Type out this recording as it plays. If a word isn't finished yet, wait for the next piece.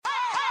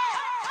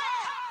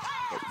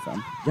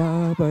Fun.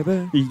 Yeah,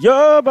 baby.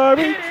 Yeah,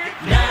 baby.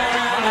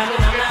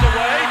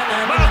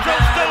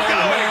 Marshall's still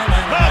going.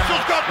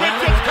 Marshall's got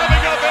Richards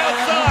coming up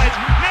outside.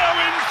 Now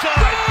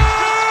inside.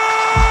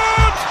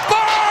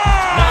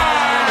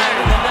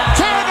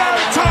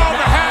 Tom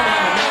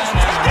has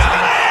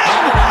given it.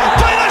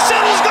 Taylor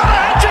Siddle's got a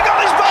hat-trick on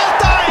his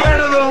birthday.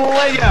 Better than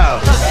Leo.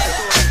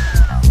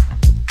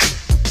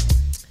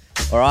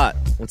 All right,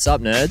 what's up,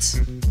 nerds?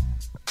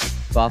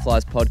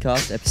 Barflies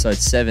Podcast, episode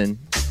 7.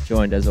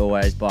 Joined as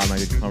always by my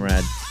good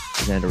comrade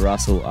Xander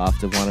Russell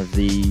after one of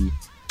the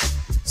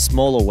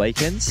smaller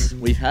weekends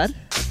we've had.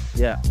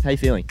 Yeah. How you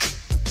feeling?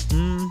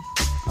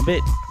 A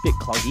bit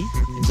cloggy.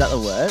 Is that the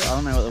word? I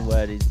don't know what the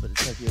word is, but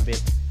it's like you're a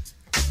bit.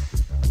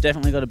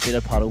 Definitely got a bit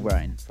of puddle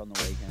brain from the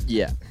weekend.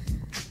 Yeah.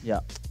 Yeah.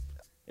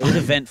 It was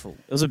eventful.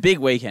 It was a big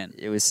weekend.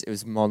 It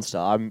was monster.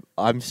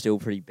 I'm still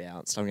pretty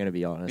bounced. I'm going to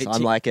be honest.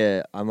 I'm like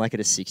at a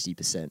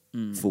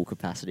 60% full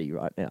capacity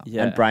right now.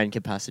 Yeah. And brain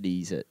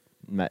capacity's at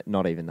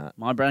not even that.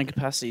 My brain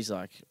capacity is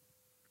like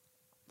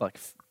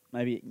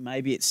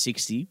maybe it's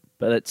 60,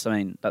 but it's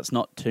that's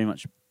not too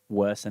much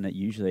worse than it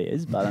usually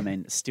is. But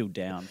it's still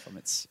down from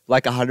its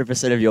Like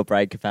 100% of your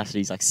brain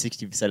capacity is like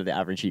 60% of the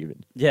average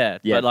human. yeah.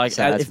 Yeah, But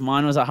so if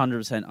mine was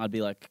 100%, I'd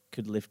be like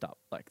could lift up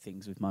like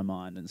things with my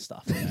mind and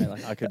stuff.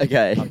 Like I could.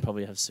 Okay. I'd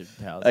probably have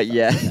superpowers.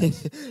 Yeah.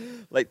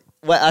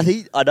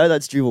 I know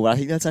that's dribble, but I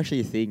think that's actually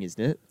a thing,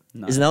 isn't it?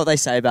 No. Isn't that what they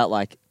say about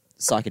like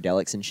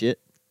psychedelics and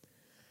shit?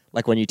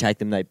 Like when you take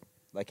them, they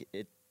like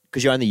it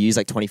because you only use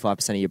like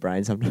 25% of your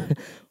brain.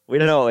 We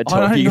don't know what we're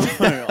talking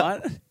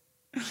about.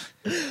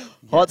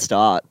 Hot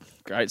start.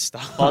 Great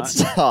start. Hot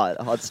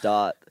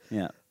start.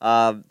 Yeah.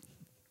 I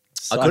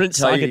couldn't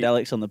tell you.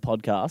 Psychedelics on the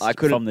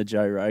podcast from the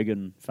Joe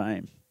Rogan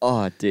fame.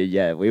 Oh, dude,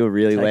 yeah, we were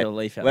really Take a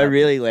leaf out we're of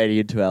really leaning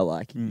into our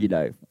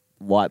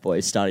white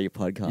boys starting a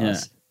podcast. Yeah.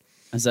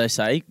 As they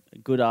say,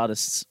 good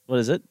artists. What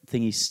is it?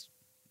 Thingies.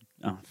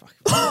 Oh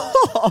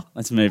fuck.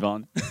 Let's move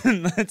on.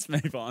 Let's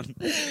move on.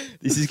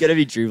 This is going to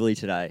be dribbly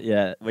today.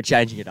 Yeah. We're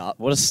changing it up.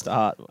 What a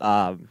start. What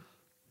I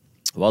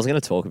was going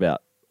to talk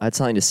about, I had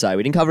something to say.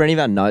 We didn't cover any of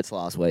our notes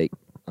last week.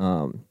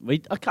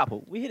 We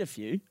hit a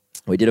few.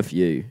 We did a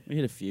few.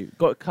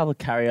 Got a couple of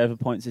carryover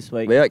points this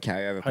week. We got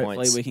carryover Hopefully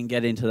points. we can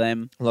get into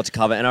them. A lot to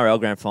cover. NRL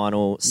Grand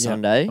Final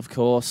Sunday. Of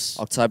course.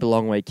 October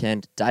long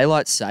weekend.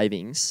 Daylight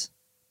savings.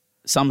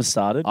 Summer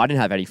started. I didn't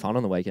have any fun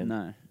on the weekend.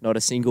 No. Not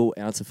a single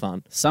ounce of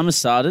fun. Summer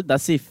started.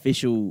 That's the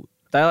official.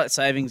 Daylight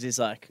savings is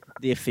like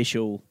the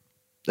official.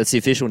 That's the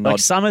official nod. Like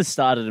summer's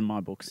started in my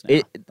books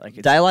now.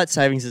 Daylight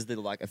savings is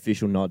the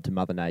official nod to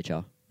Mother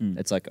Nature.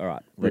 It's like, all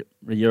right,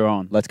 You're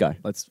on. let's go.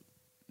 You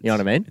know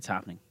what I mean? It's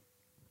happening.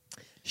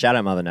 Shout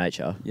out Mother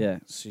Nature. Yeah.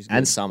 She's good.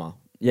 And summer.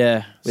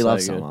 Yeah. We so love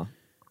good. summer.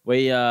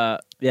 We had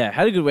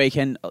a good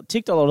weekend.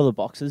 Ticked a lot of the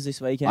boxes this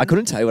weekend. I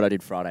couldn't tell you what I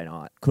did Friday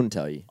night. Couldn't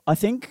tell you. I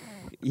think.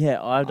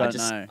 Yeah, I don't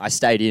know. I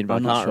stayed in, but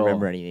I'm I not can't sure.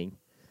 remember anything.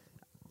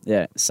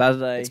 Yeah,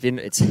 Saturday.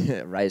 It's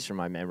erased from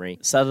my memory.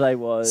 Saturday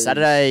was.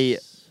 Saturday,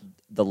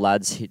 the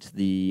lads hit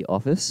the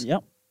office.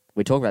 Yep.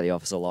 We talk about the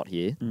office a lot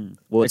here.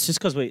 Well, It's just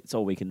because it's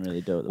all we can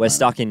really do. At the we're moment.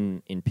 stuck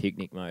in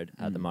picnic mode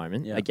at the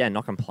moment. Yeah. Again,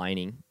 not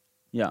complaining.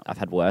 Yeah. I've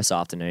had worse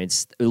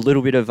afternoons. A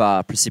little bit of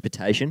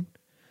precipitation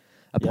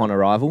upon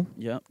arrival.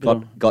 Yeah.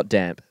 Got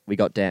damp. We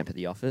got damp at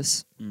the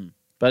office.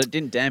 But it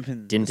didn't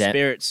dampen the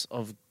spirits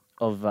of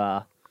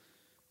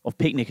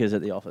picnickers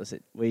at the office.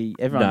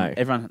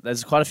 Everyone.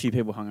 There's quite a few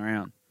people hung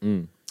around.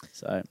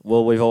 So.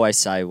 Well, we've always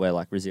say we're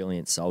like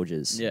resilient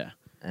soldiers. Yeah.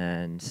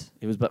 And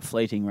it was but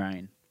fleeting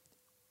rain.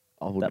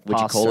 Would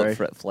you call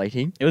it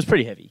fleeting? It was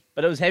pretty heavy,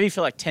 but it was heavy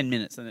for like 10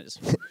 minutes, and it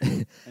just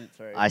went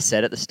through. I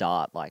said at the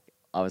start,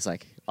 I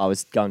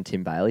was going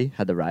Tim Bailey,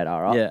 had the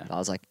radar up. Yeah. I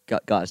was like,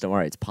 guys, don't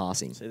worry, it's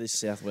passing. See this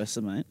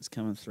southwester, mate, it's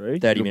coming through.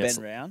 30 minutes.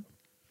 Bend round.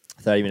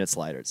 30 minutes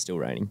later, it's still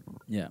raining.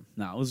 Yeah.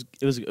 No,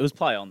 it was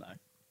play on though.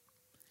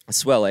 A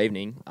swell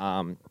evening.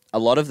 A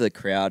lot of the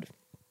crowd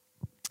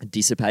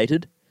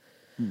dissipated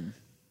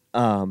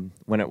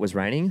when it was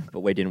raining, but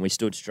we didn't. We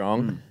stood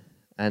strong.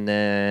 And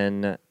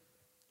then,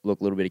 a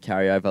little bit of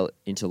carryover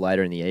into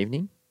later in the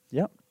evening.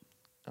 Yep.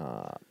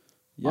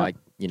 I,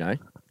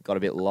 got a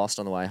bit lost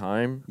on the way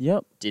home.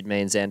 Yep. Did me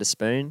and Xander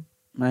spoon?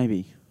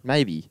 Maybe.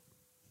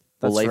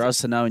 That's for us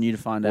to know and you to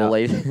find out.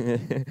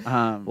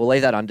 We'll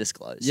leave that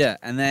undisclosed. Yeah,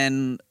 and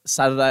then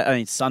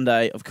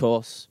Sunday, of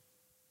course,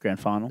 grand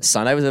final.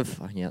 Sunday was a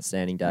fucking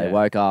outstanding day. Yeah.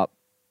 Woke up.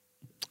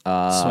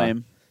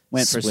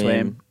 Went for a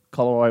swim.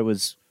 Coleroy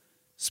was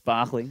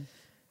sparkling.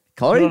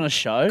 Put on a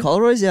show.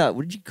 Coleroy's out.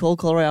 What did you call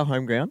Coleroy our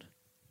home ground?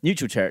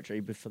 Neutral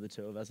territory, but for the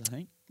two of us, I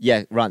think.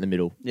 Yeah, right in the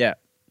middle. Yeah.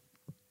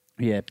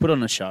 Yeah, put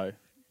on a show.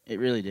 It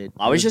really did.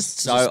 I was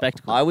just a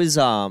spectacle.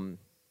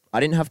 I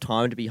didn't have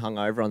time to be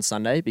hungover on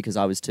Sunday because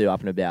I was too up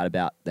and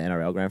about the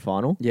NRL Grand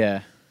Final.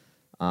 Yeah.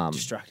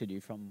 Distracted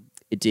you from...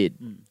 It did.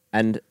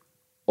 And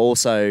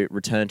also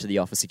returned to the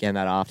office again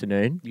that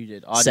afternoon. You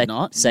did. I did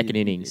not. Second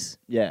innings.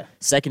 Yeah.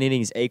 Second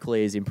innings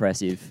equally as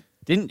impressive.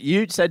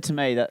 You said to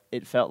me that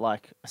it felt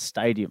like a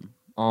stadium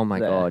Oh my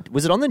there. God.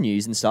 Was it on the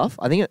news and stuff?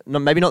 I think, no,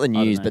 maybe not the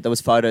news, know. but there was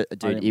photo. Dude,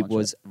 didn't it watch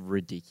was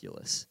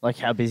ridiculous. Like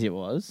how busy it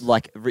was.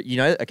 Like,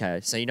 okay,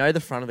 so you know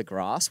the front of the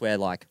grass where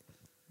like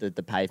the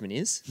pavement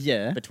is?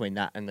 Yeah. Between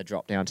that and the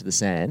drop down to the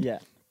sand? Yeah.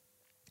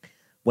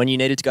 When you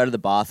needed to go to the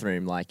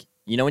bathroom, like,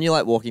 you know when you're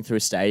like walking through a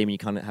stadium and you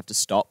kind of have to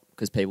stop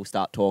because people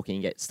start talking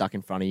and get stuck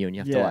in front of you and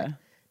you have to like...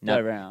 No,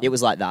 go around. it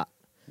was like that.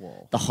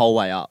 Whoa. The whole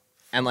way up.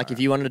 And like if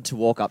you wanted to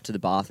walk up to the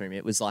bathroom,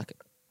 it was like...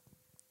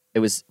 It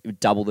would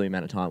double the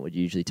amount of time it would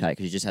usually take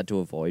because you just had to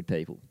avoid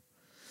people.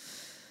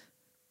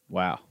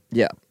 Wow.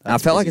 Yeah. And I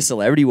felt like a busy.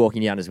 celebrity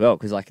walking down as well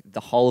because like the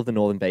whole of the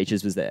Northern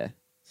Beaches was there.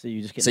 So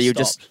you just get So you're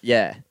stopped. just...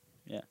 Yeah.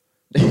 Yeah.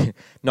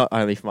 Not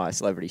only for my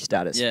celebrity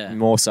status, Yeah.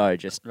 more so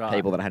just Right.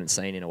 people that I hadn't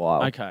seen in a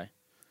while. Okay.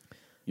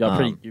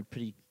 You're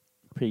pretty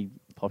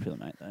popular,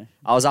 mate. Though.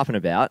 I was up and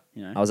about.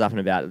 You know. I was up and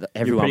about. pretty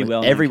Everyone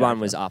well-known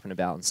was character. up and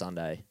about on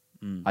Sunday.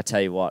 Mm. I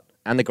tell you what.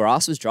 And the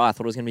grass was dry. I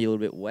thought it was going to be a little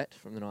bit wet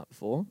from the night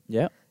before.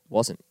 Yeah. It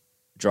wasn't.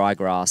 Dry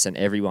grass and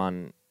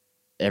everyone.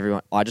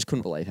 I just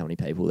couldn't believe how many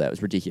people there. It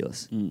was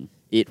ridiculous. Mm.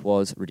 It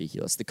was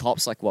ridiculous. The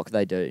cops, like, what could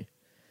they do?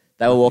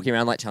 They were walking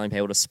around, like, telling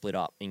people to split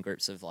up in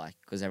groups of, like,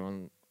 because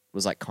everyone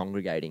was, like,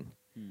 congregating.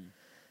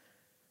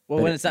 Well,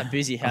 But when it's that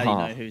busy, how do you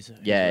know who's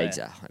Yeah, where?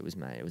 exactly. It was,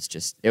 mate.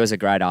 It was a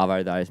great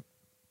arvo, though.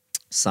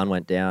 Sun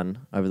went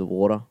down over the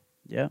water.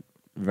 Yeah.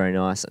 Very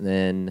nice. And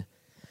then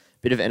a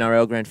bit of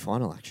NRL Grand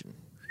Final action,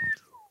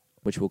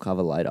 which we'll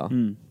cover later.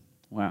 Mm.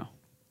 Wow.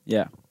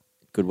 Yeah.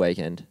 Good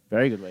weekend.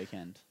 Very good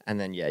weekend. And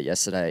then, yeah,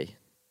 yesterday,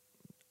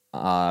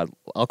 I'll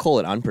call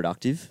it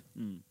unproductive.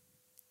 Mm.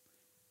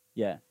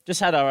 Yeah. Just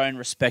had our own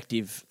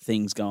respective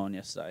things going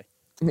yesterday.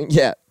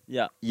 Yeah.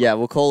 Yeah. Yeah,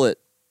 we'll call it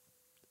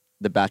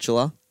The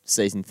Bachelor,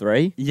 Season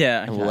 3.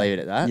 Yeah. And we'll leave it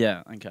at that.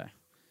 Yeah. Okay.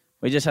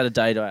 We just had a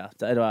day to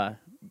our,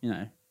 you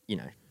know. You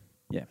know,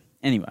 Yeah.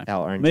 Anyway.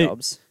 our own Me-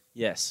 jobs.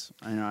 Yes.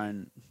 Our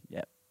own.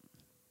 Yeah.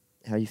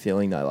 How are you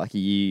feeling, though? Like, are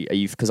you,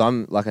 because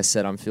I'm, like I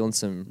said, I'm feeling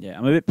some Yeah.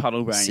 I'm a bit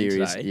puddle brainy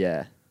serious, today.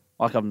 yeah.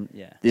 Like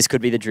yeah. This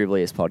could be the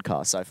dribbliest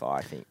podcast so far,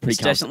 I think. Pretty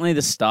It's definitely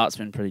the start's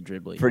been pretty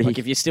dribbly. Pretty- Like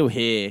if you're still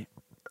here,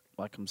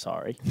 like I'm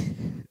sorry.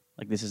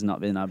 Like this has not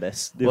been our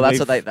best. Well, that's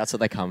what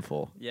they come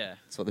for. Yeah.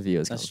 That's what the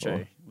viewers That's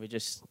come true. for.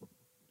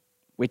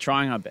 We're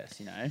trying our best,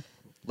 you know.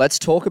 Let's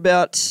talk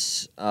about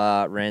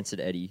Rancid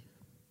Eddie.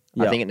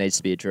 I Yeah. think it needs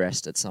to be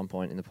addressed at some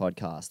point in the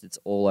podcast. It's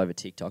all over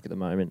TikTok at the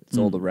moment. It's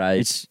all the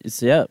rage.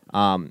 It's yeah. It's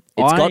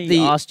I got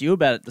the asked you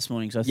about it this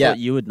morning, so I Yeah. thought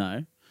you would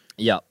know.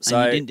 yeah. And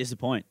So you didn't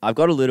disappoint. I've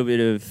got a little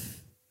bit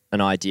of an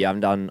idea. I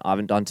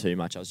haven't done too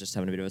much. I was just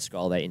having a bit of a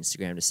scroll their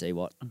Instagram to see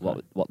what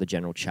the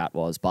general chat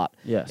was. But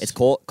Yes. it's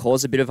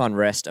caused a bit of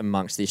unrest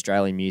amongst the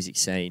Australian music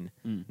scene.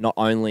 Not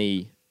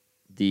only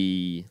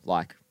the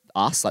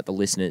us, like the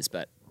listeners,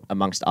 but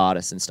amongst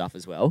artists and stuff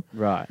as well.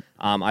 Right.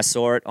 I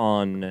saw it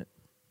on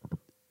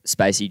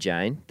Spacey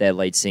Jane, their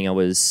lead singer,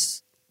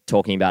 was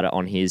talking about it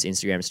on his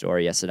Instagram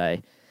story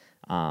yesterday.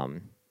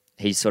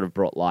 He sort of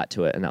brought light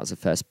to it, and that was the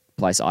first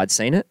place I'd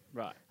seen it.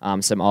 Right.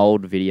 Some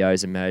old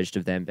videos emerged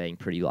of them being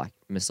pretty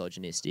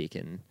misogynistic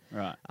and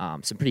Right.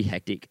 some pretty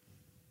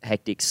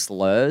hectic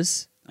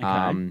slurs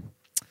Okay.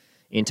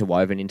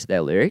 interwoven into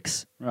their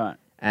lyrics. Right.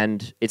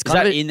 And it's Is kind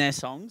that of in their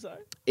songs though?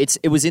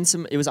 it was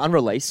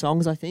unreleased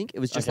songs, I think. It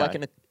was just like Okay.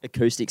 an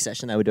acoustic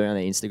session they were doing on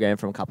their Instagram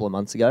from a couple of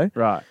months ago.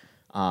 Right.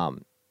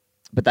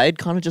 But they'd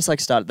kind of just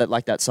started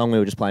that song we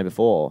were just playing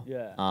before.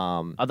 Yeah.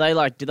 Um, Are they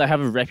did they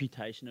have a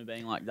reputation of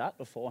being like that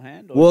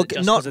beforehand? Or well, is it just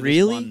 'cause not of this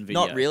really, one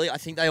video? not really. I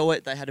think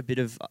they had a bit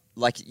of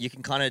you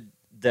can kind of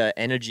the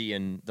energy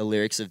and the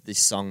lyrics of this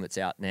song that's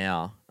out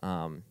now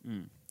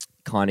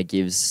kind of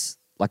gives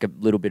a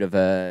little bit of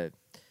a,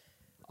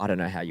 I don't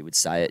know how you would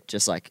say it,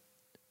 just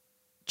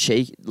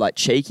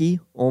cheeky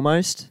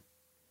almost.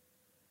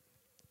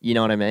 You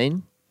know what I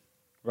mean?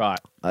 Right.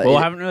 Uh, Well, it-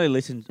 I haven't really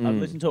listened. I've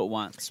listened to it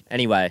once.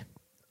 Anyway,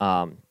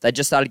 they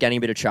just started getting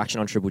a bit of traction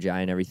on Triple J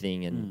and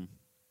everything, and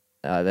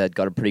they'd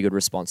got a pretty good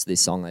response to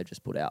this song they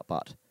just put out.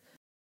 But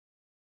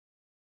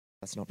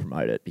let's not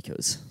promote it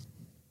because.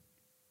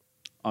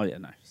 Oh yeah,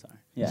 no, sorry.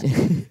 Yeah.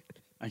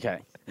 Okay.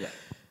 Yeah.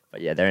 But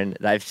yeah,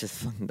 they've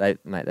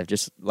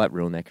just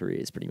ruined their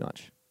careers pretty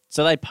much.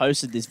 So they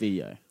posted this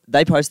video.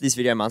 They posted this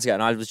video months ago,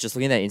 and I was just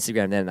looking at their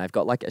Instagram then, and they've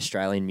got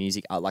Australian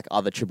music,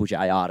 other Triple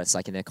J artists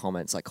in their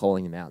comments,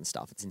 calling them out and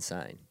stuff. It's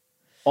insane.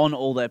 On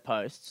all their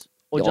posts?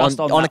 Or Yeah, just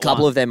on a that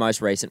couple one? of their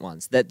most recent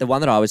ones. The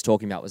one that I was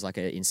talking about was an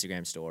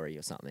Instagram story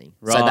or something.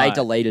 So they Right.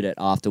 deleted it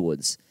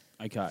afterwards.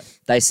 Okay.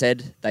 They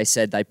said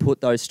they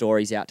put those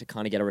stories out to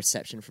kind of get a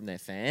reception from their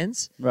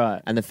fans. Right.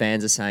 And the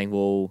fans are saying,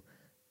 well,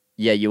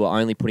 yeah, you were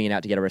only putting it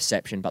out to get a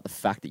reception, but the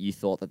fact that you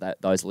thought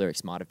that those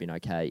lyrics might have been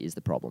okay is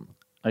the problem.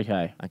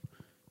 Okay. Like-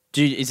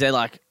 Is there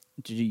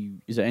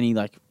any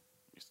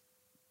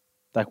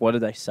what do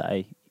they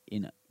say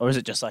in it? Or is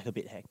it just a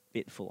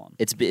bit full on?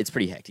 It's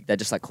pretty hectic. They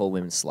just call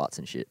women sluts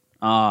and shit.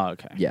 Oh,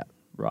 okay. Yeah.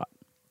 Right.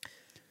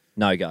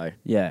 No go.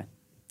 Yeah.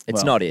 It's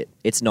Well, not it.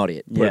 It's not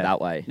it. Put yeah. it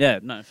that way. Yeah,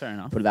 no, fair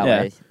enough. Put it that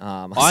Yeah. way.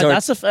 I saw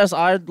That's the first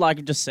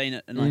I'd just seen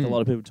it and a Mm.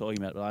 lot of people talking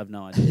about it, but I have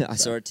no idea. I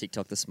saw a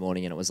TikTok this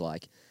morning and it was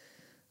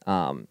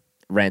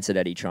Rancid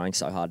Eddie trying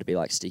so hard to be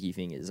like Sticky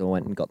Fingers all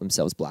went and got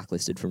themselves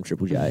blacklisted from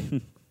Triple J. Oh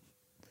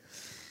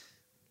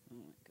my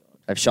god.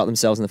 They've shot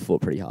themselves in the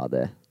foot pretty hard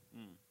there.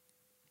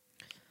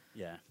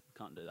 Yeah,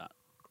 can't do that.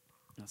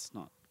 That's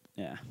not.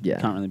 Yeah, Yeah.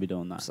 Can't really be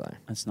doing that. So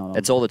That's not.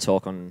 it's all the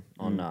talk on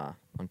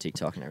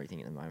TikTok and everything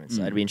at the moment.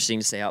 So it'd be Mm. interesting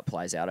to see how it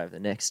plays out over the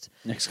next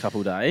Next couple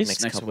of days.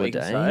 Next couple week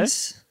of or so.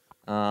 days.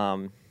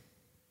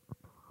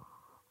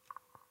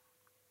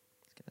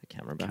 Let's get the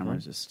camera back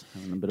Camera's on. just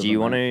having a bit of Do a you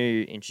want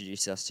rant. to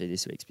introduce us to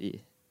this week's beer?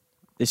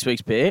 This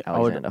week's beer?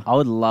 Alexander. I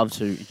would love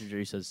to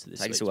introduce us to this.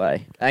 Take us week's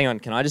away. Hang on,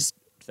 can I just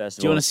first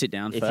of Do you all, want to sit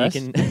down if first?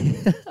 you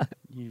can, What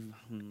are you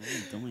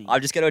doing?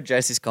 I'm just going to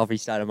address this coffee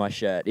stain on my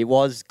shirt. It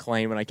was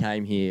clean when I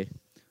came here.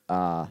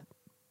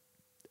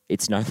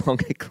 It's no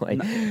longer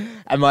clean.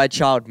 And my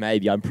child,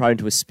 maybe, I'm prone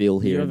to a spill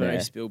here You're and very there,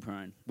 spill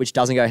prone. which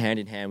doesn't go hand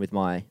in hand with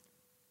my,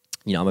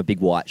 I'm a big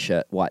white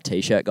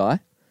t-shirt guy.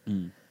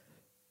 Mm.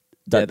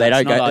 They Yeah, don't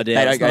that's go. not ideal.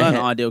 They don't It's go. not an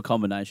hand- ideal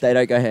combination. They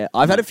don't go here.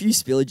 I've had a few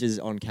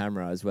spillages on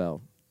camera as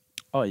well.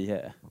 Oh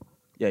yeah,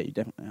 yeah, you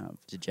definitely have.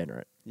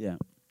 Degenerate. Yeah.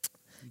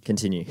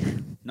 Continue.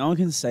 No one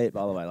can see it,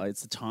 by the way. Like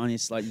it's the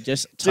tiniest. Like you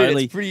just Dude,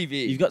 totally. it's pretty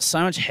big. You've got so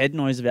much head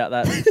noise about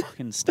that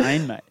fucking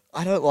stain, mate.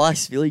 I don't like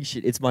spilling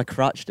shit. It's my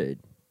crutch, dude.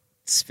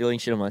 Spilling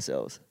shit on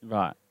myself.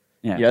 Right.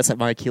 Yeah. Yeah, it's like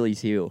my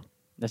Achilles heel.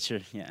 That's your.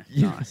 Yeah.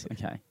 Nice.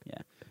 Okay.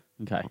 Yeah.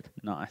 Okay.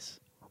 Nice.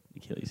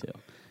 Achilles heel.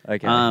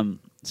 Okay.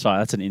 Sorry,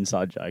 that's an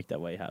inside joke that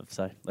we have.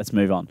 So let's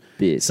move on.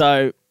 Beers.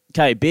 So,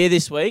 okay, beer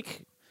this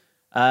week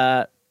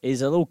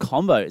is a little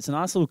combo. It's a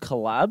nice little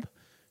collab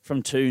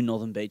from two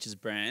Northern Beaches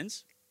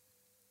brands,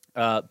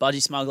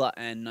 Budgie Smuggler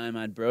and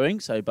Nomad Brewing.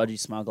 So Budgie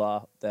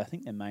Smuggler, I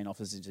think their main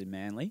office is in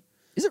Manly.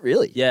 Is it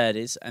really? Yeah, it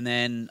is. And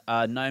then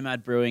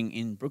Nomad Brewing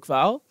in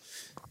Brookvale.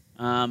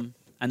 And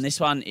this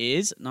one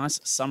is nice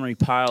summery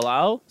pale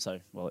ale. So,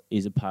 well, it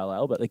is a pale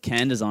ale, but the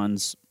can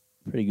design's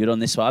pretty good on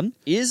this one.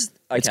 It's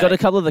got a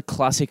couple of the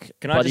classic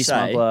Can I Budgie just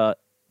say- Smuggler,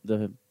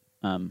 the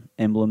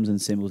emblems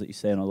and symbols that you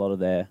see on a lot of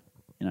their,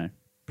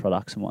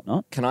 products and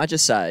whatnot. Can I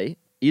just say,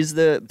 is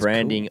the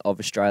branding of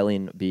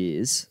Australian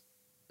beers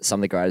some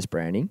of the greatest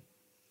branding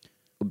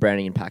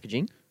and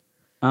packaging?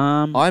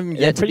 I'm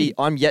yet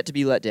to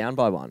be let down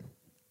by one.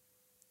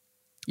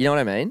 You know what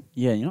I mean?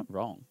 Yeah, you're not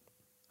wrong.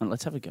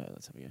 Let's have a go.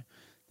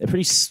 They're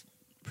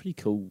pretty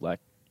cool. Like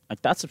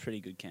that's a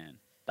pretty good can.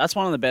 That's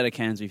one of the better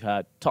cans we've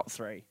had. Top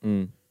 3.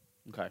 Mm.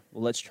 Okay,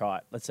 well let's try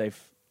it. Let's see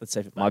if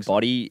it. My backs up.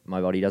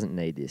 body doesn't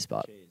need this,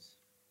 but Cheers.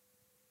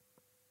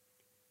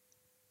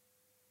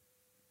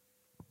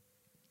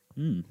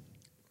 Mm.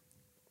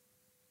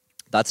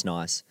 that's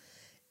nice.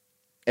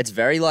 It's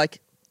very like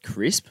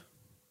crisp.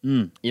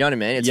 Mm. You know what I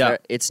mean? It's Yeah.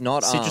 it's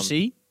not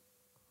Citrusy.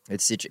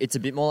 It's a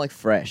bit more like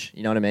fresh.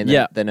 You know what I mean?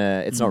 Yeah. Than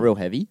it's not real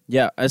heavy.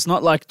 Yeah, it's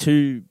not like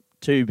too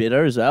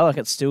bitter as well. Like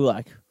it's still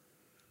like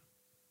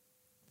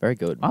Very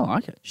good. I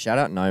like it. Shout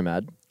out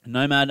Nomad.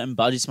 Nomad and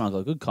Budgie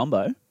Smuggler, good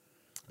combo.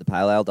 The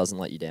pale ale doesn't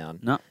let you down.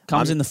 No,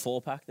 comes in the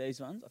 4-pack.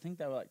 These ones, I think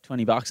they were like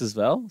 $20 as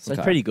well. So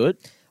Okay. pretty good.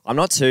 I'm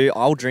not too.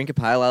 I'll drink a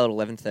pale ale at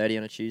 11:30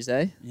 on a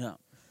Tuesday Yeah,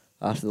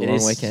 after the It long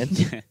is- weekend.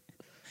 Yeah.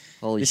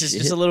 Holy This shit!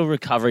 is just a little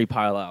recovery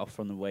pale ale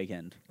from the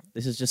weekend.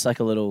 This is just like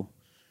a little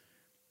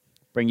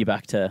bring you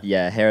back to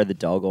Yeah, hair of the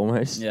dog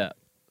almost. yeah.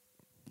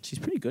 She's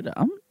pretty good at.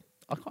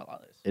 I quite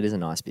like this. It is a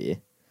nice beer.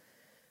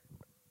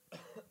 Do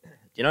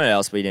you know what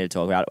else we need to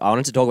talk about? I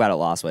wanted to talk about it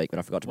last week, but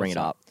I forgot to bring What's it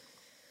that? up.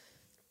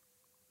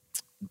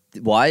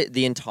 Why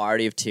the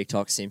entirety of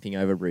TikTok simping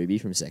over Ruby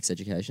from Sex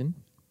Education?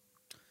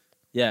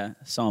 Yeah,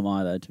 so am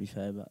I though. To be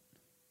fair, but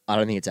I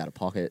don't think it's out of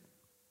pocket.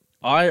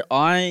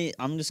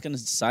 I'm just gonna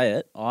say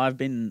it. I've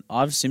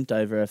simped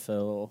over her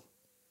for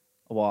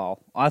a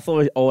while.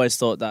 Always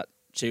thought that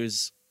she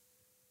was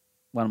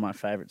one of my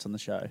favourites on the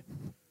show.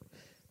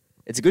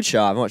 It's a good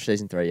show. I haven't watched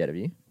season 3 yet, have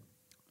you?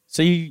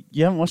 So you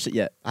haven't watched it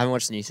yet? I haven't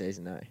watched the new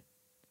season, no.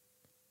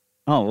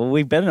 Oh well,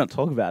 we better not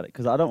talk about it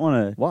because I don't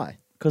want to. Why?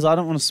 Because I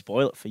don't want to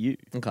spoil it for you.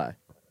 Okay.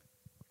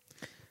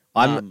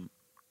 All I'm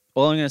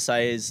going to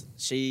say is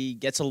she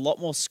gets a lot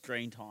more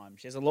screen time.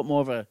 She has a lot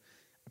more of a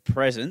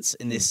presence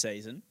in this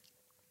season.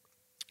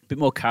 A bit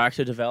more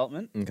character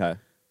development. Okay.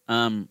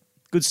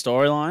 Good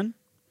storyline.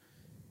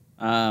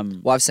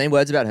 Well, I've seen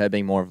words about her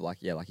being more of like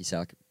you say,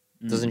 like,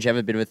 doesn't she have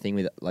a bit of a thing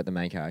with like the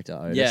main character,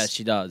 Otis? Yeah,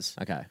 she does.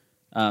 Okay.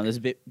 There's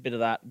a bit of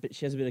that. But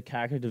she has a bit of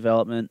character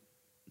development.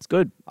 It's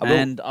good.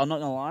 And I'm not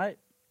going to lie,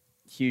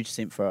 huge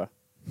simp for her.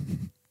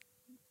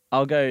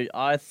 I'll go.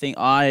 I think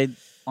I'm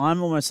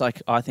almost like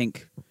I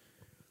think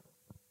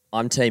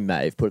I'm Team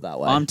Maeve, put it that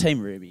way. I'm Team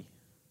Ruby.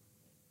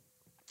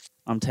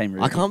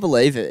 I can't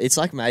believe it. It's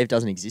like Maeve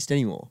doesn't exist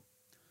anymore.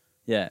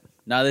 Yeah.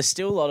 No, there's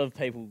still a lot of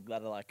people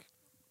that are like,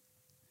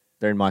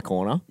 They're in my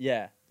corner.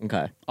 yeah.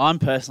 Okay. I'm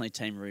personally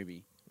Team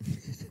Ruby.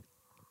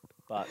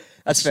 But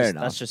That's fair just,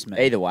 enough. That's just me.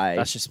 Either way.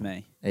 That's just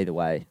me. Either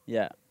way.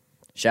 Yeah.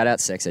 Shout out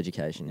Sex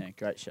Education. Yeah.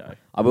 Great show.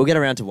 I will get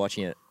around to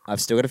watching it. I've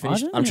still got to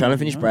finish. don't I'm trying to even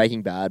finish know.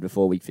 Breaking Bad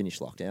before we finish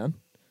lockdown.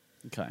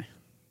 Okay.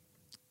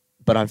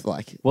 But I've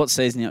like What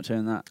season are you up to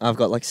in that? I've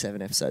got like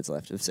 7 episodes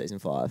left of season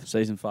 5.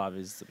 Season 5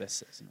 is the best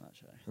season of that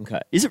show. Okay.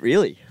 Is it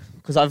really?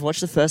 Because I've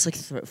watched the first like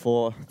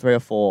 3 or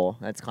 4.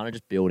 And it's kind of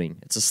just building.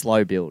 It's a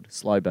slow build,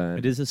 slow burn.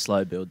 It is a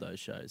slow build, those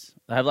shows.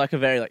 They have like a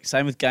very, like,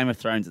 same with Game of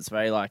Thrones. It's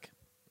very like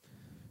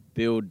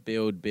build,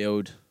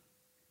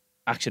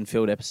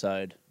 action-filled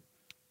episode.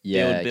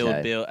 Yeah,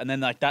 build. And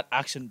then like that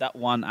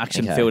one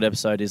action-filled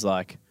episode is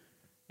like,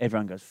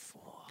 everyone goes,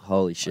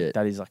 holy like, shit.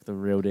 that is like the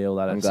real deal.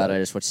 That I'm episode. glad I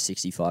just watched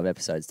 65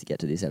 episodes to get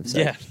to this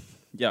episode.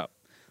 Yeah.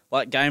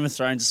 Like Game of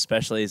Thrones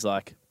especially is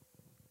like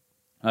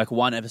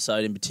one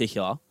episode in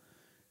particular,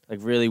 like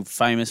really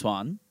famous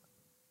one,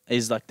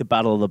 is like the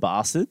Battle of the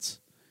Bastards,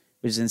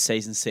 which is in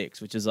season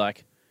 6, which is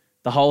like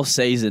the whole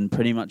season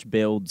pretty much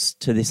builds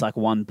to this like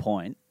one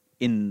point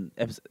in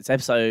it's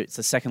the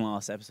second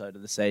last episode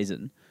of the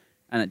season,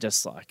 and it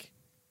just like,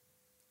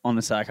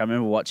 honestly, like I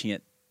remember watching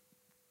it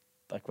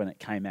like when it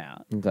came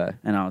out,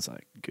 and I was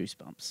like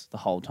goosebumps the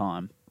whole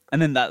time,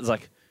 and then that was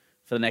like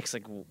for the next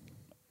like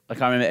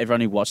I remember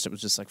everyone who watched it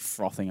was just like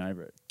frothing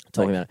over it.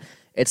 Talking about it.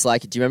 It's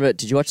like, do you remember,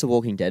 did you watch The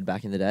Walking Dead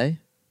back in the day?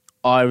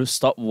 I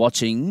stopped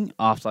watching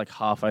after like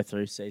halfway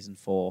through season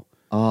 4.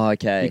 Oh,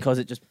 okay. Because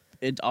I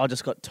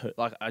just got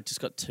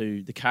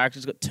too, the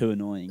characters got too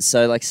annoying.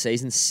 So like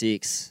season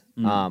 6,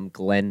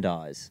 Glenn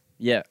dies.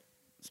 Yeah.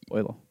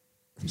 Spoiler.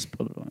 Just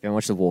put it on. I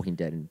watched The Walking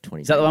Dead in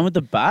 20. Is that the one with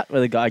the bat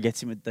where the guy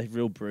gets him with the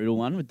real brutal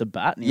one with the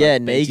bat? And he, yeah,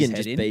 like, Negan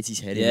just beats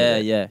his head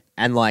in. Yeah.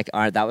 And like,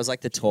 that was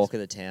like the talk of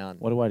the town.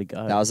 What a way to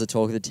go. That was the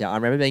talk of the town. I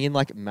remember being in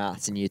like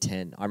maths in year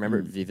 10. I remember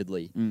it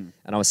vividly. And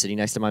I was sitting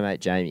next to my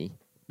mate Jamie.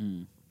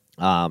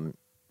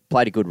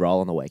 Played a good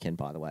role on the weekend,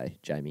 by the way,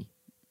 Jamie.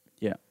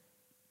 Yeah.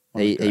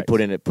 He put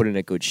in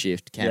a good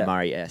shift, Cam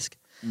Murray-esque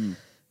on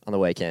the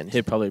weekend.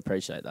 He'd probably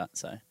appreciate that,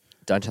 so.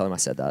 Don't tell him I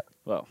said that.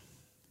 Well,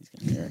 he's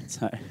going to hear it,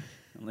 so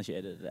unless you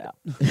edit it out.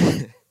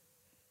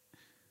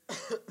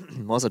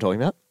 What was I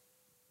talking about?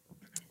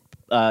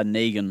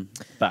 Negan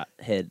bat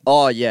head.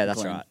 Oh, yeah,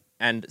 that's Glenn. right.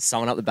 And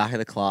someone up the back of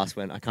the class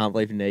went, I can't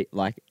believe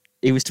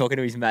he was talking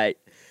to his mate,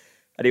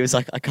 and he was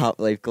like, I can't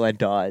believe Glenn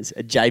dies.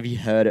 And JB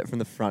heard it from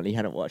the front, and he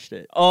hadn't watched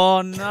it.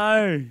 Oh,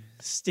 no.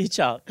 Stitch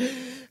up.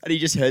 And he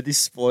just heard this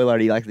spoiler,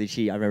 and he like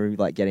literally, I remember him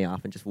like getting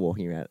up and just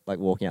walking out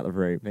the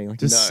room, being like,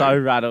 Just no. so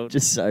rattled.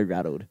 Just so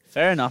rattled.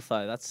 Fair enough,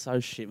 though. That's so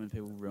shit when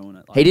people ruin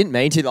it. Like, He didn't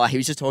mean to, like, he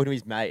was just talking to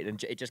his mate,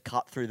 and it just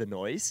cut through the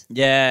noise.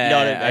 yeah. You know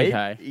what I mean?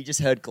 Okay. He just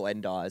heard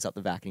Glenn dies up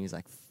the back, and he was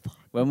like, fuck.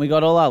 When we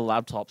got all our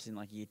laptops in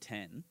like year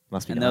 10.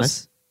 Must be and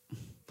nice.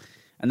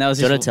 There was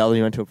Do you this want to tell them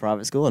you went to a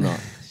private school or not?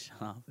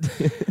 Shut up.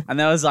 And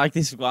there was like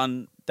this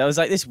one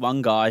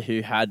guy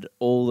who had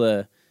all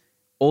the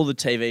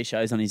TV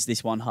shows on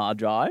this one hard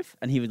drive,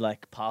 and he would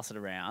like pass it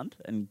around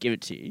and give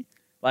it to you.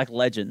 Like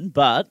legend,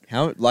 but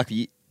How, like,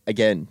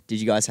 again, did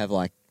you guys have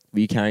like, were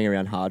you carrying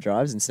around hard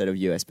drives instead of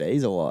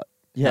USBs or what?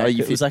 yeah, How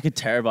it was like a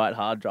terabyte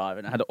hard drive,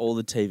 and it had all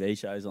the TV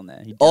shows on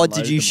there. He Oh, downloaded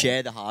did you them all.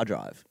 share the hard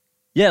drive?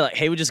 Yeah, like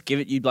he would just give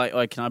it. You'd be like,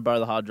 "Oh, can I borrow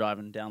the hard drive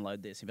and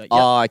download this?" He'd be like, "Yep."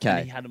 Oh, okay.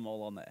 And he had them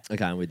all on there.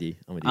 Okay, I'm with you.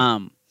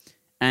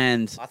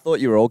 And I thought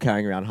you were all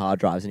carrying around hard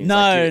drives. And he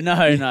was no.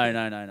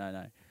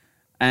 like,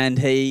 And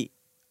he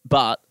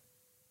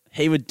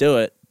would do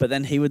it, but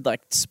then he would like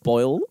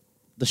spoil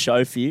the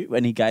show for you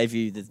when he gave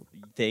you the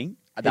thing.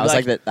 that was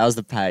that was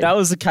the pay. That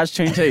was the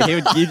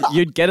catch-22.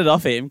 You'd get it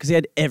off him because he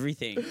had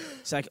everything.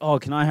 It's like, oh,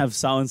 can I have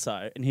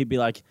so-and-so? And he'd be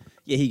like,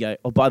 yeah, here you go.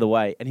 Oh, by the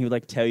way. And he would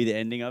like tell you the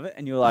ending of it.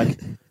 And you were like,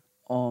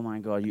 oh my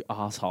God, you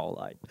asshole.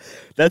 Like,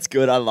 That's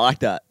good. I like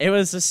that. it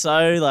was just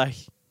so like,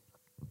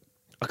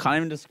 I can't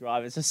even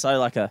describe it. It's just so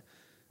like a,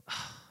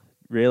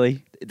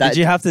 really? Did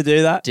you have to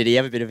do that? Did he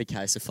have a bit of a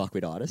case of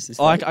fuckwititis? this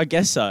Oh, week? I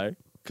guess so.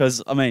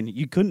 Because, I mean,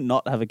 you couldn't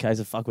not have a case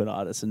of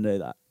fuckwititis and do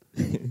that.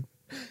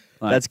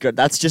 Like, That's good.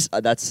 That's just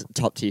that's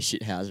top tier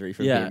shithousery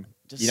from him.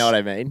 You know what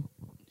I mean?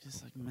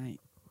 Just like, mate,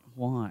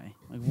 why?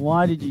 Like,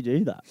 why did you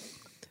do that?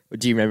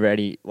 Do you remember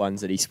any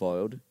ones that he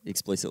spoiled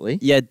explicitly?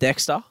 Yeah,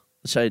 Dexter.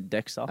 The show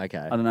Dexter. Okay.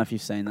 I don't know if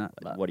you've seen that.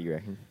 But What do you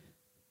reckon?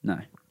 no.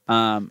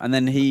 And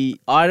then I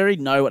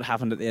already know what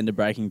happened at the end of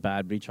Breaking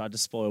Bad, but he tried to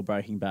spoil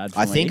Breaking Bad for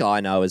me. I think I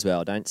know as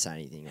well. Don't say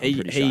anything.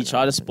 He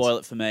tried to spoil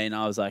it for me, and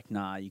I was like,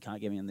 nah, you can't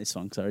get me on this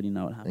one because I already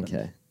know what happened.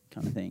 Okay.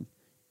 Kind of thing.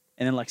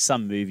 And then like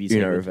some movies.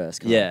 Uno reverse.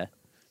 Kind Yeah.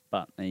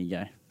 But there you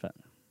go. But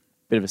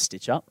bit of a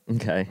stitch up.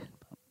 Okay.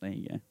 But there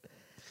you go.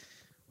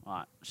 All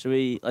right.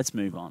 Let's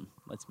move on.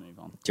 Do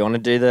you want to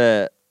do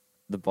the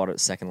bottom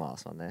second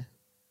last one there?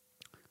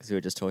 Because we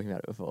were just talking about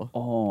it before.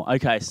 Oh,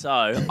 okay.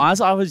 So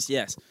as I was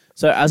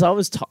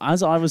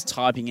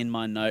typing in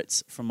my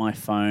notes from my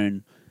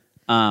phone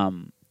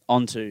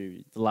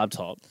onto the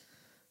laptop,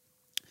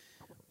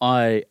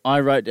 I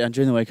wrote down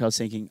during the week. I was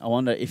thinking, I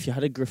wonder if you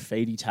had a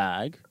graffiti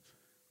tag,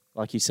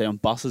 like you see on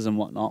buses and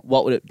whatnot,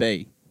 what would it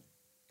be?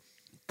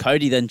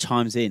 Cody then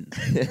chimes in.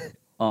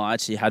 Oh, I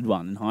actually had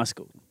one in high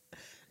school.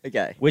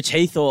 Okay. Which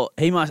he thought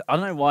he must. I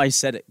don't know why he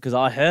said it because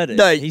I heard it.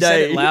 No, he said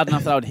it loud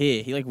enough that I would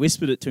hear. He like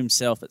whispered it to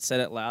himself, but said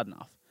it loud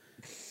enough.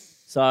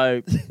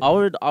 So I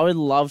would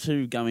love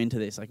to go into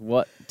this. Like,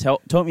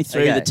 talk me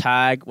through the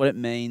tag, what it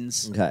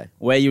means, Okay.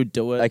 where you would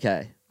do it.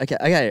 Okay.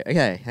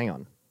 Hang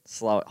on.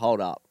 Slow it.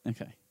 Hold up.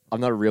 Okay.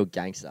 I'm not a real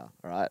gangster.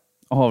 All right.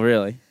 Oh,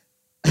 really?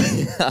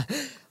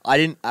 I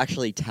didn't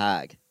actually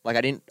tag. Like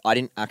I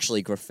didn't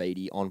actually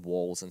graffiti on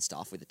walls and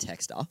stuff with a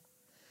texter.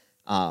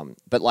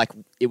 But like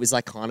it was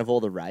like kind of all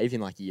the rave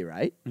in like year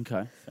 8.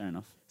 Okay, fair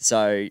enough.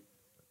 So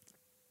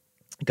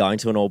going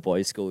to an all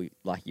boys school,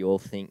 like you all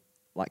think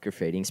like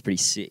graffitiing's pretty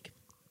sick.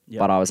 Yep.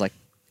 But I was like,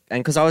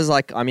 and because I was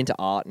like, I'm into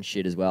art and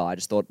shit as well. I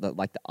just thought that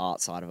like the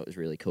art side of it was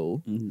really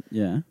cool.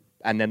 Yeah.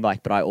 And then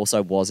like, but I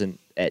also wasn't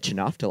etch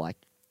enough to like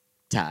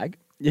tag.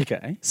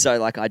 Okay. So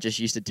like I just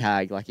used to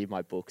tag like in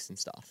my books and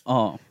stuff.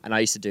 Oh. And I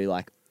used to do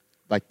like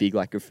big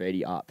like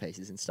graffiti art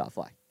pieces and stuff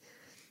like.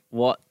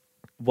 What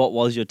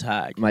was your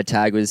tag? My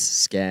tag was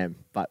scam,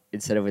 but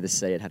instead of with a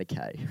C, it had a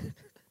K.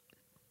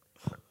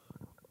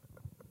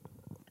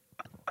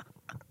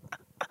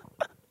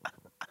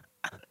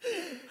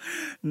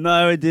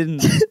 No, it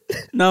didn't.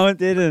 No, it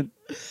didn't.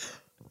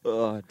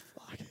 Oh,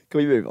 fuck. Can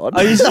we move on?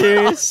 Are you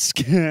serious?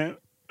 Scam.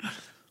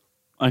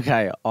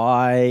 Okay,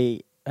 I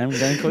am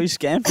going to call you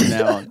Scam from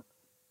now on.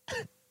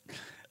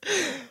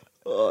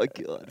 Oh,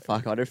 God.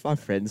 Fuck, I wonder if my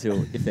friends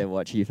will, if they're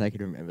watching, if they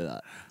can remember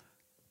that.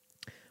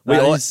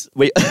 Oh,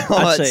 Actually,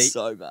 it's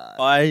so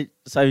bad.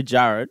 So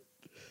Jared,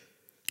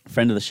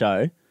 friend of the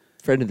show,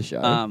 Friend of the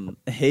show.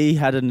 he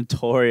had a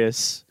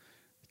notorious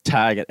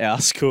tag at our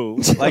school.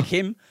 Like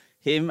him,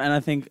 and I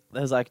think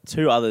there was like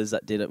 2 others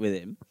that did it with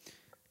him.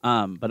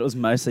 But it was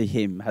mostly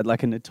him. Had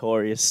like a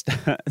notorious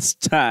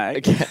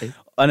tag. Okay.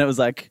 And it was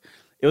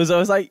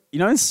always like, you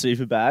know, in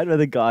Superbad where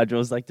the guy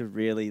draws like the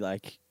really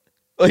like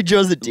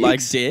draws the dicks.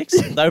 like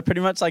dicks. They were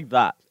pretty much like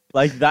that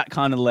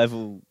kind of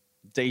level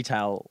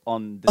detail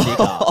on the dick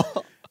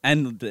art.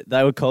 And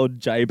they were called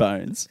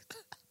J-Bones.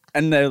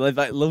 And they were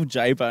like little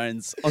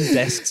J-Bones on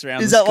desks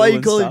around Is the that school why you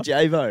and call him stuff.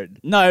 J-Bone?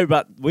 No,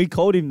 but we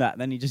called him that.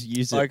 And then he just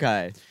used it.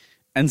 Okay.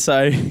 And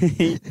so,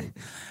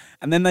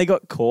 and then they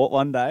got caught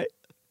one day.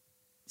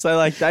 So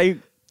like they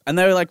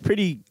were like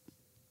pretty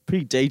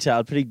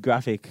detailed, pretty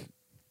graphic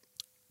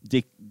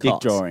dick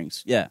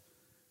drawings. Yeah,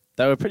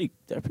 they were pretty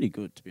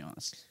good, to be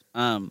honest.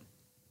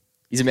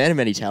 He's a man of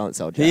many talents,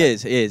 old Jack. He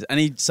is, and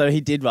he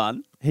did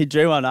one. He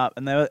drew one up,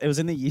 and it was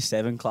in the Year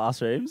 7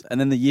 classrooms,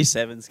 and then the Year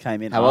 7s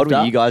came in. How old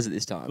were you guys at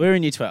this time? We were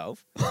in Year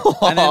 12,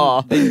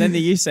 and then the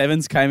Year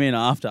 7s came in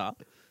after,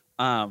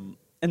 and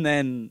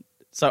then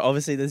so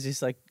obviously there's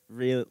just like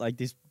real like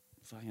this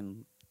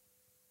fucking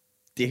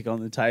dick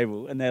on the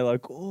table, and they're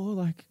like, oh,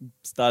 like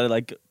started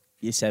like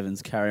Year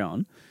 7s carry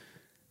on,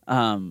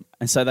 and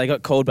so they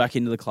got called back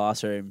into the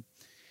classroom,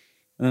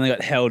 and then they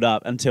got held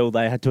up until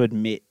they had to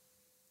admit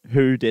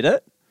who did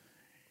it.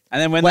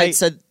 And then when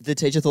so the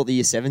teacher thought the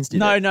Year 7s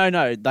did it?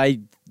 No.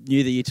 They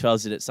knew the Year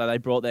 12s did it, so they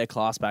brought their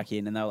class back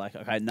in, and they were like,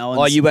 okay, no one's...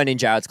 Oh, you weren't in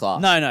Jared's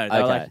class? No. They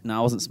were Okay. like, no,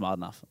 I wasn't smart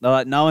enough. They're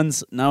like, no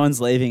one's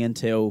leaving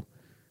until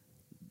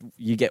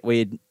you get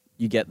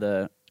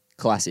the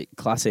Classic.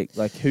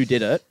 like, who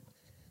did it.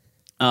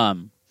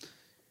 And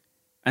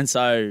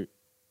so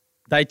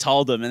they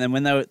told them, and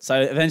then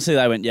so eventually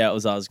they went, yeah, it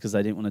was us, because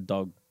they didn't want to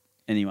dog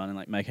anyone and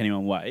like make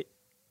anyone wait.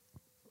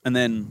 And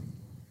then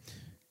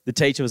the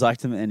teacher was like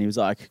to them, and he was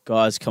like,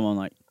 guys, come on,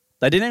 like,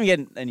 they didn't even get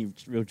in any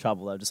real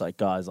trouble. They were just like,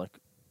 guys, like,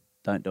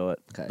 don't do it.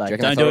 Okay. Like, Do you reckon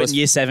don't they do thought it in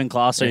Year 7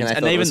 classrooms. reckon they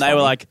And thought it even was they were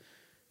funny? like,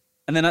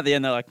 and then at the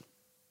end they're like,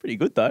 pretty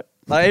good though.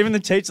 Like even the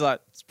teacher's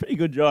like, it's pretty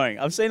good drawing.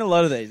 I've seen a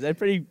lot of these. They're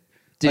pretty,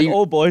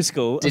 all boys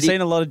school. I've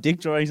seen a lot of dick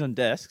drawings on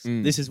desks.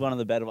 This is one of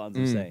the better ones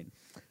I've seen.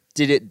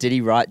 Did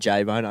he write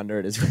J-Bone under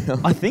it as well?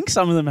 I think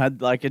some of them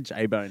had like a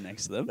J-bone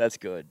next to them. That's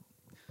good.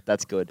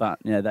 But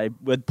yeah, they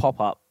would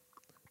pop up.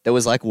 There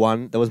was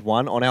one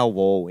on our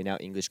wall in our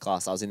English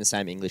class. I was in the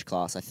same English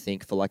class, I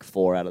think, for like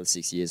 4 out of the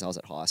 6 years I was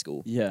at high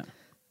school. Yeah.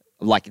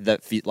 Like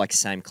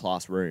same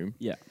classroom.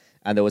 Yeah.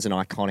 And there was an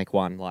iconic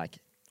one like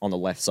on the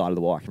left side of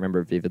the wall. I can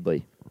remember it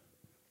vividly.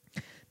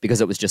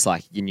 Because it was just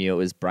like, you knew it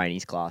was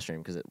Brainy's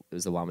classroom because it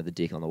was the one with the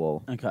dick on the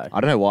wall. Okay.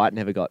 I don't know why it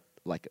never got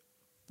like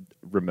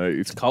removed.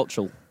 It's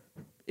cultural.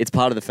 It's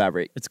part of the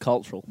fabric. It's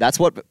cultural. That's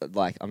what,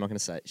 like, I'm not going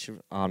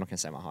to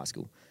say my high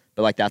school,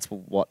 but like that's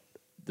what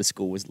the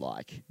school was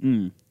like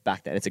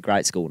back then. It's a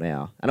great school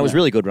now. And it was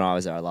really good when I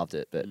was there. I loved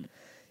it. But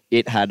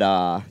it had,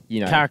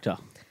 Character.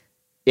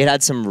 It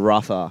had some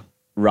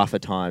rougher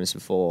times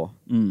before.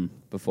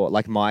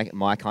 Like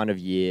my kind of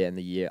year and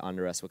the year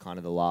under us were kind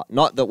of the last.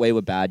 Not that we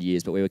were bad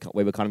years, but we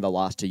were kind of the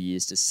last 2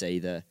 years to see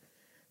the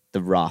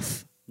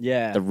rough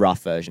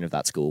version of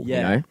that school. Yeah.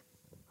 You know,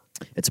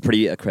 it's a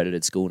pretty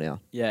accredited school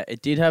now. Yeah,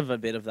 it did have a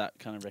bit of that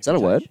kind of reputation.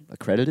 Is that a word?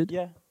 Accredited?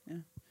 Yeah.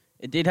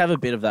 It did have a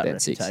bit of that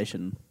Band 6.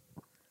 reputation.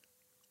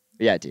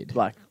 Yeah, it did.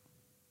 Like,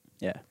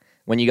 yeah.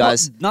 When you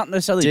guys, not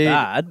necessarily Dude.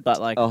 bad, but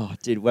like, oh,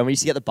 dude, when we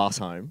used to get the bus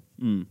home,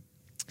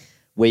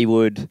 we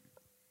would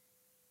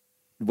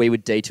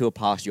detour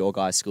past your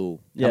guys'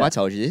 school. Yeah. Have I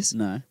told you this?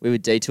 no. We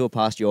would detour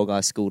past your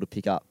guys' school to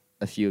pick up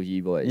a few of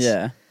you boys.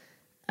 Yeah.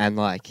 And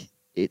like,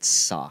 it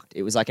sucked.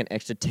 It was like an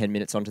extra 10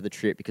 minutes onto the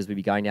trip because we'd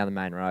be going down the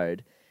main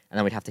road and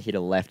then we'd have to hit a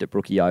left at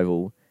Brookie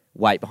Oval,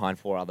 wait behind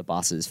 4 other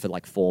buses for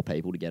like 4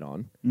 people to get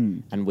on.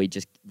 And we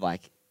just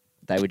like,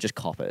 they would just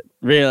cop it.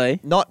 Really?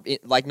 Not in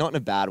a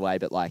bad way,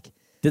 but like,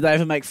 Did they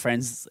ever make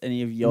friends?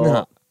 Any of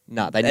your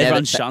No, they Everyone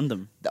never. shunned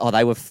them. Oh,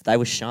 they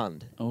were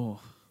shunned. Oh,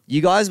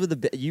 You guys were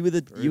you were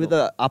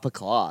the upper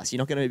class. You're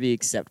not going to be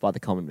accepted by the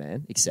common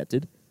man.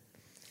 Accepted.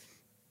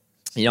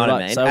 You know what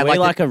I mean? So And we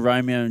like a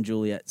Romeo and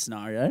Juliet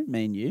scenario,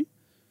 me and you.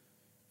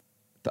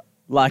 But-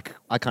 Like,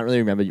 I can't really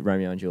remember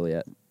Romeo and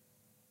Juliet.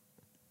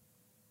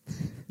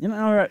 you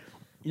know,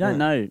 you don't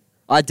know.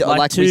 I do,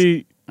 Like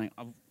we-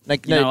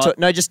 like, you know what?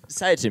 no, just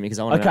say it to me because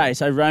I want to know. Okay,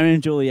 so Romeo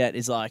and Juliet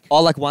is like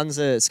Oh, like one's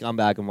a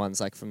scumbag and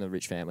one's like from the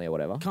rich family or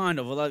whatever. kind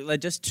of like they're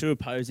just two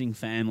opposing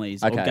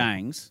families or Okay.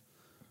 gangs,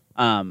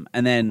 and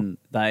then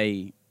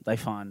they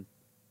find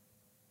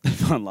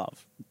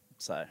love.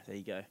 So there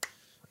you go.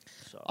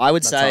 So I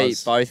would that's say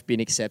us. both been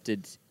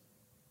accepted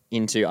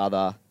into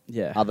other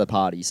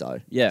parties though.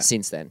 Yeah.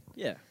 Since then,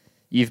 Yeah,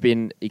 you've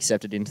been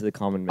accepted into the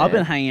common man. I've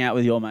been hanging out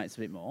with your mates a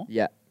bit more.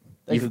 Yeah.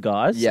 They're good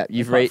guys. Yeah,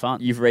 They're quite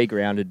fun. you've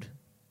regrounded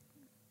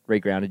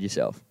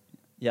yourself.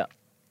 Yeah,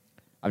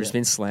 I've just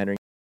been slandering.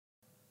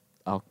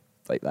 I'll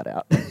bleep that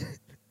out.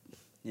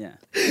 yeah,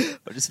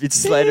 I've just been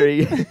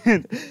slandering.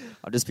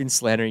 I've just been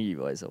slandering you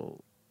boys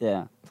all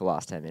yeah, for the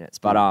last 10 minutes.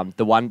 But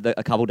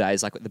a couple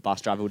days, like the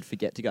bus driver would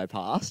forget to go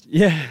past,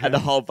 yeah. and the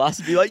whole bus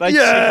would be like, Like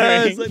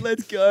yes, cheering. like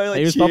let's go. Like,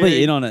 He was cheering.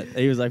 probably in on it.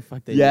 He was like,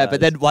 "Fuck these Yeah, guys."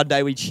 but then one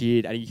day we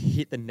cheered, and he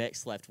hit the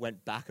next left,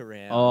 went back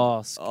around.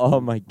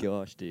 Oh my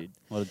gosh, dude.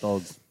 what a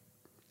dog.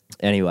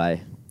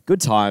 Anyway,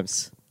 good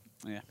times.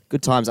 Yeah.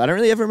 Good times. I don't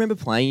really ever remember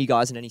playing you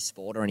guys in any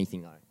sport or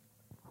anything though.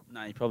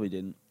 No, you probably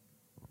didn't.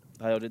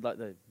 They all did like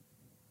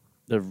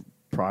the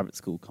private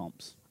school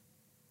comps.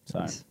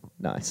 So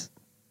Nice.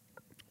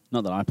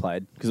 not that I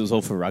played because it was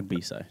all for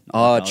rugby. So not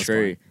Oh, like I was true.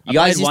 playing. You guys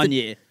I played used one to-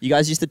 year. You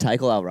guys used to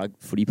take all our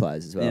footy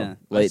players as well.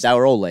 Yeah. They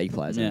were all league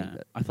players. I Yeah, think,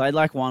 but I played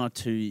like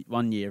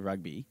 1 year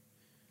rugby,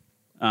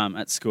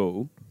 at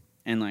school,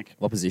 and like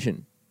what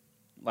position?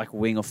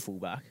 wing or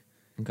fullback.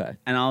 Okay.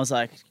 And I was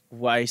like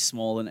way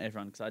smaller than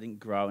everyone because I didn't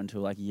grow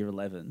until like year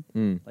 11,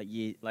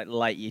 like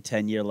late year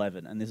 10, year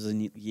 11, and this was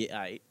in year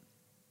 8.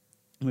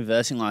 And we're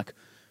versing like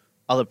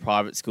other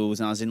private schools,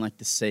 and I was in like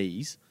the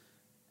C's,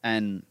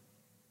 and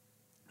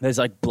there's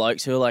like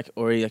blokes who are like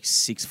already like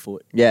 6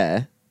 foot,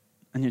 Yeah.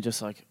 and you're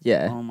just like,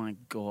 Yeah. oh my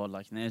god,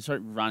 like and they're just like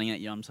running at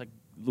you. I'm just like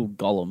little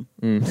Gollum,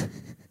 Mm.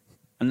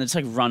 and they just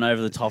like run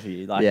over the top of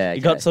you. Like Yeah, it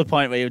got okay. to the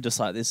point where you're just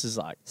like, this is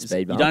like Speed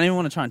you bump. don't even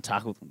want to try and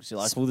tackle them because you're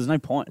like, well, there's no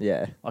point.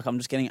 Yeah. Like I'm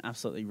just getting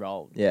absolutely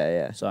rolled.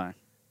 Yeah. So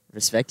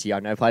Respect to you.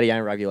 I've never played a game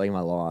of rugby league in my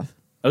life.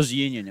 it was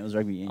union. It was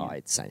rugby union. Oh,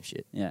 it's same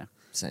shit. Yeah.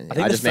 Same I thing. think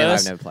I the just meant I've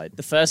first- never played.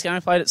 The first game I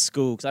played at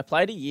school, because I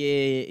played a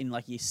year in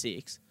like year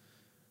 6,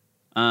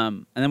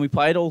 and then we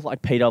played all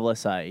like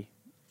PWSA,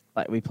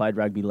 like we played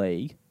rugby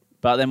league.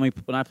 But then when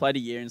I played a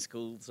year in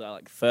school, so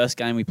like first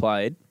game we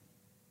played,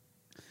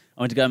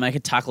 I went to go make a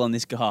tackle on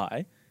this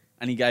guy,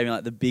 and he gave me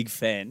like the big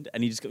fend,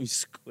 and he just got me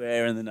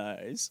square in the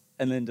nose,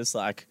 and then just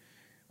like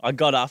I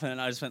got up and then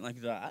I just went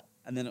like that,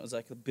 and then it was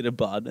like a bit of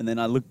blood, and then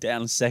I looked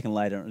down a second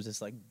later and it was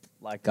just like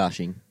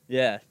Gushing.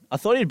 yeah, I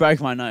thought he'd broke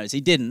my nose. He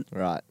didn't.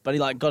 Right. But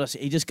he like got us.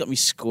 He just got me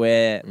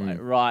square, like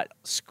right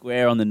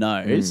square on the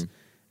nose,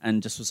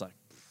 and just was like,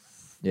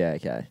 Yeah.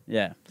 Okay.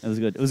 yeah, it was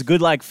good. It was a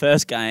good like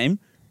first game.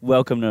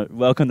 Welcome to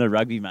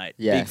rugby, mate.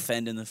 Yeah. Big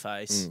fend in the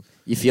face.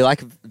 You feel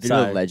like a bit of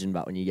So- a legend,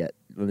 but when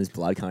there's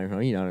blood coming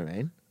from you, know what I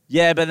mean?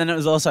 Yeah, but then it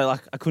was also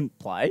like I couldn't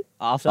play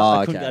after. Oh,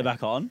 I couldn't okay. go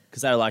back on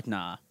because they were like,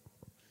 nah.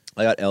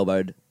 I got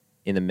elbowed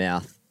in the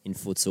mouth in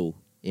futsal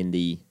in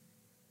the.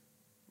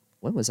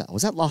 When was that?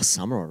 Was that last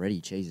summer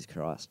already? Jesus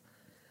Christ.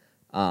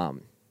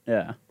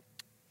 Yeah,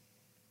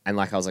 And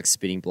like I was like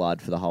spitting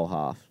blood for the whole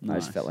half. I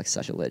Nice. just felt like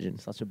such a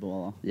legend. such a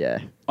baller. Yeah.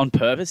 On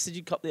purpose, did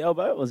you cop the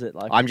elbow? Or was it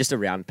like? I'm just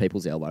around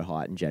people's elbow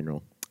height in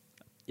general.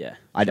 yeah,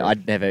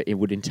 I'd never, it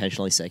would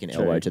intentionally seek an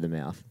True. elbow to the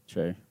mouth.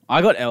 true.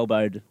 I got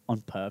elbowed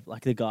on purpose.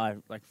 Like the guy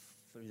like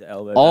threw the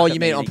elbow. Oh, back at you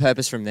me mean and on he-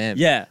 purpose from them?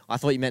 Yeah. I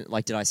thought you meant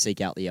like, did I seek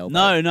out the elbow?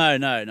 No.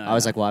 I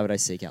was like, why would I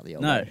seek out the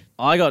elbow? No,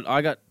 I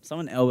got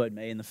someone elbowed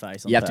me in the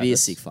face. On You have to be a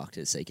purpose. sick fuck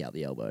to seek out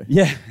the elbow.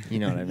 Yeah, You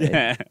know what I mean?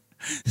 Yeah,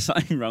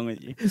 something wrong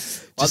with you.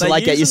 Just to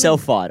like get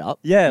yourself fired up.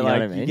 Yeah, you know like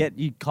what I mean?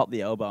 you cop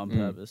the elbow on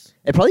purpose.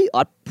 I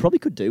probably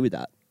could do with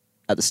that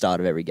at the start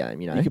of every game,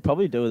 you know? You could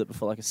probably do with it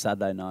before like a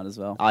Saturday night as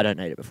well. I don't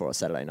need it before a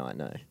Saturday night,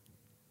 no.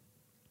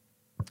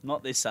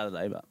 Not this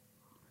Saturday, but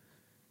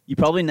you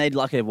probably need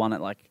like a one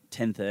at like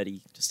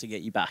 10:30 just to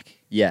get you back.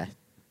 Yeah.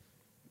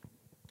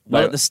 Not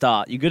Well- at the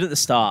start. You're good at the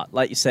start,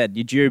 like you said.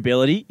 Your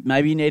durability.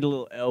 Maybe you need a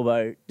little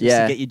elbow just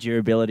Yeah. to get your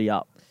durability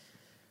up.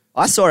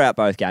 I saw out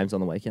both games on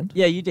the weekend.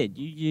 Yeah, you did.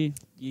 You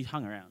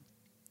hung around.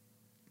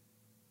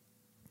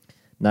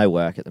 No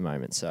work at the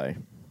moment, so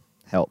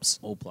helps.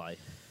 All play.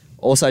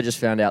 Also just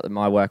found out that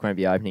my work won't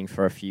be opening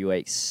for a few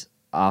weeks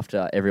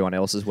after everyone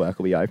else's work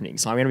will be opening.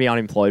 So I'm going to be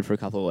unemployed for a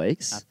couple of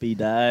weeks. Happy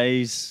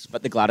days.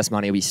 But the Gladys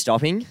money will be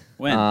stopping.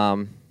 When?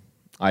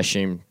 I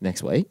assume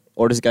next week.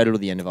 Or does it go to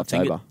the end of I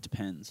think October? it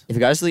depends. If it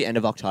goes to the end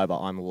of October,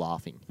 I'm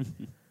laughing.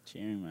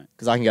 Cheering, mate.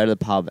 Because I can go to the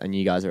pub and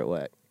you guys are at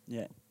work.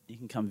 Yeah, you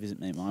can come visit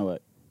me at my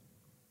work.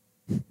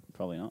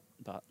 Probably not,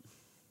 but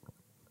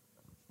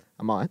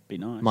I might. be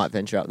nice. Might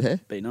venture up there.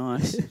 Be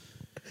nice.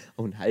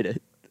 I wouldn't hate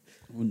it.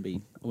 I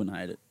wouldn't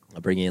hate it.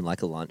 I'll bring you in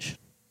like a lunch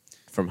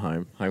from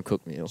home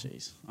cooked meal.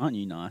 Jeez, aren't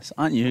you nice?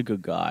 Aren't you a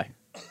good guy?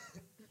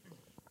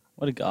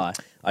 What a guy.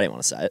 I didn't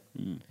want to say it.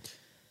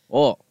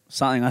 Or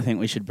something I think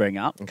we should bring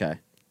up. Okay.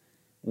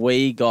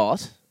 We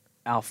got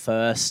our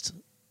first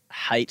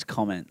hate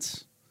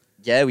comments.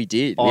 Yeah, we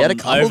did. We had a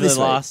couple over this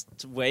the week.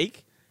 last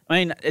week. I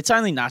mean, it's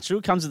only natural.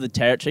 It comes with the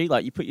territory.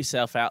 Like, you put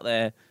yourself out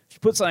there. If you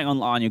put something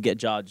online, you'll get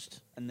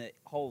judged. And the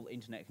whole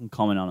internet can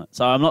comment on it.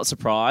 So I'm not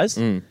surprised.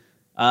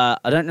 I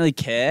don't really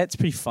care. It's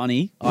pretty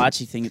funny. I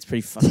actually think it's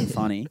pretty fucking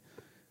funny.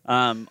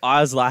 I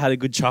was like, had a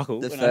good chuckle.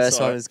 The when first I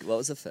saw one it. was... What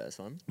was the first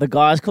one? The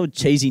guy's called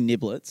Cheesy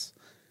Niblets.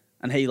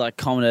 And he, like,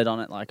 commented on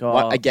it like, oh...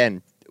 Well,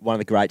 again, one of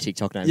the great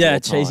TikTok names yeah, of all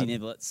time. Cheesy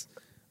Niblets.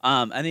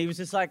 And he was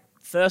just like...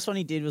 First one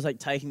he did was, like,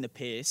 taking the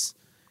piss.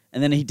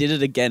 And then he did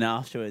it again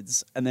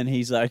afterwards. And then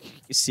he's like,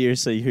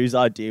 seriously, whose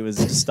idea was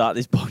it to start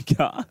this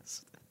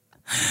podcast?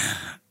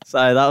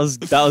 So that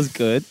was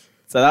good.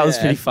 So that was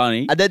pretty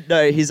funny. And then,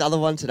 no, his other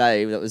one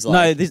today that was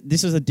like... No,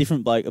 this was a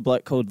different bloke. A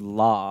bloke called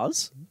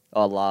Lars.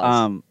 Oh,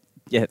 Lars.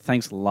 Yeah,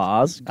 thanks,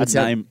 Lars. Good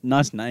name.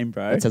 Nice name,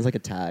 bro. It sounds like a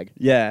tag.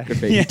 Yeah.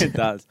 Graffiti. Yeah, it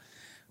does.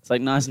 It's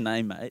like, nice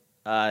name, mate.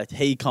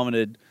 He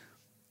commented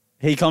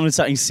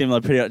something similar,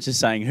 pretty much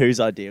just saying whose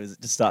idea was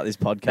it to start this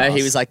podcast. No,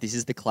 he was like, this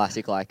is the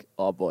classic, like,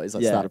 oh, boys,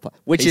 let's start a podcast.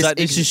 Which He's is... like,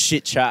 it's just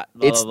shit chat.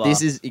 Blah, blah, blah.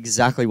 This is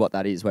exactly what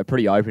that is. We're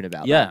pretty open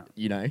about that,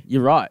 you know?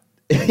 You're right.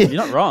 You're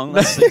not wrong.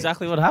 That's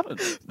exactly what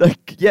happened.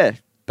 Like, yeah,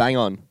 bang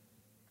on.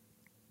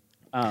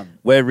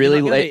 We're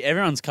really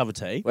everyone's cup of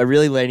tea. we're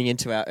really leaning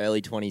into our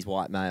early 20s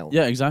white male.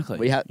 Yeah, exactly.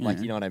 We have, like,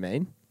 you know what I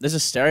mean? There's a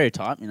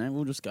stereotype,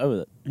 we'll just go with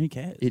it. Who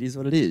cares? It is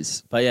what it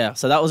is. But yeah,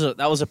 so that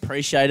was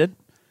appreciated.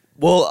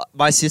 Well,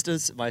 my sister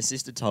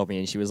told me,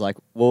 and she was like,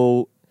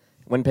 well,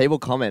 when people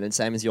comment, and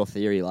same as your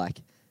theory,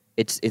 like,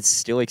 it's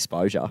still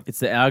exposure. It's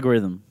the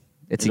algorithm.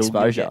 It's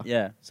exposure.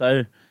 Yeah.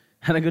 So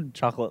had a good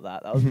chuckle at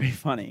that. That was pretty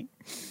funny.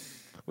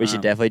 We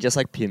should definitely just,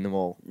 like, pin them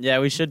all. Yeah,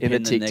 we should In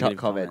pin the the TikTok negative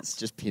comments,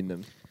 just pin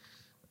them.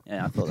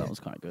 Yeah, I thought that was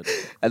quite good.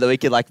 And then we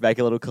could, like, make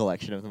a little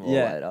collection of them all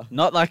Yeah, later.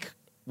 not like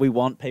we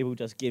want people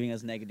just giving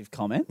us negative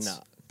comments. No.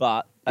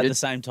 But at the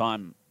same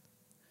time,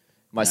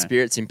 My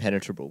spirit's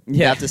impenetrable. Yeah.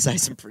 You have to say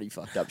some pretty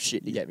fucked up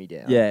shit to get me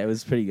down. yeah, it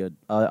was pretty good.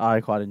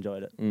 I quite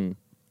enjoyed it.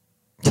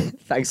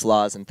 Thanks,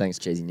 Lars, and thanks,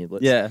 Cheesy Niblets.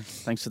 Yeah,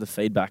 thanks for the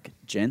feedback,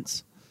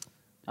 gents.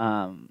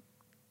 I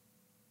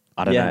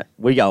don't know.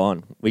 We go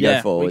on. We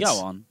go forwards.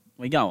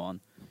 We go on.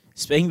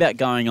 Speaking about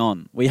going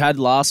on, we had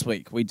last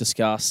week, we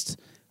discussed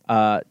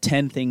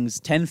 10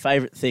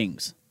 favourite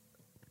things.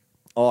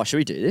 Oh, should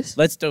we do this?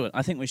 Let's do it.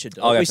 I think we should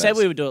do I'll it. go We said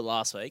first. we would do it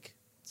last week.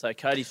 So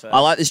Cody first. I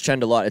like this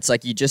trend a lot. It's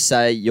like you just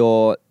say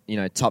your,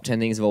 top 10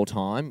 things of all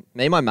time.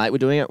 Me and my mate were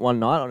doing it one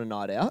night on a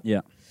night out.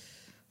 Yeah.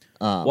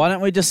 Why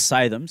don't we just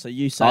say them? So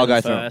you say I'll them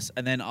go through first,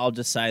 and then I'll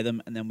just say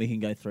them, and then we can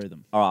go through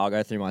them. All right, I'll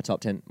go through my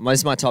top 10. This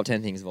is my top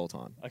 10 things of all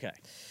time. Okay.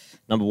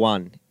 Number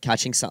 1,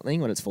 catching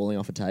something when it's falling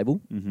off a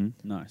table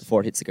Nice.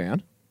 before it hits the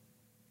ground.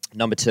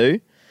 Number 2,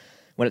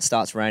 when it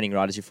starts raining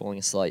right as you're falling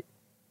asleep.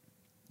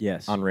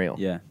 Yes. Unreal.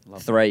 Yeah.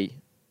 Love 3,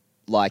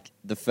 like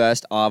the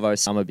first Arvo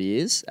summer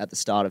beers at the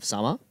start of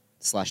summer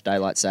 /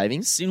 daylight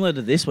savings. Similar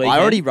to this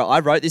weekend. I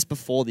wrote this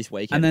before this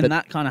weekend. And then but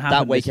that kind of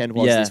happened. that weekend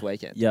was this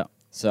weekend. Yeah.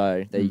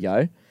 So there you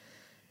go.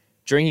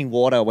 Drinking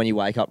water when you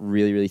wake up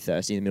really, really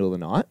thirsty in the middle of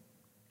the night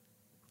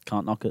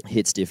Can't knock it.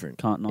 hits different.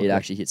 Can't knock it. It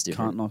actually hits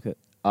different. Can't knock it.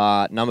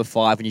 Number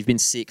 5, when you've been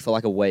sick for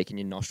like a week and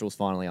your nostrils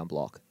finally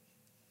unblock.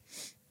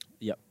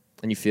 Yep.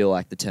 And you feel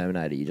like the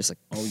Terminator. You're just like,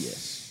 Oh,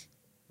 yes.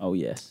 Oh,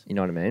 yes. you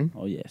know what I mean?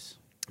 Oh, yes.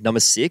 Number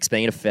 6,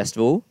 being at a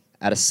festival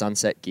at a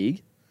sunset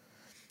gig.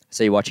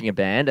 So you're watching a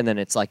band and then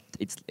it's like,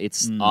 it's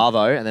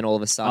Arvo and then all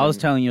of a sudden. I was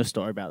telling you a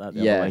story about that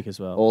the other week as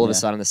well. All of a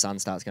sudden the sun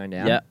starts going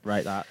down. Yeah,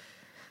 rate that.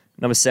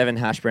 Number 7,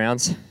 hash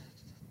browns.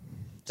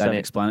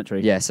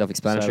 Self-explanatory. Yeah,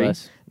 self-explanatory. Say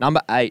less.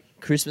 Number 8,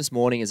 Christmas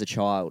morning as a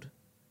child.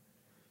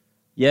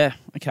 Yeah,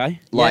 okay.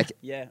 Like,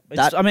 yeah.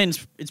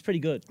 that- It's pretty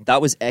good.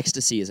 That was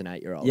ecstasy as an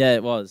 8-year-old. Yeah,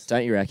 it was.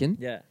 Don't you reckon?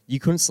 Yeah. You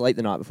couldn't sleep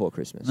the night before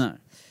Christmas. No.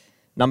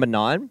 Number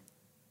 9,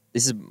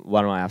 this is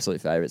one of my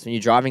absolute favourites. When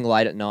you're driving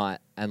late at night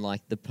and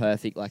like the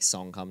perfect like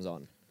song comes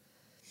on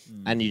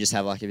and you just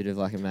have like a bit of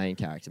like a main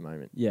character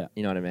moment. Yeah.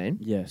 You know what I mean?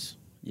 Yes.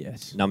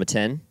 Yes. Number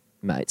 10,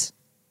 mates.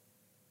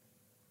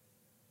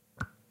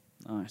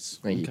 Nice.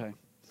 Thank you. Okay.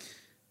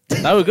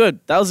 They were good.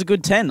 That was a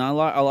good 10. I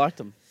liked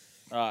them.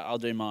 All right, I'll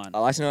do mine. I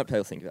like to know what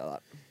people think about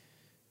that.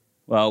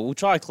 Well, we'll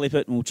try to clip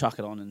it and we'll chuck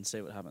it on and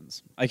see what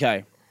happens.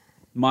 Okay.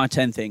 My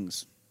 10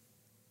 things.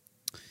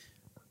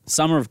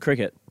 Summer of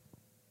cricket.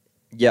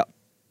 Yep.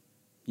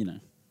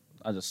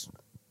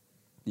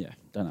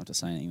 Don't have to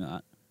say anything to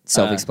that.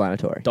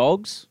 Self-explanatory.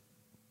 Dogs.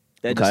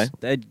 They're Okay.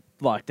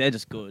 they're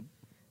just good.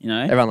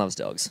 Everyone loves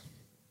dogs.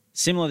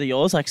 Similar to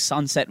yours, like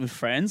sunset with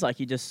friends, like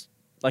you just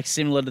like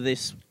similar to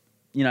this,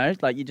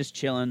 like you're just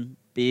chilling,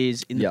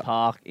 beers in the Yep.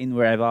 park, in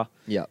wherever,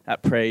 Yep.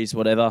 at Prees,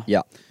 whatever.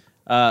 Yep.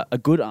 A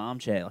good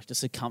armchair, like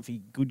just a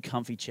good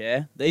comfy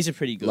chair. These are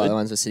pretty good. Like the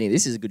ones we're sitting in.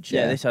 This is a good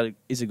chair. Yeah, this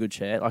is a good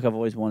chair. Like I've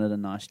always wanted a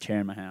nice chair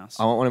in my house.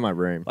 I want one in my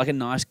room. Like a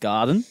nice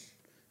garden.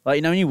 Like,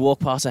 you know, when you walk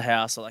past a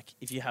house, or like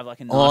if you have like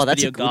a nice Oh, bit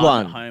that's of a your good garden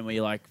one. at home where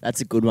you're like,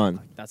 That's a good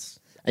one. that's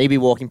And you'd be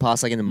walking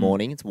past like in the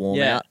morning. It's warm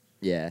Yeah. out.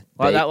 Yeah.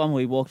 like that one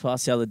we walked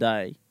past the other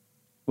day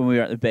when we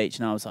were at the beach,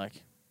 and I was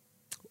like,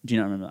 do you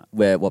not remember that?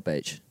 Where? What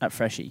beach? At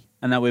Freshie.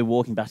 And then we were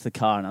walking back to the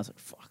car, and I was like,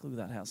 fuck, look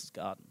at that house's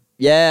garden.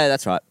 Yeah,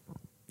 that's right.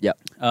 Yep.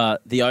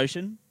 The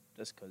ocean,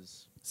 just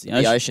because it's the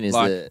The ocean is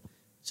like, the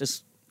it's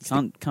just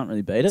can't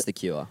really beat it's it. the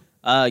cure.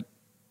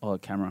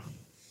 Camera.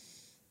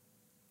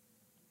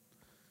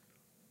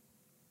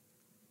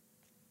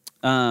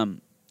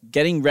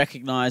 Getting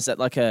recognised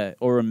at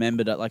or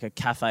remembered at like a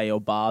cafe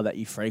or bar that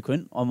you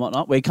frequent or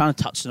whatnot. We kind of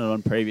touched on it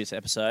on previous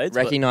episodes.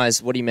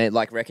 Recognised? What do you mean?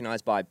 Like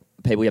recognised by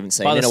people you haven't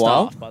seen by in the a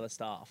while? staff, by the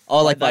staff.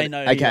 Oh, like they by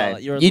know the, who you are. okay.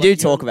 Like, you're a You lo- do you're-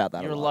 talk about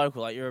that. You're a a lot.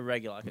 local, like you're a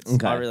regular. Like,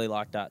 Okay. I really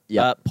like that.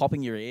 Yeah.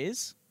 Popping your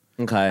ears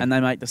Okay. and they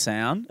make the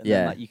sound. And Yeah.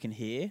 then, like you can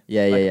hear.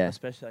 Yeah, like, yeah.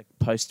 Especially like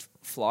post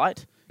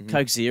flight. Mhm.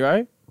 Coke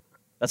Zero.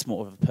 That's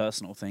more of a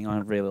personal thing. I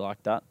really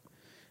like that.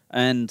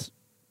 And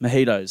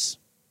mojitos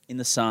in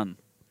the sun.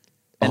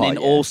 And in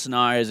all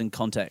scenarios and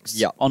contexts.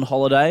 Yep. On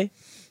holiday,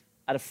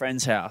 at a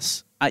friend's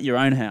house, at your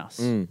own house,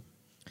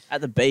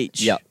 at the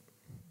beach. Yep.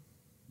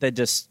 They're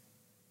just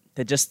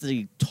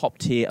the top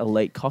tier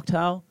elite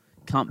cocktail.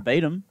 Can't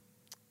beat them.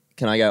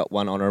 Can I go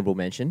one honourable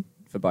mention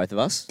for both of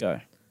us? Go.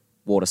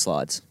 Water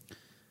slides.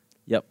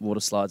 Yep,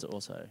 water slides are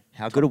also.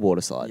 How good are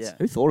water slides? Yeah.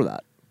 Who thought of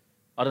that?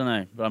 I don't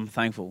know, but I'm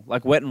thankful.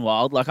 Like Wet and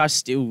Wild, like I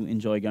still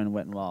enjoy going to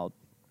Wet and Wild.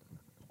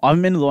 I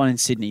haven't been to the one in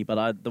Sydney,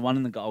 but the one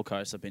in the Gold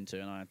Coast I've been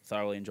to, and I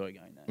thoroughly enjoy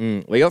going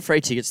there. We got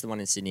free tickets to the one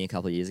in Sydney a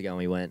couple of years ago and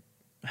we went.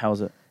 How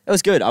was it? It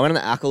was good. I went on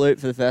the Aqua Loop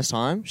for the first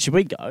time. Should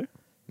we go?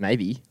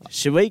 Maybe.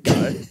 Should we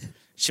go?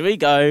 Should we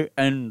go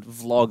and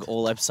vlog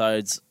all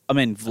episodes? I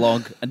mean,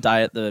 vlog a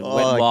day at the Wet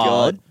and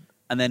Wild, God.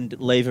 and then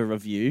leave a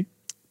review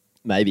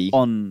Maybe.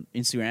 on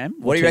Instagram.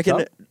 What or do you reckon?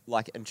 TikTok?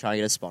 Like, and trying to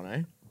get a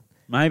spono.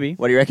 Maybe.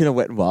 What do you reckon a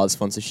Wet and Wild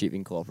sponsorship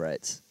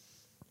incorporates?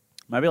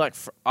 Maybe like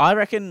I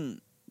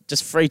reckon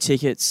just free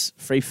tickets,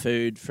 free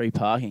food, free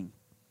parking.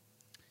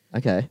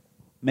 Okay.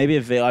 Maybe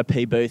a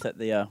VIP booth at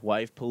the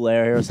wave pool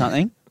area or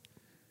something.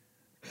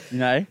 You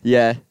know,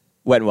 Yeah.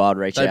 Wet and Wild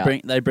reach out.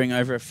 they bring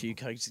over a few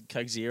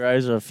Coke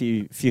Zeros or a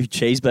few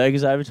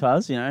cheeseburgers over to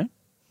us. You know,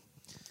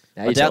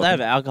 Now I you're doubt they have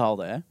talking. alcohol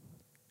there.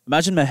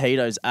 Imagine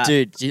mojitos at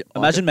Dude,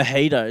 imagine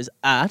mojitos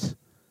at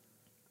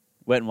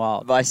Wet and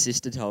Wild. my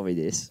sister told me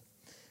this.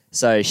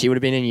 So she would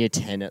have been in year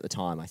 10 at the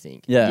time, I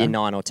think. Yeah. Year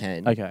 9 or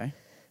 10. Okay.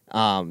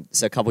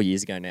 So a couple of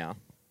years ago now.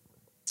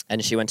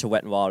 And she went to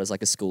Wet and Wild as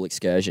like a school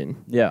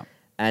excursion. Yeah.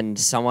 And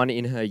someone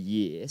in her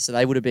year, so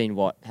they would have been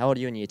what? How old are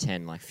you in year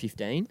 10? Like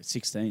 15?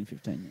 16,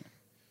 15.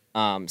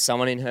 Yeah.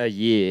 Someone in her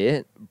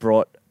year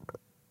brought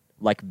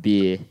like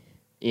beer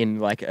in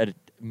like a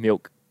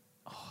milk,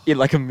 in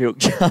like a milk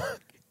jug.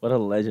 What a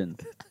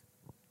legend.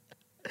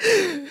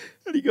 And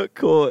he got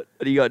caught.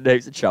 And he got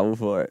heaps of trouble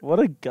for it. What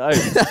a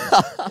ghost.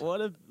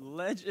 What a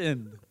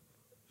legend.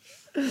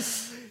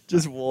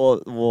 Just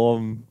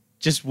warm.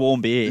 Just warm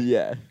beer.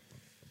 Yeah.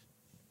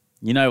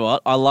 You know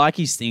what? I like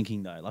his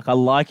thinking though. Like I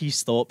like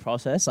his thought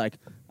process. Like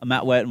I'm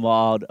at Wet and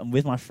Wild. I'm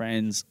with my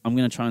friends. I'm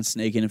gonna try and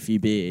sneak in a few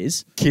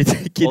beers. Kid's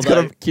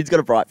Although- got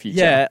a bright future.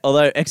 Yeah.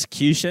 Although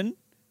execution,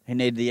 he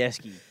needed the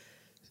esky.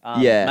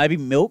 Yeah. Maybe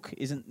milk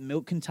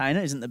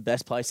container isn't the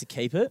best place to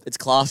keep it. It's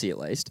classy at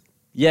least.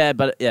 Yeah,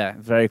 but yeah,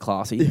 very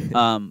classy.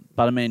 But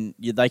I mean,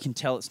 they can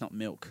tell it's not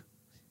milk.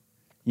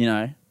 You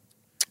know,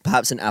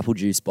 Perhaps an apple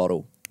juice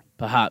bottle.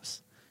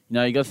 perhaps. You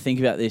know, you got to think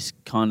about this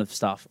kind of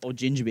stuff. Or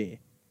ginger beer.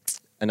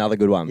 Another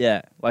good one.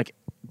 Yeah, like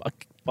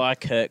buy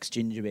Kirk's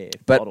ginger beer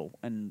But- bottle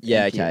and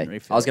Yeah, empty it and okay.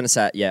 refill I was it, going to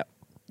say, yeah.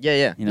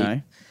 Yeah. you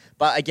know.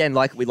 But again,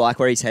 like we like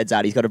where his head's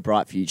at. He's got a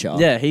bright future.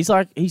 Yeah, he's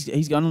going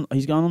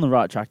on the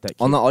right track. That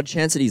kid. On the odd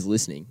chance that he's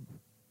listening,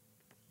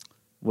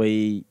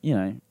 we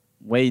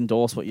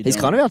endorse what you're he's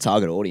doing. kind of our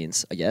target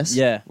audience, I guess.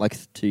 Yeah. Like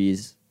 2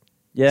 years.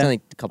 Yeah, He's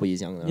only a couple of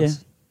years younger than Yeah.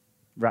 us.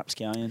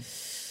 rapscallion.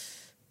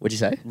 What'd you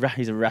say?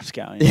 He's a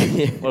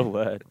rapscallion. What a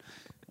word.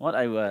 What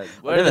a word.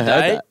 Word of the never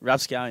heard day, that.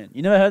 rapscallion.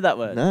 You never heard that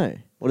word? No.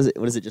 What is it?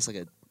 What is it? Just like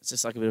a It's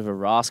just like a bit of a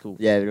rascal. a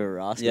bit of a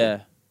rascal.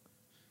 Yeah.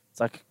 It's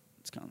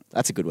kind of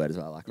That's a good word as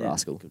well. I like yeah,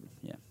 rascal. good.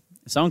 Yeah.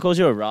 If someone calls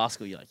you a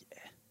rascal, you're like, yeah.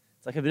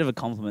 It's like a bit of a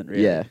compliment,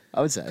 really. Yeah,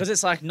 I would say. Because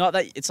it's like not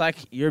that it's like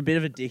you're a bit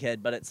of a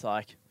dickhead, but it's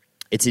like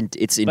It's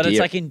endearing. but it's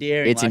like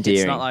endearing. It's like, endearing.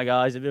 It's not like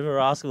he's a bit of a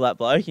rascal, that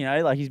bloke. You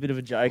know, like he's a bit of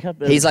a joker.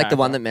 bit of He's a like the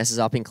one character. that messes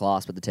up in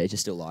class, but the teachers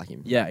still like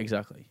him. Yeah,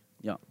 exactly.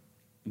 Yeah,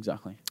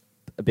 exactly.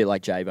 A bit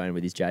like J-Bone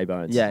with his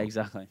J-Bones. Yeah,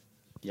 exactly.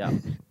 Yeah.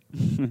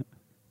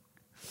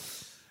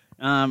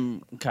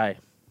 Okay.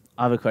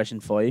 I have a question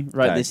for you.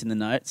 Wrote Okay. this in the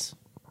notes.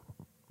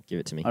 Give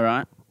it to me. All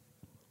right.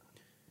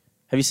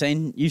 You've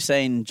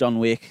seen John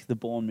Wick, the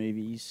Bourne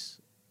movies,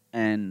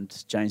 and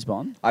James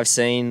Bond? I've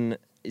seen...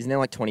 Isn't there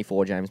like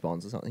 24 James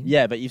Bonds or something?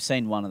 Yeah, but you've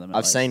seen one of them. at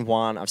I've least. seen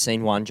one. I've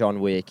seen one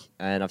John Wick,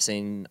 and I've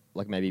seen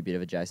like maybe a bit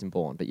of a Jason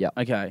Bourne. But yeah,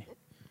 Okay.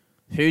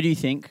 Who do you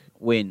think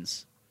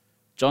wins?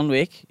 John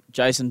Wick,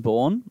 Jason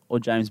Bourne, or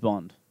James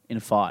Bond in a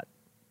fight?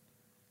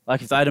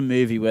 Like if they had a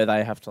movie where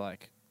they have to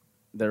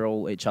they're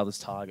all each other's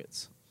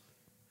targets,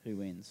 who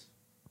wins?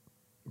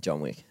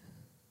 John Wick.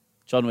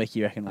 John Wick,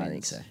 you reckon wins? I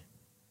think so.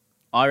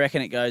 I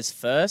reckon it goes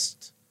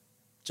first,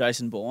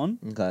 Jason Bourne.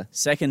 Okay.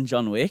 Second,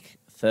 John Wick.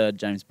 Third,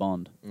 James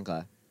Bond.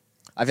 Okay.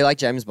 I feel like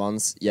James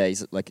Bond's, he's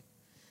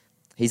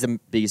the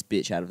biggest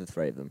bitch out of the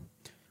three of them.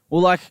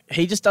 Well, like,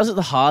 he just does it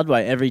the hard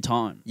way every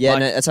time. Yeah, like,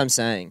 no, that's what I'm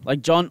saying.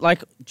 Like,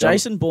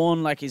 Jason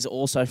Bourne, like, is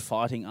also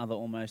fighting other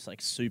almost,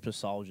 like, super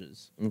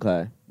soldiers.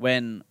 Okay.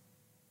 When,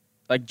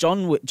 like,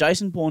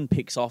 Jason Bourne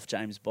picks off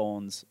James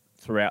Bond's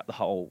throughout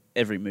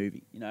every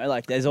movie. You know,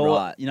 like, there's all,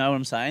 Right. you know what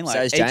I'm saying?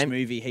 Like, So each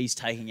movie, he's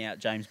taking out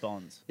James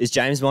Bond's. Is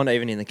James Bond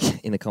even in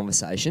the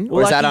conversation? Well,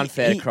 or is like, that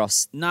unfair to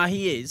cross? Nah,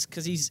 he is,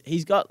 because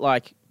he's got,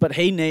 like, but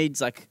he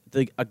needs, like,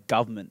 a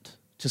government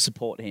to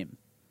support him.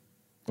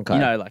 Okay. You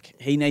know, like,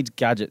 he needs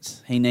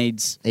gadgets.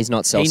 He's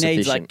not self-sufficient. He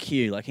needs, like,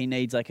 Q. Like, he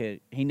needs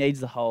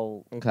the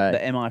whole, Okay. the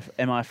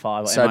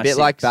MI5 or So MI6. a bit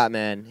like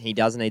Batman, he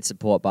does need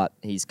support, but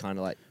he's kind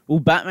of like... Well,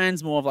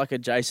 Batman's more of like a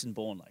Jason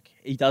Bourne. Like,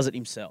 he does it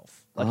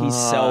himself. Like,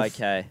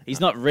 Okay. He's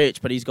not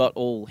rich, but he's got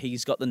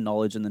the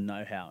knowledge and the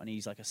know-how, and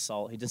he's like a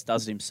soul. He just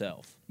does it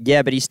himself.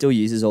 Yeah, but he still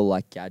uses all,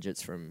 like,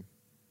 gadgets from...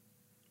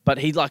 But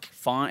he, like,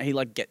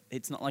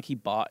 it's not like he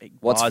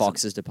What's buys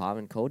Fox's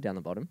department called down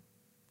the bottom?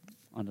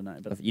 I don't know.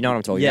 But You know what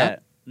I'm talking yeah. about?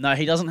 No,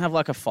 he doesn't have,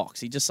 like, a Fox.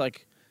 He just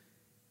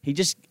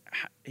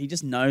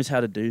knows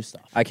how to do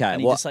stuff. Okay,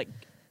 And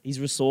he's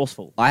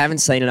resourceful. I haven't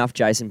seen enough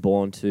Jason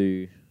Bourne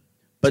to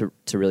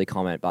really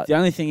comment, but The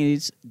only thing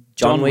is,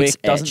 John John Wick's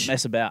Wick doesn't etch.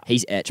 mess about.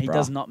 he's etched, He bro.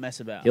 does not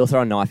mess about. He'll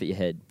throw a knife at your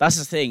head. That's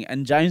the thing.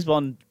 And James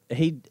Bond,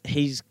 he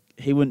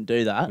wouldn't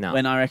do that. No.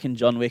 When I reckon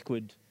John Wick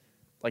would,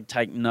 like,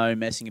 take no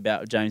messing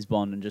about with James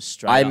Bond and just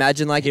straight I up,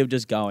 imagine, like... he'll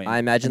just go in. I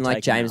imagine, and like,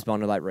 take him James out.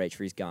 Bond would, like, reach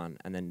for his gun,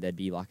 and then there'd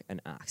be, like,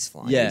 an axe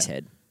flying Yeah. at his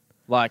head.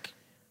 Like,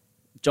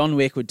 John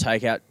Wick would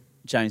take out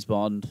James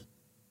Bond,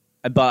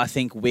 but I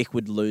think Wick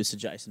would lose to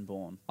Jason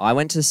Bourne. I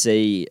went to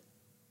see...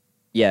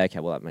 Yeah, okay,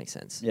 well, that makes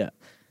sense. Yeah.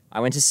 I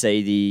went to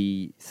see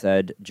the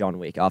third John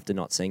Wick after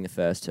not seeing the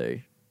first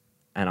two,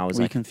 and I was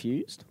Were you like...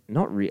 confused?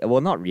 Not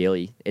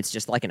really. It's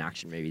just like an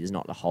action movie. There's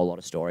not a whole lot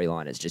of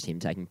storyline. It's just him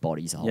taking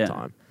bodies the whole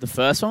time. The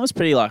first one was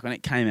pretty, like, when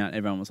it came out,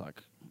 everyone was like,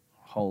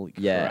 holy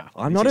Yeah. crap.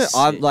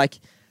 I'm like,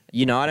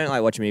 you know, I don't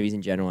like watching movies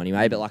in general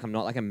anyway, but, like, I'm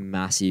not like a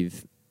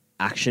massive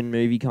action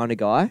movie kind of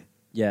guy.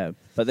 Yeah,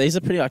 but these are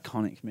pretty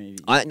iconic movies.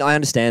 I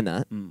understand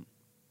that,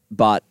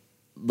 but,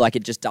 like,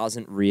 it just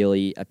doesn't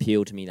really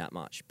appeal to me that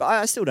much. But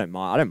I still don't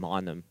mind. I don't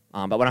mind them.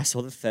 But when I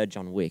saw the third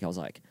John Wick, I was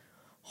like,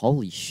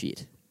 holy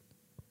shit.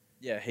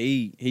 Yeah,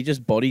 he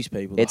just bodies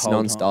people. It's the whole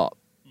non-stop.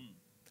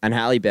 And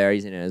Halle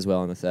Berry's in it as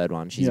well in the third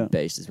one. She's a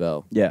beast as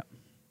well. Yeah.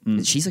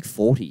 She's like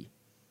 40.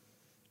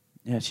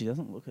 Yeah, she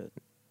doesn't look it.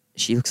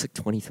 She looks like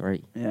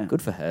 23. Yeah.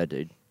 Good for her,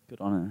 dude.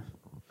 Good on her.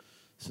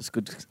 It's just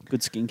good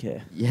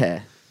skincare.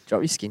 Yeah.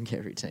 Drop your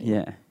skincare routine.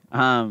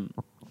 Yeah.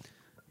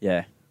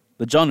 Yeah.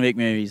 The John Wick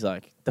movies,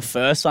 like, the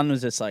first one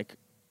was just, like,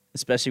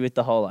 especially with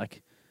the whole,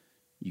 like,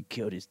 you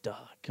killed his dog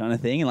kind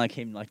of thing, and, like,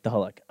 him, like, the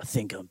whole, like, I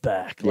think I'm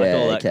back, like,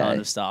 all that kind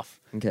of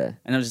stuff. Okay.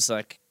 And it was just,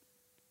 like,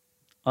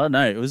 I don't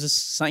know, it was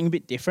just something a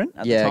bit different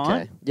at the time.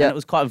 Okay. Yeah. And it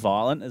was quite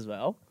violent as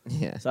well.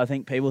 Yeah. So I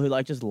think people who,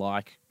 like, just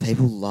like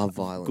People love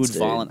violence, good dude.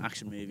 violent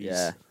action movies,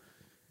 Yeah.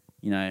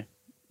 you know,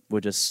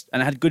 were just...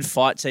 And it had good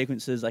fight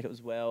sequences, like, it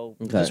was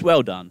Okay. just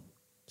well done.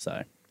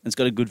 So it's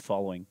got a good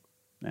following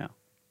now.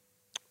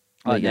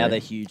 There you Now go. they're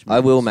huge. I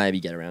will movies. maybe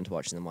get around to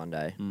watching them one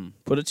day.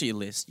 Put it to your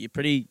list. You're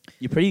pretty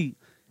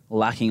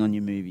lacking on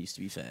your movies, to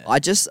be fair. I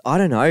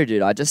don't know,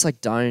 dude. I just, like,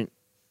 don't...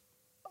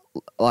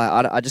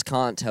 Like, I just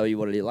can't tell you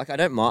what it is. Like, I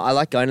don't mind. I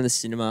like going to the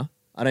cinema.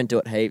 I don't do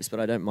it heaps, but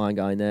I don't mind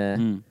going there.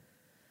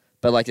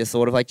 But, like, the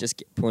thought of, like,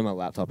 just pulling my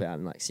laptop out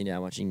and, like, sitting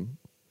down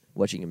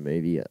watching a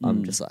movie,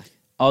 I'm just like...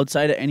 I would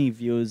say to any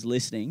viewers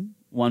listening,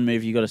 one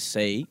movie you got to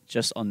see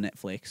just on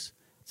Netflix.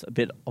 It's a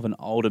bit of an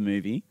older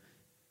movie.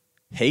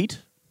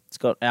 Heat. It's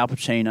got Al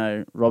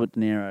Pacino, Robert De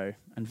Niro,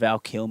 and Val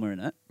Kilmer in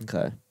it.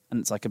 Okay. And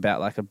it's like about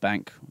like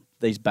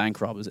these bank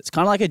robbers. It's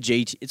kind of like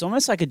it's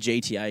almost like a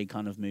GTA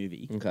kind of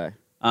movie. Okay.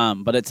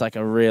 But it's like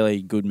a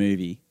really good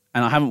movie.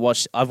 And I've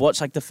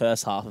watched like the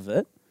first half of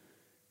it.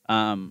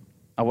 I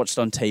watched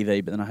it on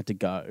TV, but then I had to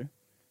go.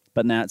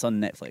 But now it's on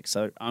Netflix.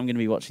 So I'm going to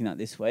be watching that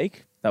this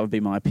week. That would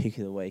be my pick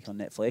of the week on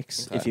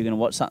Netflix. Okay. If you're going to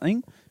watch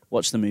something,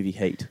 watch the movie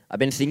Heat. I've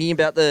been thinking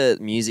about the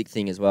music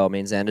thing as well. Me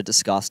and Xander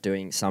discussed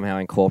somehow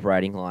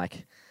incorporating,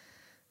 like...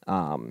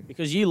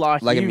 Because you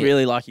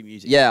really like your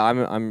music. Yeah,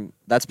 I'm.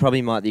 That's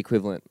probably the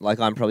equivalent. Like,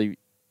 I'm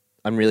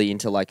really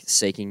into, like,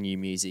 seeking new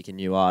music and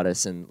new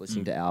artists and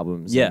listening to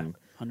albums. Yeah, and,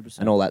 100%.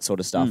 and all that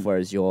sort of stuff.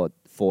 Whereas your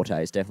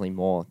forte is definitely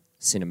more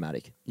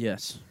cinematic.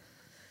 Yes.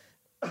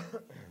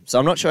 So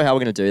I'm not sure how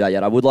we're going to do that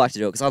yet. I would like to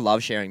do it because I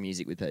love sharing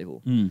music with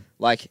people.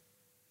 Like,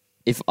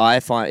 if I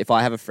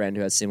have a friend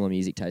who has similar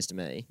music taste to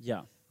me,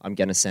 Yeah. I'm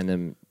going to send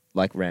them,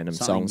 like, random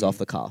Something songs new. off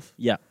the cuff.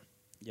 Yeah.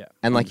 Yeah.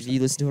 And, like, if you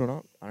listen to it or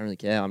not, I don't really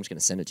care. I'm just going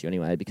to send it to you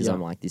anyway because Yeah.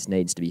 I'm like, this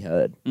needs to be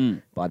heard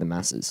Mm. by the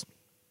masses.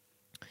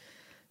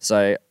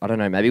 So I don't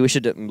know. Maybe we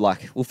should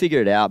we'll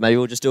figure it out. Maybe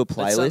we'll just do a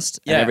playlist,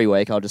 and every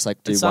week I'll just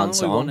do one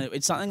song.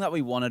 It's something that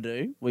we want to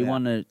do. We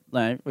want to.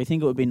 We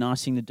think it would be a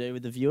nice thing to do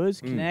with the viewers,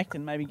 connect,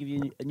 and maybe give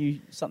you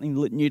something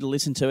new to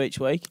listen to each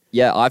week.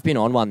 Yeah, I've been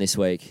on one this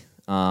week.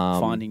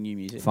 Finding new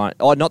music.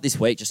 Not this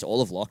week, just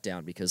all of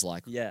lockdown because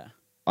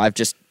I've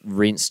just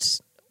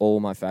rinsed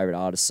all my favorite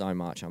artists so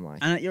much. I'm like,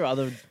 and at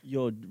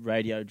your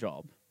radio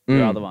job,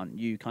 your other one,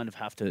 you kind of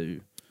have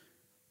to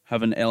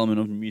have an element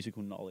of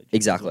musical knowledge.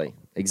 Exactly.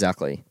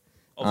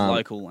 Of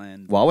local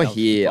and... While we're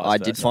here, I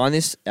did find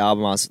this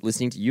album I was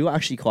listening to. You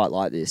actually quite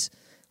like this,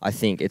 I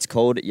think. It's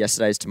called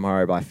Yesterday's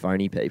Tomorrow by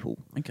Phony People.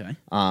 Okay.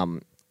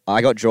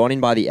 I got drawn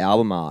in by the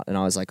album art, and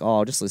I was like,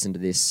 I'll just listen to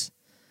this.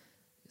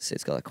 So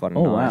it's got quite a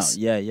nice...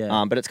 wow.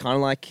 Yeah. But it's kind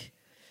of like...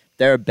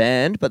 They're a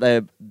band, but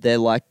they're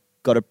like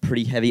got a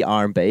pretty heavy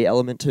R&B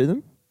element to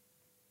them.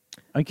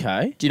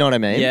 Okay. Do you know what I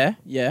mean?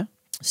 Yeah.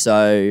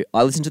 So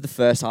I listened to the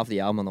first half of the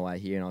album on the way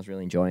here, and I was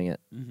really enjoying it.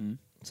 Mm-hmm.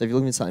 So if you're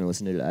looking for something to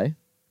listen to today...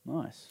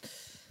 Nice.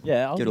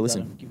 Yeah, I'll give it a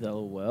listen. Give that a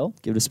little whirl.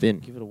 Give it a spin.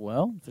 Give it a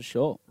whirl, for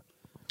sure.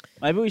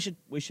 Maybe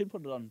we should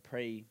put it on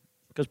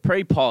because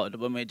pre-pod,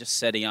 when we're just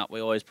setting up, we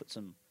always put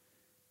some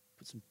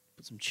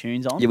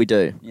tunes on. Yeah, we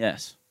do.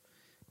 Yes.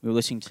 We were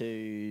listening to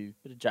a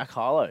bit of Jack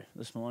Harlow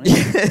this morning.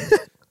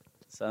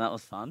 So that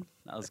was fun.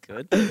 That was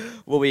good.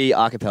 Well, we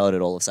a cappellaed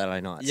it all of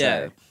Saturday night.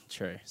 Yeah, so.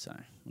 true. So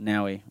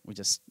now we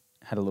just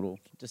had a little,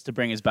 just to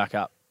bring us back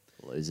up.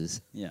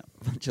 Losers. Yeah.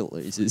 Bunch of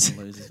losers.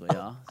 Losers we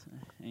are. So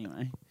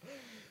anyway.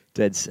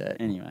 Dead set.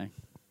 Anyway.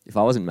 If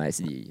I wasn't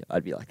Mason,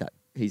 I'd be like that.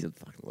 He's a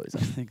fucking loser.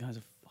 That guy's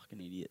a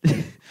fucking idiot.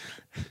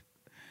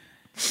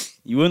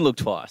 You wouldn't look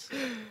twice.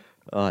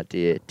 Oh,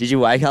 dear. Did you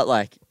wake up,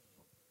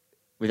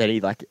 with any,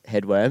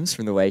 headworms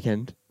from the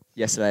weekend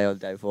yesterday or the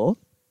day before?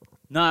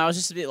 No, I was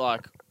just a bit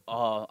like,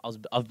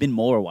 I've been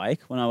more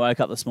awake. When I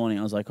woke up this morning,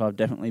 I was like, I've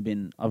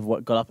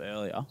got up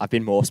earlier. I've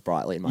been more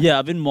sprightly, mate. Yeah,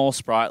 I've been more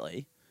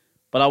sprightly.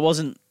 But I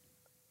wasn't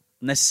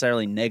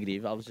necessarily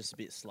negative. I was just a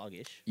bit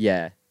sluggish.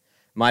 Yeah.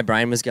 My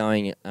brain was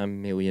going a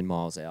million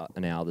miles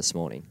an hour this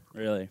morning.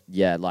 Really?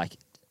 Yeah,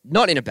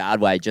 not in a bad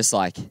way, just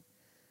a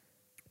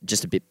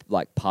bit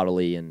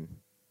puddly and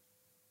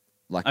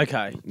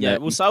okay. Yeah,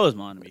 well, so was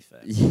mine, to be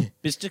fair. Yeah.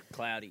 It's just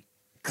cloudy.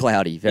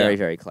 Cloudy, very,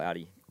 very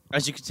cloudy.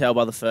 As you could tell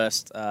by the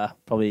first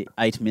probably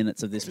 8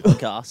 minutes of this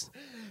podcast.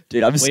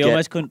 Dude, I'm scared. We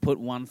almost couldn't put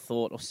one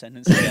thought or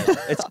sentence together.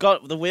 It's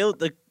got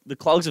the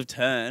clogs have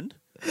turned.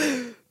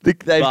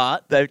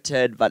 They've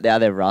turned, but now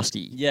they're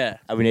rusty. Yeah.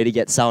 And we need to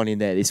get someone in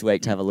there this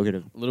week to have a look at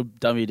them. A little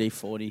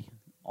WD-40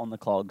 on the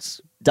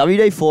clogs.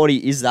 WD-40,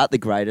 is that the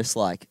greatest,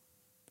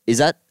 is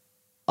that,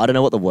 I don't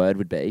know what the word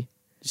would be.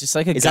 It's just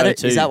like is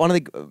that one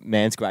of the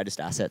man's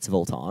greatest assets of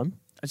all time?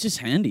 It's just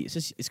handy.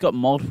 It's got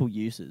multiple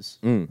uses.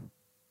 It'd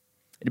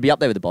be up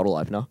there with the bottle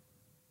opener.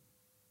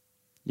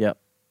 Yep.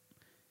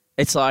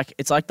 It's like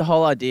the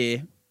whole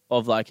idea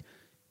of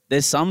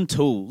there's some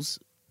tools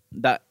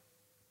that...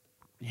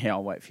 Yeah,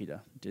 I'll wait for you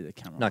to do the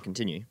camera. No,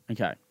 continue.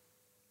 Okay.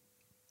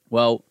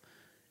 Well,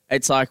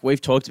 it's like we've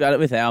talked about it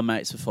with our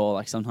mates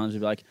before. Sometimes we'd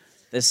be like,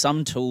 there's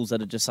some tools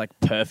that are just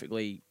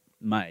perfectly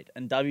made.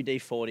 And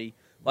WD-40,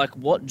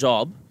 what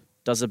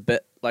does a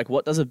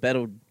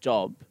better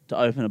job to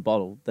open a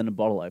bottle than a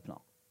bottle opener?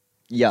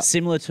 Yeah.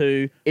 Similar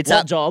to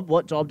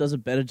what job does a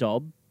better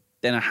job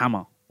than a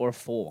hammer or a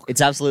fork?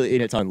 It's absolutely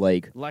in its own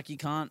league.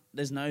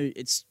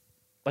 It's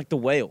like the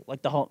wheel,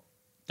 the whole...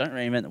 Don't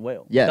reinvent the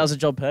wheel. Yeah. It does the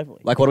job perfectly.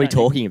 What are we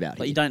talking about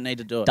here? You don't need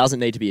to do it. Doesn't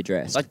need to be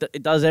addressed.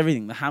 It does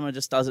everything. The hammer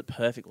just does it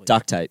perfectly.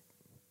 Duct tape.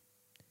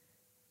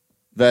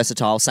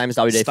 Versatile, same as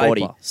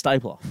WD-40.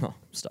 Stapler. Oh,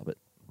 stop it.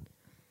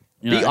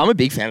 I'm a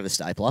big fan of the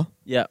stapler.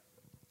 Yeah.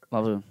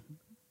 Love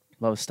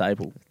a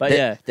staple. But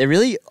they're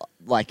really,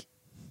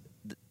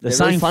 there's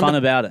something fun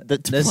about it.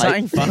 There's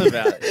something fun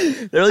about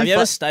it. Have you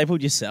ever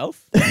stapled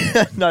yourself?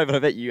 No, but I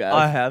bet you have.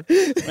 I have.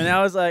 When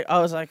I was doing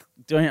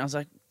it, I was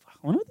like, I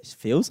wonder what this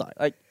feels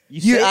like.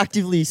 You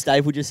actively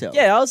stapled yourself?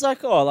 Yeah, I was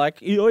like,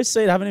 you always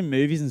see it happen in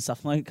movies and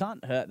stuff. I'm like, it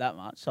can't hurt that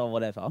much or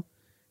whatever.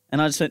 And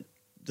I just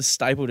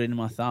stapled it into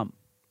my thumb.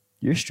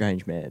 You're a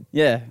strange man.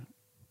 Yeah.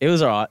 It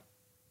was all right.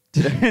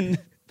 Did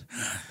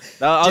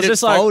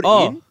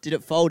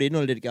it fold in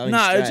or did it go in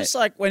straight? No, it just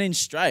went in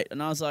straight.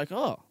 And I was like,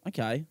 oh,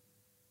 okay.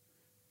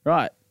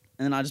 Right.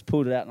 And then I just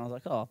pulled it out and I was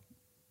like, oh,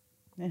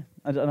 yeah,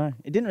 I don't know.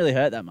 It didn't really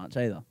hurt that much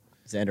either.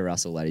 Xander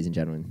Russell, ladies and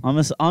gentlemen.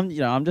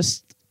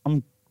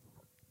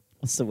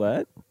 what's the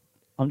word?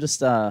 I'm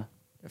just a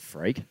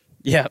freak.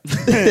 Yeah.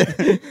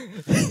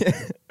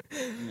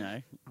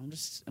 I'm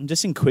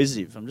just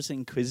inquisitive. I'm just an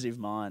inquisitive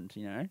mind,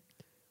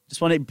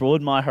 Just want to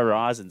broaden my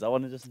horizons. I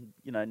want to just,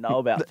 know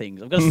about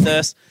things. I've got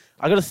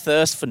a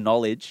thirst for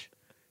knowledge.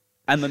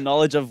 And the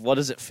knowledge of what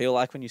does it feel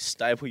like when you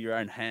staple your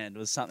own hand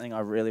was something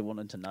I really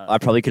wanted to know. I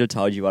probably could have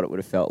told you what it would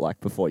have felt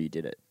like before you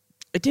did it.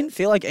 It didn't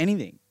feel like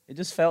anything. It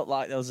just felt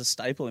like there was a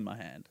staple in my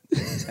hand.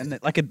 And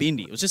like a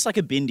bindi. It was just like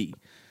a bindi.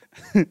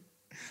 It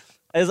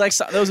was like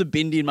there was a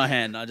bindi in my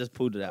hand and I just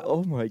pulled it out.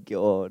 Oh my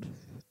God.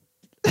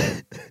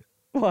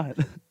 What?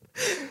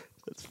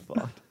 That's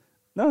fucked.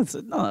 No, it's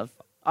not.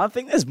 I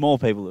think there's more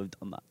people who've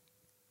done that.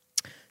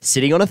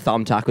 Sitting on a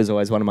thumbtack was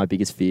always one of my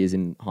biggest fears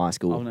in high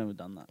school. I've never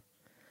done that.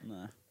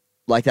 No.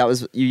 Like that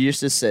was you used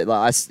to say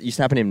like used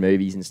to happen in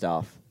movies and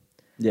stuff.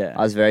 Yeah.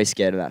 I was very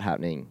scared of that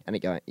happening, and it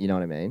going. You know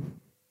what I mean?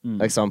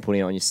 Like someone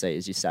putting it on your seat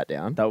as you sat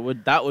down. That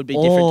would be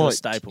different to Or, a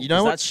staple. you know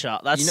 'cause what- that's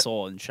sharp. That's you know-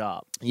 sore and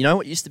sharp. You know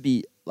what used to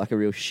be like a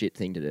real shit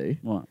thing to do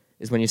What?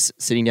 is when you're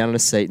sitting down on a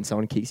seat and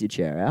someone kicks your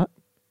chair out.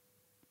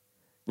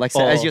 Like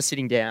so, as you're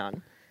sitting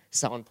down,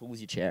 someone pulls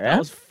your chair That out.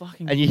 was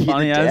fucking And you hit the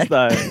funny as deck.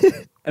 though.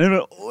 And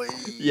then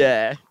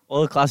Yeah.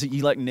 all the classic,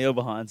 you like kneel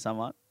behind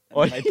someone and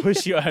Oi. they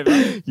push you over.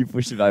 You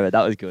pushed it over.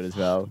 That was good as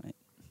well.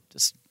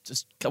 Just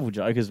a couple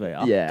jokers, mate.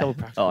 Yeah. A couple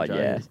practical Oh,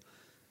 jokers.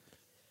 yeah.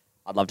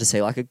 I'd love to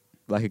see like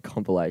a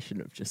compilation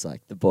of just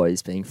like the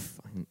boys being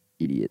fucking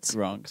idiots,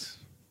 Gronks.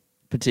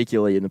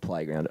 particularly in the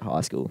playground at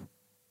high school.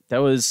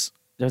 There was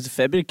a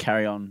fair bit of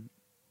carry on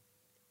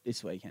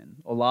this weekend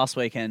or last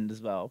weekend as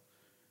well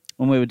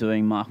when we were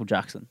doing Michael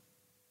Jackson.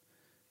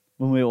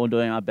 When we were all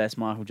doing our best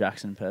Michael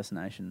Jackson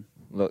impersonation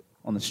Look,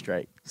 on the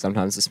street.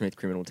 sometimes the smooth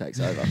criminal takes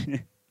over.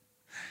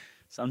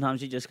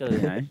 Sometimes you just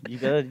gotta, you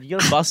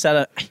gotta bust out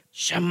a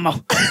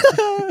shamo.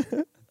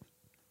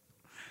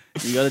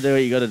 You gotta do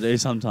what you gotta do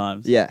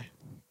sometimes. Yeah.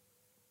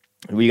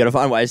 Well, you got to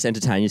find ways to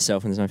entertain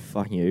yourself when there's no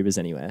fucking Ubers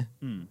anywhere.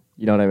 Hmm.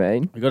 You know what I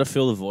mean? You gotta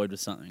fill the void with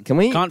something. Can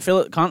we- Can't fill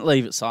it. Can't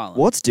leave it silent.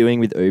 What's doing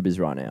with Ubers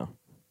right now?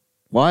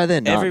 Why are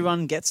there none?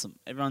 Everyone gets them.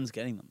 Everyone's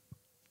getting them.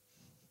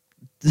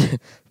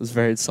 It was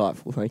very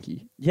insightful. Thank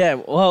you. Yeah.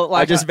 Well,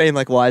 like I just mean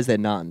like, why is there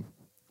none?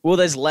 well,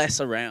 there's less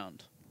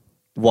around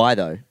Why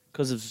though?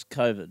 because of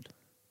COVID.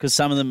 Because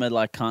some of them are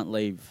like can't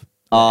leave. the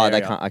Oh, they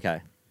area. can't.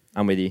 Okay,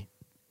 I'm with you.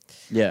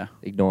 Yeah.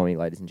 Ignore me,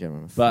 ladies and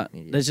gentlemen. I'm a But fucking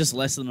idiot. there's just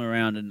less of them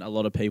around and a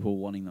lot of people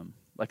wanting them.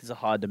 Like there's a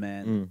high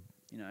demand, Mm.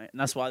 you know, and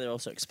that's why they're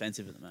also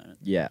expensive at the moment.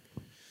 Yeah.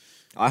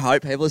 I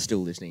hope people are still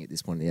listening at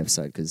this point in the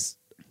episode because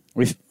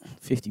With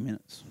 50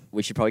 minutes.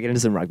 we should probably get into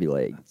some rugby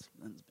league.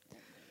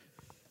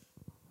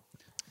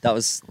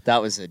 That's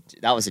That was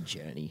a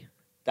journey.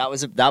 That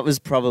was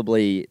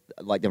probably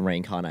like the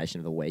reincarnation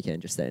of the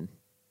weekend just then.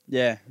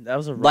 yeah, that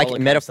was a roller Like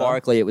coaster.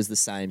 metaphorically, it was the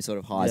same sort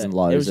of highs Yeah, and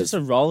lows. It was of- just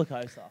a roller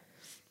coaster.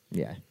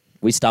 yeah,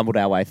 we stumbled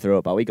our way through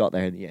it, but we got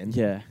there in the end.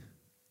 Yeah.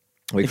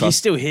 We If you're crossed.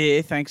 still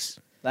here, thanks.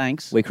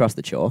 We crossed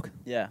the chalk.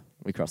 Yeah.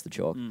 We crossed the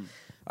chalk. Mm. All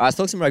right, let's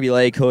talk some rugby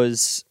league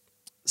because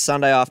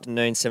Sunday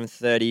afternoon,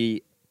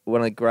 7:30,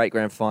 one of the great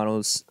grand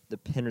finals, the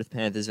Penrith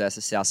Panthers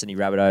versus South Sydney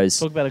Rabbitohs.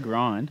 Talk about a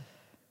grind.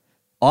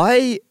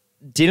 I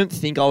didn't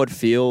think I would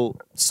feel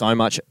so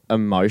much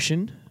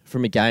emotion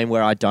from a game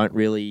where I don't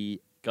really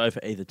Go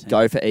for either team.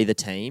 go for either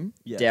team.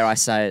 Yes. Dare I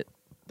say it,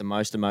 the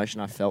most emotion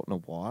I've felt in a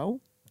while.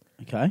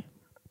 Okay.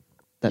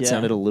 That Yeah.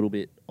 sounded a little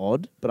bit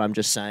odd, but I'm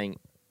just saying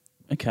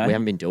Okay. we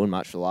haven't been doing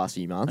much for the last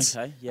few months.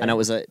 Okay. Yeah. And it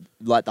was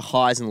like the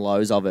highs and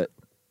lows of it.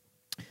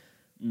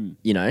 Mm.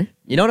 You know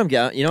what I'm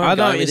going. You know what I I'm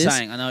know going what with you're this?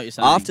 saying. I know what you're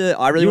saying. After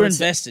I really you were wanted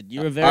to- invested.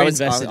 You were very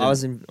invested. I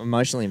was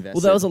emotionally invested.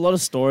 Well, there was a lot of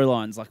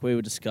storylines like we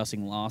were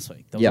discussing last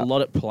week. There was Yeah. a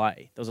lot at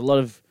play. There was a lot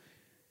of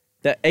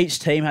that. Each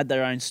team had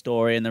their own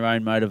story and their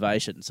own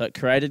motivation, so it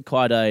created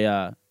quite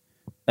a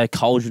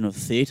cauldron of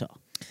theatre.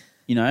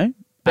 You know,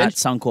 at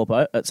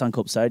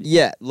Suncorp Stadium.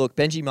 Yeah, look,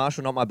 Benji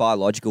Marshall, not my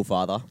biological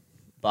father,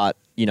 but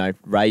you know,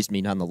 raised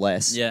me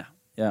nonetheless. Yeah,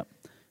 yeah.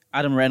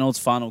 Adam Reynolds'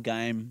 final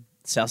game,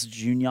 South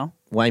Junior.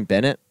 Wayne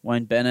Bennett.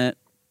 Wayne Bennett.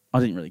 I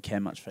didn't really care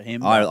much for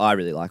him. I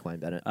really like Wayne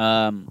Bennett.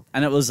 And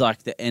it was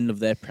like the end of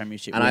their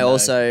premiership. And I window.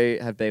 also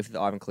have beef with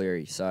Ivan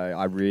Cleary, so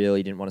I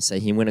really didn't want to see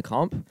him win a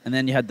comp. And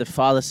then you had the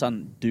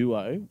father-son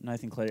duo,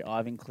 Nathan Cleary,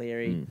 Ivan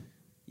Cleary. Mm.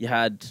 You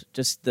had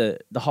just the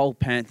whole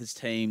Panthers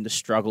team, the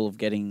struggle of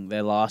getting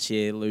there last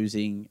year,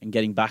 losing, and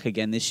getting back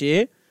again this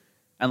year.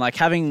 And like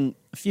having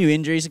a few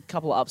injuries, a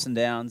couple of ups and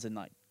downs, and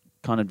like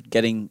kind of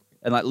getting,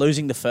 and like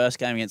losing the first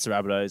game against the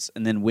Rabbitohs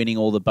and then winning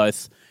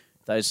both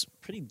those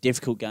pretty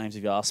difficult games,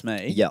 if you ask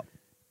me. Yep.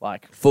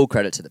 Like, Full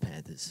credit to the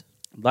Panthers.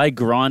 they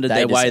grinded They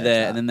their way deserved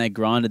there, that. and then they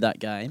grinded that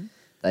game.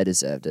 They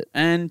deserved it.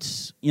 And,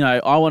 you know,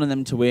 I wanted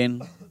them to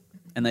win,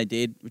 and they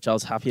did, which I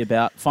was happy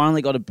about.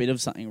 Finally got a bit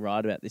of something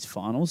right about this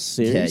finals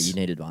series. Yeah, you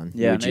needed one.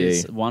 Yeah, I Would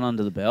needed you? one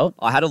under the belt.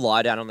 I had to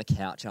lie down on the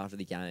couch after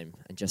the game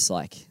and just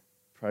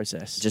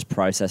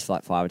process for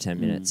like 5 or 10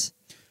 minutes.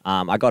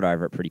 I got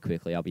over it pretty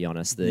quickly, I'll be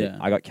honest. Yeah.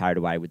 I got carried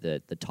away with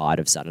the tide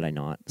of Saturday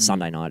night,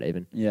 Sunday night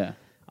even. Yeah.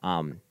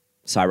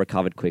 So I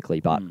recovered quickly.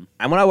 And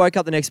when I woke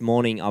up the next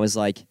morning, I was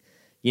like,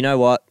 you know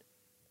what?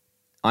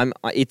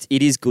 It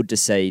is good to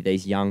see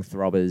these young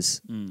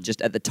throbbers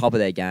just at the top of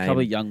their game.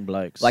 Couple of young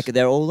blokes. Like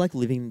they're all like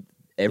living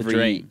every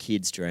dream.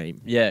 kid's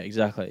dream. Yeah,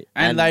 exactly.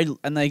 And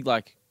they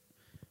like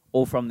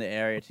all from the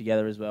area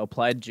together as well.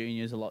 Played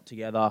juniors a lot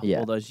together. Yeah.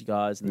 All those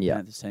guys in the Yeah.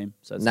 Panthers team.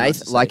 So it's nice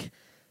to see.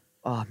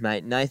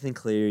 Nathan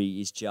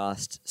Cleary is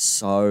just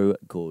so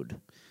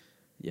good.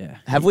 Yeah.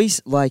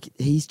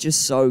 He's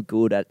just so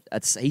good at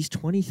he's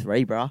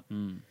 23, bruh.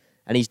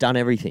 And he's done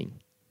everything.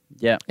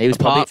 Yeah. He's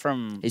probably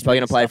from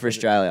going to play for stuff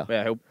Australia.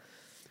 Yeah,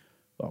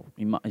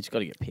 he's got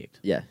to get picked.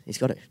 Yeah, he's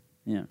got to.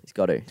 Yeah. He's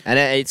got to. And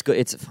it's good.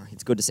 It's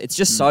good to see. It's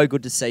just so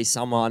good to see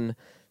someone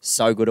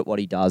so good at what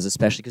he does,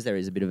 especially because there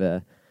is a bit of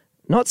a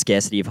not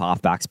scarcity of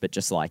halfbacks, but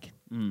just like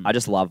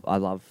I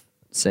love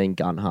seeing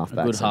gun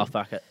halfbacks. A good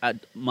halfback at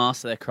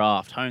master their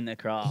craft, hone their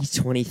craft. He's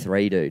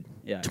 23, dude.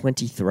 Yeah.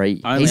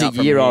 23. Only He's a up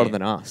from year here. older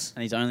than us.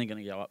 And he's only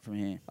going to go up from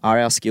here. Are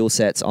our skill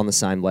sets on the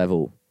same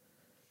level?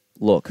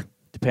 Look,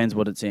 Depends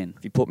what it's in.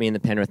 if you put me in the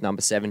Penrith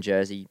number 7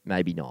 jersey,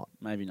 maybe not.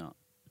 Maybe not.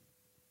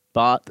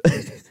 But,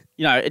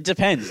 it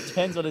depends.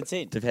 Depends what it's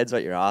in. Depends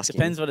what you're asking.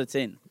 Depends what it's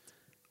in.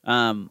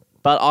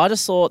 But I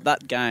just thought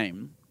that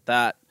game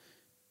that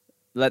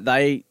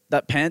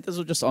Panthers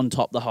were just on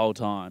top the whole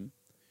time.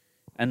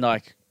 And,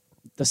 like,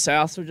 the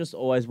Souths were just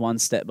always one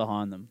step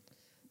behind them.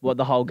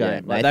 The whole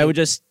game. Yeah, they were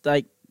just,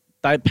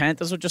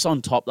 Panthers were just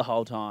on top the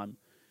whole time.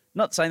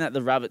 Not saying that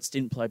the Rabbits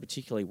didn't play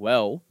particularly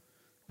well,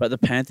 but the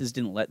Panthers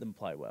didn't let them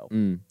play well.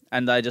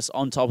 And they just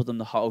on top of them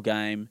the whole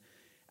game.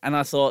 And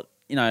I thought,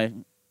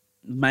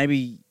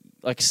 maybe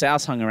like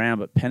South hung around,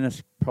 but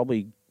Penrith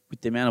probably,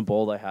 with the amount of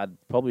ball they had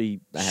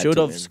should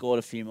have scored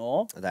a few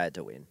more. They had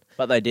to win.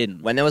 But they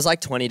didn't. When there was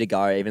like 20 to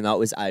go, even though it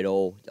was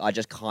 8-all, I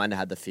just kind of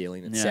had the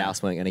feeling that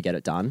South weren't going to get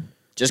it done.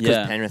 Just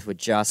because Penrith were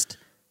just...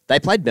 They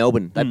played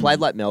Melbourne. They played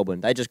like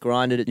Melbourne. They just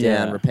grinded it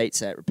down, repeat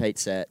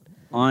set.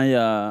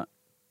 When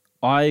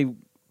I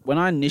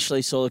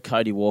initially saw the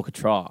Cody Walker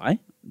try...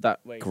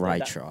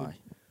 Great try.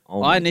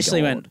 I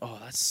initially went,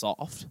 that's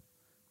soft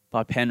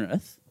by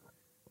Penrith.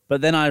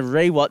 But then I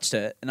rewatched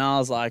it and I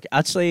was like,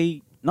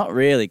 actually, not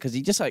really, because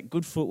he just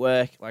good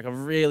footwork, like a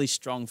really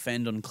strong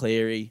fend on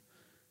Cleary.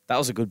 That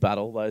was a good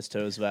battle, those two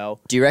as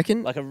well. Do you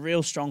reckon? Like a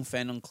real strong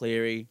fend on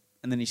Cleary,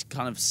 and then he's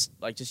kind of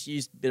just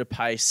used a bit of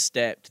pace,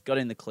 stepped, got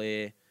in the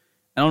clear.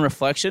 And on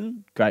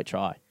reflection, great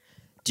try.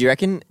 Do you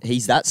reckon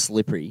he's that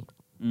slippery?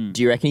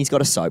 Do you reckon he's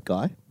got a soap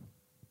guy?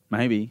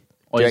 Maybe.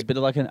 Or he's a bit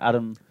of like an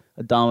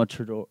Adama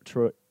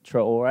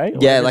Traore.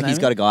 Yeah, like he's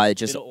got a guy that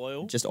just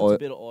a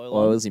bit of oil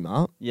oils him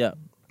up. Yeah.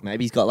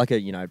 Maybe he's got like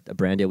a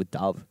brand deal with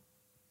Dove.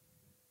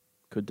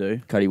 Could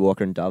do. Cody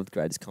Walker and Dove, the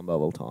greatest combo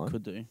of all time.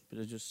 Could do. Bit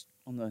of just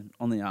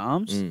on the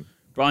arms.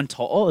 Brian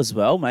Toto as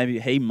well. Maybe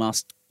he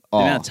must. The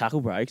amount of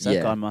tackle breaks,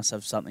 that guy must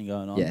have something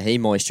going on. Yeah, he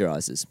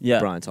moisturises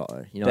Brian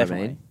Toto. You know what I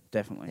mean?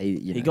 Definitely.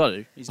 He got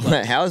to. He's got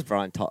to. How is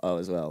Brian Toto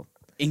as well?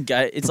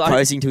 It's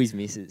proposing to his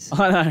missus.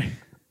 I know.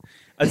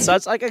 It's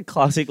such like a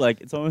classic,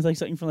 it's almost like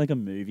something from like a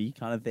movie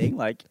kind of thing.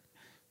 Like,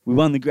 we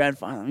won the grand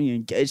final, you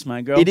engaged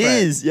my girlfriend. It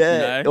is,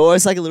 yeah. Or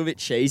it's like a little bit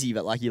cheesy,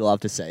 but like you love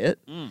to see it.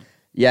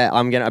 Yeah,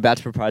 I'm about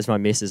to propose to my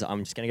missus.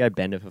 I'm just gonna go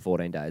bend her for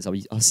 14 days.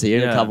 I'll see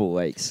her in a couple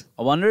of weeks.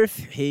 I wonder if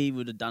he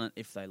would have done it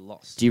if they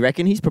lost. Do you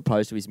reckon he's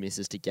proposed to his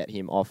missus to get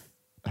him off,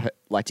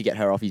 to get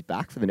her off his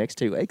back for the next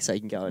 2 weeks so he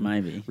can go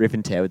and rip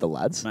and tear with the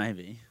lads?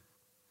 Maybe.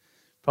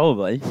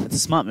 Probably. It's a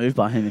smart move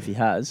by him if he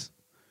has.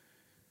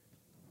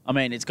 I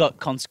mean, it's got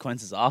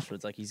consequences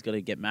afterwards. Like, he's got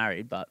to get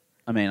married, but,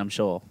 I mean, I'm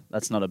sure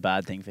that's not a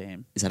bad thing for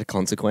him. Is that a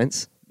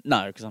consequence?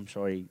 No, because I'm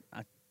sure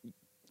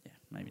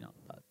maybe not.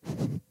 But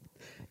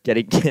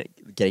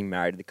Getting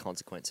married is the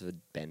consequence of a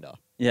bender.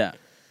 Yeah.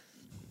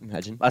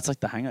 Imagine. That's like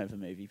the Hangover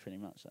movie, pretty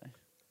much, though.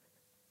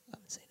 I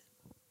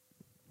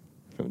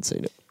haven't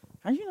seen it.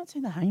 How have you not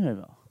seen The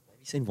Hangover? Have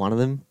you seen one of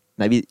them?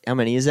 Maybe, how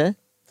many is there?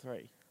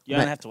 3. You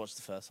only have to watch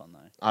the first one, though.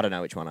 I don't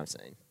know which one I've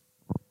seen.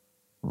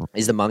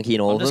 Is the monkey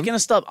in all of them? I'm just going to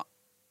stop...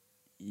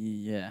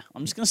 Yeah.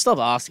 I'm just going to stop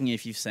asking you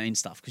if you've seen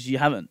stuff, because you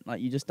haven't. Like,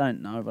 you just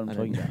don't know what I'm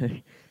talking about.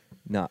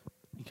 No.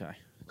 Okay.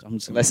 I'm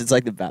just Unless it's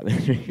like the Batman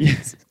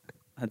movies.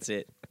 That's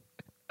it.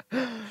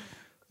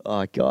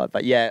 Oh, God.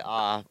 But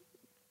yeah,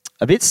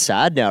 a bit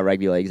sad now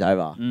rugby league's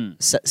over.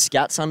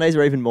 Scat Sundays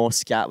are even more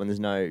scat when there's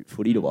no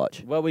footy to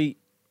watch.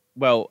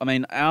 Well, I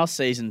mean, our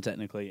season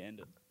technically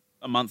ended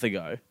a month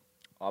ago.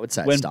 I would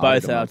say when it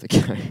started a month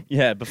ago.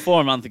 Yeah, before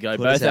a month ago.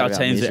 Both our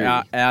teams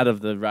are out of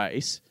the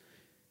race.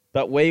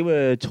 But we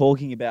were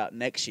talking about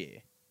next year.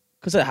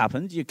 Because it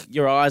happened.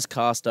 Your eyes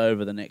cast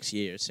over the next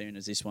year as soon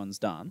as this one's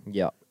done.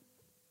 Yeah.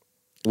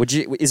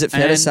 Is it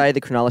fair to say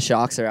the Cronulla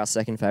Sharks are our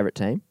second favourite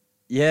team?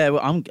 Yeah,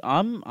 well,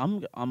 I'm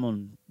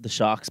on the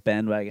Sharks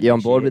bandwagon. You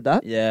on board with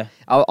that? Yeah.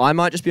 I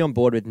might just be on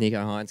board with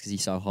Nico Hines because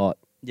he's so hot.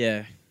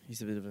 Yeah,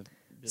 he's a bit of a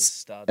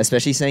stud.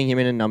 Especially seeing him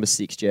in a number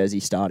 6 jersey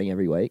starting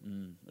every week.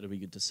 It'll be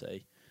good to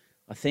see.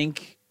 I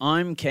think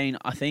I'm keen.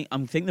 I think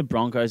the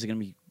Broncos are going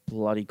to be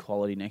bloody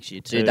quality next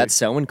year too. Dude, that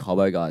Selwyn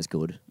Cobbo guy's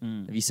good.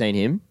 Have you seen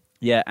him?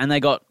 Yeah, and they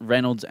got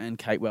Reynolds and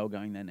Catewell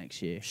going there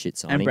next year. Shit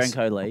signings. And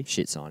Branko Lee.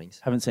 Shit signings.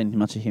 Haven't seen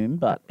much of him,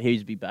 but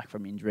he'll be back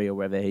from injury or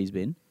wherever he's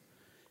been.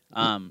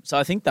 So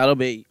I think that'll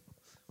be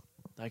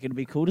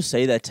be cool to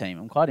see their team.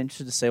 I'm quite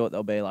interested to see what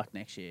they'll be like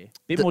next year.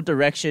 Bit more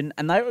direction,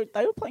 and they were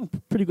playing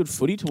pretty good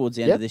footy towards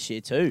the end of this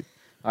year too.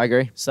 I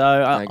agree. So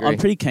I'm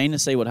pretty keen to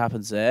see what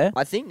happens there.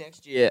 I think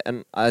next year,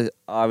 and I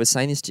was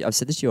saying this, I've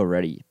said this to you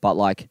already, but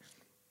like,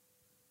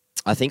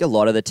 I think a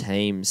lot of the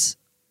teams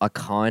are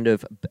kind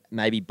of,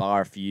 maybe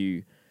bar a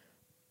few,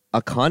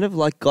 are kind of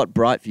like got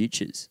bright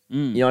futures.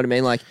 You know what I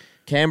mean? Like,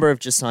 Canberra have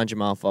just signed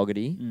Jamal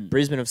Fogarty.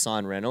 Brisbane have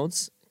signed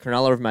Reynolds.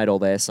 Cronulla have made all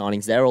their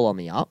signings. They're all on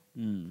the up.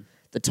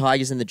 The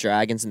Tigers and the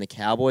Dragons and the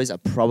Cowboys are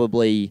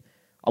probably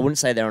I wouldn't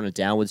say they're on a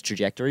downwards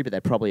trajectory, but they're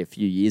probably a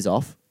few years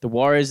off. The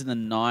Warriors and the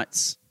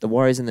Knights. The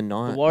Warriors and the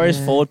Knights. The Warriors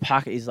forward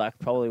pack is like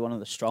probably one of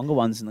the stronger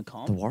ones in the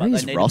comp. The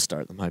Warriors roster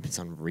at the moment is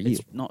unreal.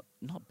 It's not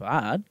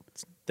bad.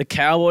 The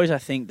Cowboys, I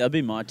think, that'd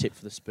be my tip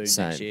for the Spoon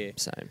next year.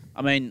 Same.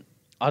 I mean,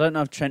 I don't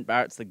know if Trent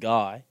Barrett's the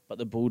guy, but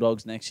the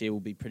Bulldogs next year will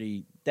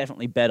be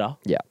definitely better.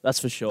 Yeah. That's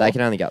for sure. They can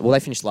only go. Well, they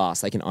finished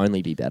last. They can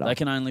only be better. They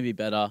can only be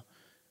better.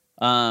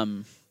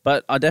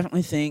 But I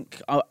definitely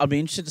think I'd be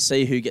interested to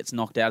see who gets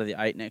knocked out of the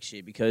 8 next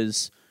year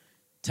because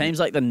teams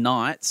like the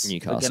Knights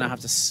Newcastle are going to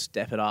have to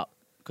step it up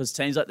because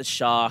teams like the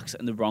Sharks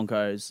and the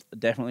Broncos are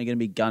definitely going to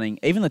be gunning.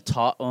 Even the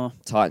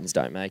Titans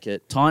don't make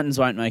it. Titans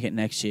won't make it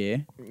next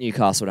year.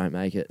 Newcastle don't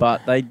make it.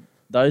 But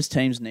those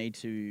teams need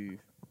to,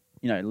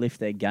 lift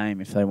their game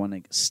if they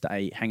want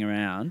to hang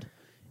around.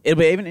 It'll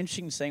be even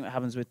interesting to see what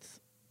happens with.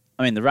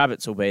 I mean, the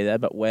Rabbits will be there,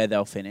 but where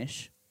they'll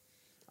finish.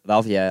 I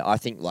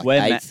think like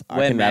 8th.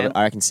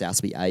 I reckon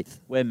South will be 8th.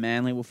 Where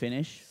Manly will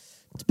finish.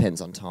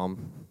 Depends on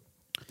Tom.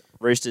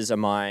 Roosters they're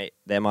my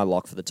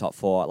lock for the top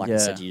 4. Like I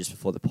said to you just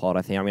before the pod,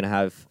 I think I'm going to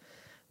have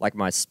like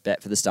my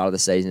bet for the start of the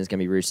season is going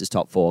to be Roosters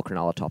top 4,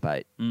 Cronulla top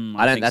 8.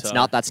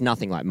 That's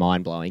nothing like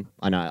mind blowing.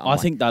 I know. I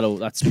think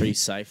that's pretty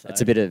safe. Though.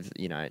 It's a bit of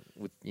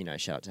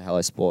shout out to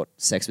Hello Sport,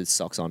 sex with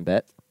socks on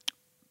bet.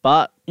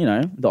 But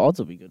the odds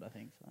will be good. I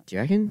think. Do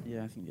you reckon?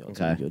 Yeah, I think the odds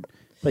will be good.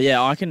 But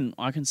yeah, I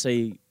can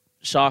see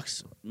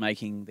Sharks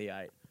making the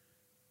 8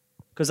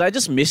 because they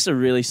just missed a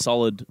really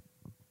solid.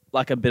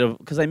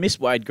 Because they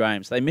missed Wade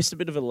Graham, so they missed a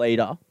bit of a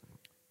leader.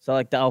 So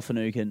like Dale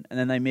Finucane, and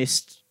then they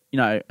missed,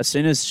 as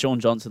soon as Sean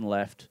Johnson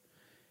left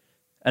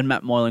and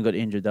Matt Moylan got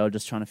injured, they were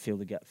just trying to fill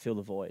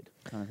the void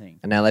kind of thing.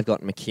 And now they've got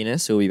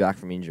McInnes, who will be back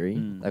from injury.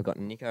 They've got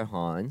Nico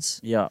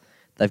Hines. Yeah.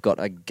 They've got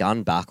a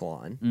gun back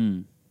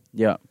line.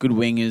 Yeah, good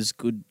wingers,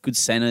 good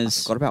centres.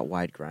 I forgot about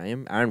Wade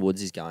Graham. Aaron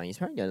Woods is going. He's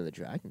probably going to the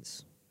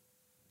Dragons.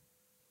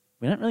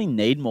 We don't really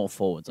need more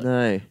forwards.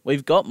 No.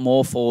 We've got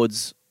more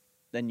forwards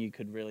than you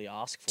could really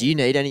ask for. Do you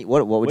need any?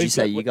 What would you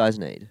say you guys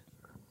need?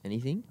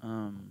 Anything?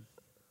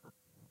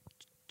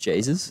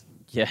 Jesus?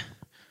 Yeah.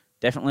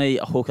 Definitely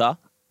a hooker.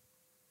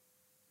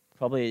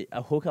 Probably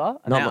a hooker.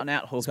 An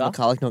out-and-out hooker. Is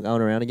McCulloch not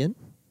going around again?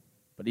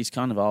 But he's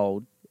kind of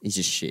old. He's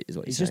just shit, is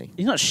what you're saying.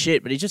 He's not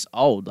shit, but he's just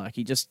old. Like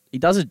he does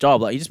his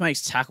job. Like he just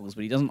makes tackles,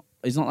 but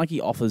he's not like he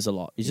offers a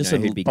lot. He's just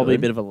probably a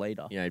bit of a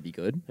leader. You know who'd be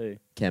good? Who?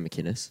 Cam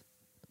McInnes.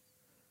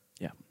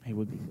 Yeah, he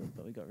would be good,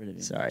 but we got rid of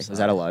him. Sorry, was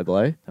that a low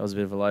blow? That was a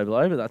bit of a low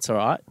blow, but that's all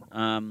right.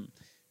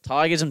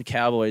 Tigers and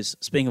Cowboys.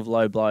 Speaking of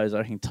low blows, I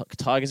reckon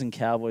Tigers and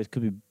Cowboys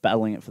could be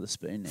battling it for the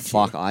Spoon next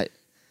year.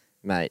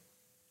 Mate.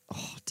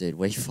 Oh, dude,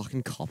 we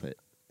fucking cop it.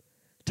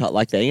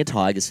 Like being a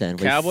Tigers fan,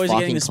 Cowboys we are fucking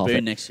getting the cop Spoon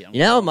it. next year. You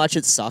know how much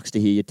it sucks to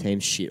hear your team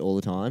shit all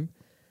the time?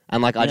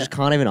 And I just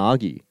can't even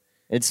argue.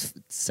 It's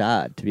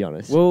sad, to be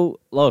honest. Well,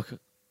 look,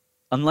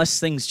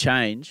 unless things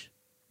change,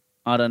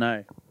 I don't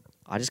know.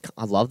 I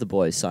love the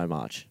boys so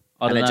much.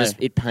 I don't know.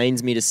 It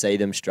pains me to see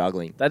them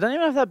struggling. They don't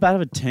even have that bad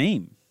of a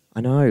team.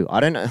 I know. I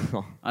don't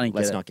know.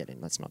 Let's not get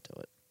in. Let's not do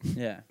it.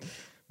 Yeah.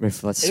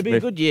 It'll be a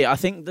good year. I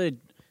think the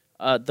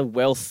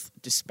wealth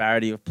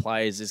disparity of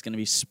players is going to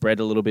be spread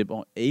a little bit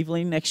more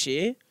evenly next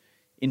year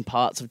in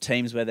parts of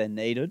teams where they're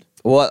needed.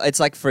 Well,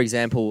 it's like, for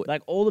example...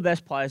 Like, all the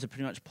best players are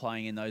pretty much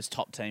playing in those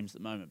top teams at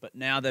the moment, but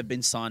now they've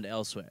been signed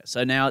elsewhere.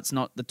 So now it's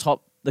not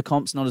the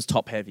comp's not as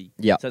top-heavy.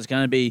 Yeah. So it's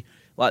going to be,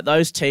 like,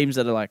 those teams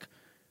that are,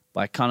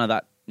 like kind of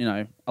that,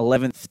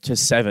 11th to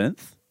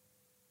 7th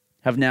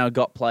have now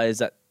got players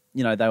that,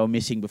 they were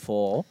missing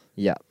before.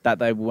 Yeah. That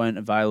they weren't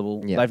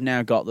available. Yeah. They've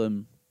now got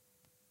them,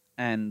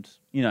 and,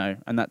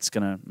 and that's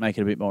going to make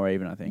it a bit more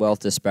even, I think. Wealth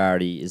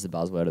disparity is the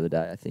buzzword of the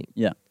day, I think.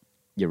 Yeah.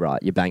 You're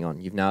right. You're bang on.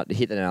 You've now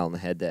hit the nail on the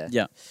head there.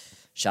 Yeah.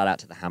 Shout out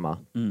to the hammer.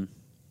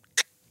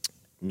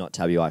 Not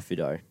Tabuai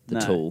Fido, the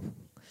tool.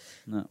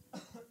 No.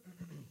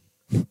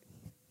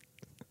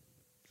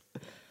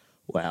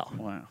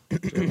 Wow.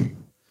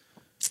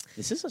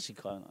 This is actually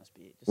quite a nice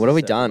beer. What have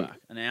we done? Back.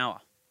 An hour.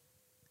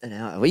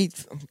 Have we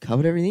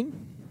covered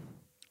everything?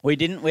 We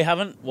didn't. We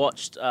haven't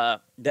watched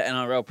the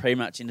NRL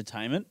pre-match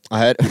entertainment. I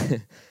heard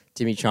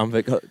Timmy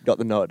Trumpet got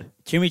the nod.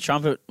 Timmy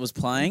Trumpet was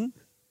playing,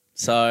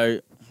 so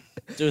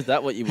do with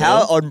that what you will.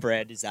 How on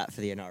brand is that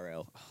for the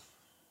NRL?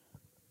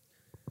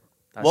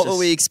 What were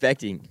we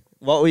expecting?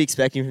 What were we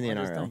expecting from the NRL?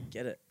 I just don't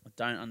get it. I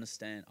don't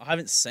understand. I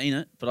haven't seen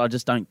it, but I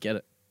just don't get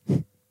it.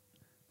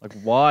 Like,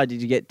 why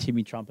did you get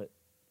Timmy Trumpet?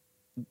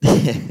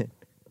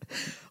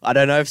 I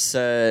don't know if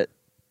Sir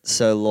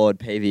Lord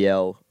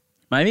PVL...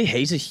 Maybe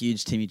he's a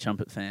huge Timmy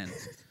Trumpet fan.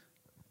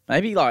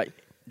 Maybe, do you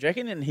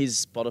reckon in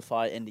his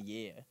Spotify end of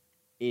year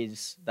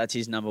that's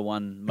his number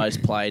one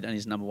most played and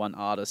his number one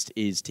artist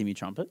is Timmy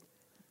Trumpet?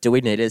 Do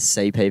we need to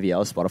see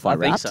PVL Spotify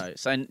Wrapped? I think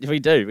so. So if we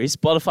do, he's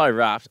Spotify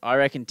Wrapped, I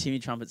reckon Timmy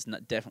Trumpet's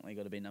definitely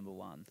got to be number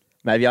one.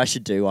 Maybe I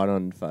should do one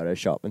on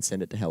Photoshop and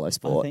send it to Hello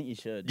Sport. I think you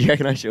should. Do you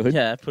reckon I should?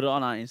 Yeah, put it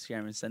on our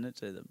Instagram and send it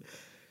to them.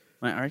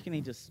 Mate, I reckon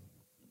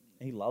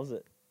he loves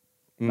it.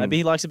 Maybe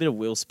he likes a bit of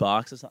Will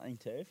Sparks or something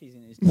too if he's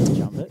in his Timmy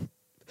Trumpet.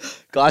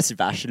 Guy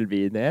Sebastian would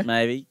be in there.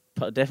 Maybe.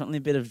 Definitely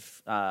a bit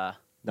of...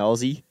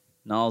 Nosey.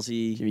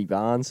 Nolsey, Jimmy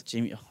Barnes,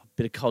 Jimmy. Oh,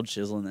 bit of cold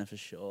chisel in there for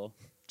sure.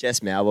 Jess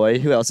Malboy.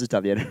 Who else has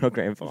done the NRL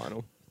Grand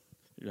Final?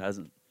 Who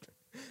hasn't?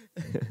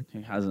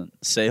 Who hasn't?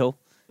 Seal.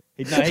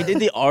 He did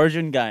the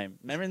Origin game.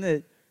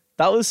 Remember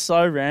that was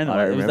so random.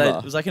 I don't remember.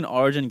 It was like an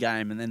Origin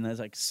game, and then there's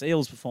like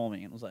Seals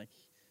performing, and it was like,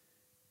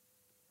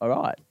 all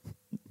right,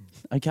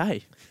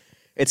 okay,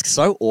 It's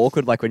so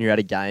awkward, like when you're at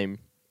a game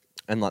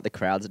and like the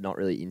crowds are not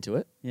really into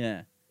it.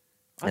 yeah.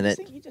 I And just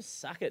that- think you just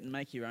suck it and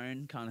make your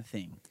own kind of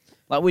thing.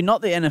 Like we're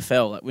not the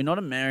NFL. Like we're not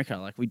America.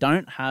 Like we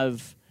don't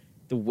have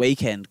the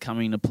weekend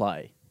coming to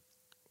play.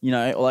 You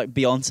know, or like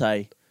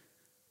Beyonce.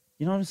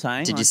 You know what I'm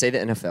saying? Did you see the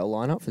NFL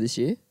lineup for this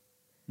year?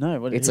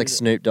 No. It's like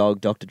Snoop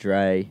Dogg, Dr.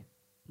 Dre,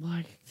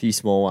 like. a few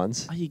small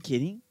ones. Are you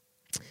kidding?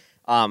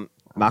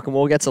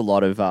 Macklemore gets a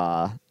lot of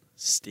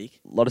Stick.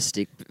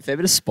 fair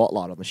bit of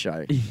spotlight on the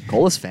show.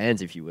 Call us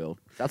fans if you will.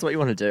 If that's what you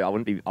want to do. I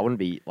wouldn't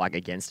be like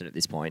against it at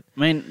this point. I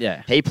mean,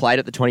 yeah. He played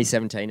at the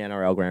 2017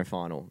 NRL Grand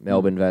Final,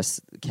 Melbourne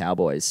versus the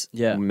Cowboys.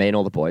 Yeah. Me and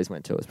all the boys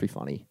went to it. It was pretty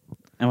funny.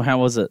 And how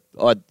was it?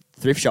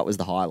 Thrift Shop was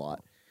the highlight.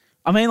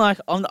 I mean, like,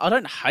 I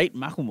don't hate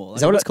Macklemore. Like,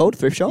 Is that what it's called?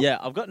 Thrift Shop? Yeah,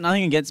 I've got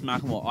nothing against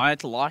Macklemore. I had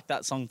to like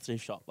that song,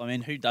 Thrift Shop. I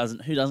mean, who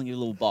doesn't? Who doesn't give a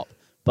little bop?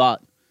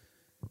 But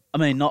I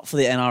mean, not for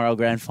the NRL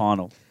Grand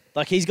Final.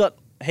 Like, he's got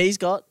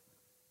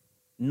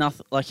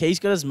nothing. Like, he's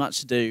got as much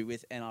to do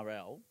with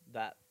NRL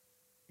that,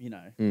 you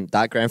know.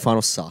 That Grand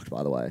Final sucked,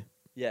 by the way.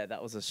 Yeah,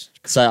 that was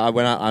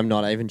I'm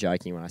not even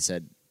joking when I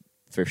said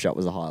Thrift Shop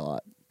was the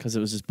highlight. because it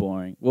was just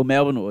boring. Well,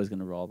 Melbourne were always going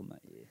to roll them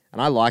that year.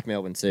 And I like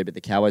Melbourne too, but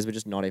the Cowboys were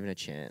just not even a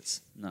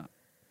chance.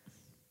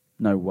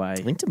 No way. I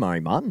think Tamari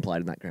Martin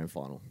played in that Grand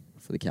Final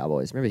for the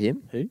Cowboys. Remember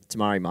him? Who?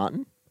 Tamari Martin.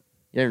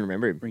 You don't even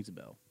remember him? Rings a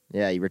bell.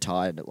 Yeah, he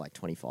retired at like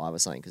 25 or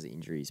something because of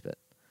injuries, but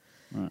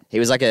Right. he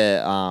was like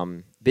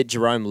a bit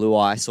Jerome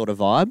Luai sort of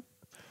vibe.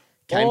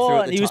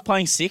 He was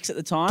playing 6 at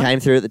the time.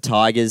 Came through at the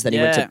Tigers, then he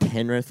went Yeah. to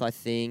Penrith, I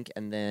think,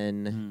 and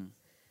then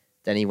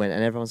he went,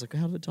 and everyone was like,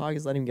 how did the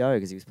Tigers let him go?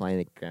 Because he was playing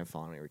the Grand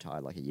Final and he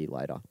retired like a year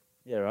later.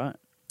 Yeah, right.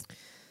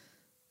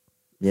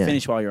 Yeah.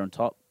 Finish while you're on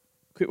top.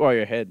 Quit while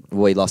you're ahead.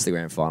 Well, he lost the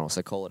Grand Final,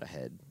 so call it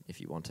ahead if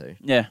you want to.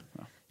 Yeah.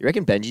 You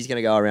reckon Benji's going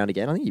to go around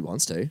again? I think he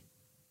wants to.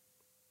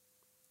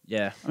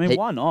 Yeah. I mean,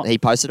 why not? He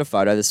posted a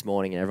photo this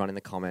morning and everyone in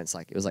the comments,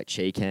 like, it was like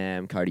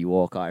Cheekam, Cody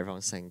Walker, everyone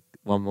was saying,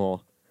 one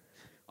more.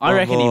 I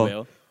reckon more. he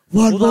will.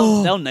 One Well,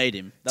 more. they'll need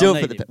him. Do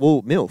it for the...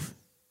 Well, MILF.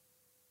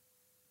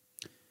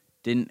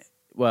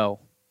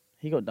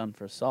 He got done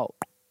for assault.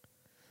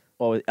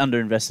 Well, under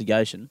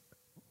investigation.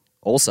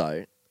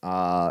 Also,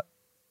 start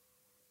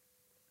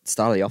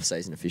of the off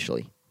season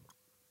officially.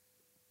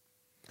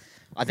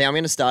 I think I'm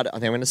going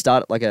to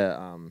start like a.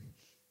 I'm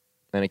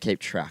going to keep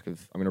track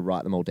of. I'm going to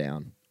write them all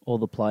down. All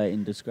the player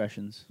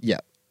indiscretions. Yeah,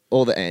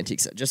 all the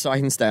antics, just so I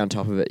can stay on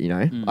top of it. You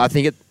know, Mm.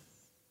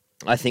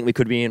 I think we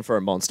could be in for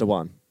a monster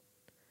one.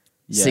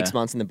 Yeah. 6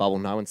 months in the bubble,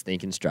 no one's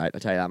thinking straight. I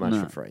tell you that much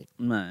No. for free.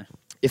 No.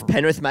 If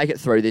Penrith make it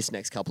through this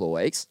next couple of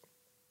weeks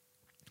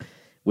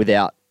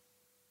without,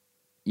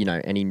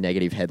 any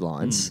negative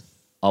headlines,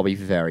 I'll be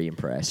very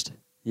impressed.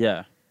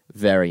 Yeah.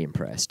 Very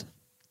impressed.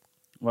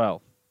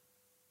 Well,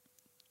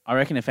 I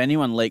reckon if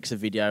anyone leaks a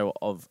video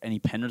of any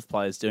Penrith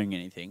players doing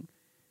anything,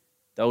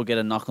 they'll get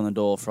a knock on the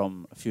door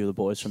from a few of the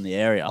boys from the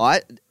area.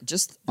 And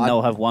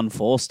they'll have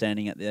 1-4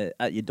 standing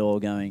at your door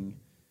going,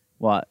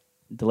 "What?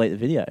 Delete the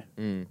video."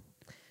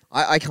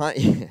 I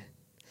can't.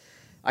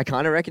 I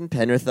kind of reckon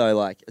Penrith though,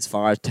 like as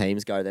far as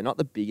teams go, they're not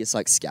the biggest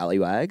like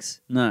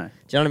scallywags. No. Do you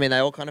know what I mean? They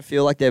all kind of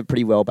feel like they're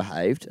pretty well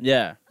behaved.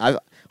 Yeah. I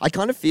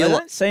kind of They feel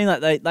don't seem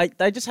like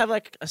they just have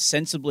like a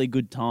sensibly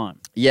good time.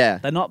 yeah.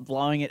 They're not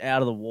blowing it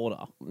out of the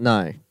water.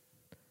 No,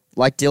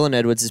 like Dylan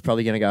Edwards is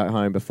probably going to go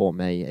home before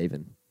me.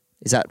 Even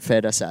is that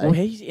fair to say? Well,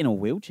 he's in a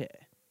wheelchair.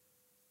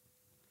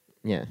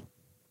 Yeah,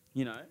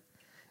 You know.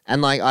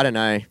 and like I don't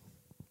know,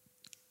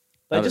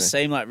 They just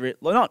seem like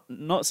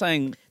not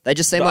saying they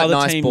just seem the like other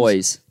nice teams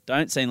boys.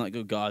 don't seem like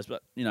good guys,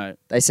 but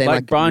They seem like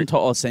like Brian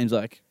To'o seems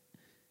like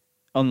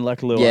on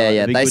like a little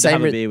yeah. Be They good to have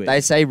seem a beer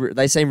with.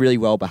 they seem really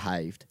well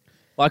behaved.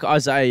 Like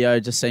Isaiah Yeo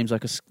just seems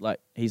like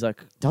he's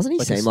like Doesn't he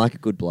like seem like a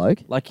good bloke?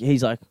 like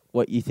he's like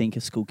what you think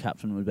a school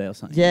captain would be or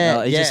something.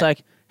 Yeah, he's yeah. just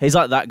like he's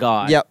like that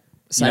guy. Yep.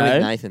 Same You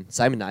with know? Nathan.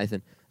 Same with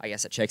Nathan. I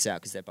guess it checks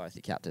out because they're both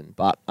the captain.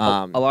 But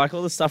I like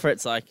all the stuff where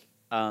it's like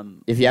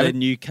if you the haven't,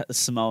 new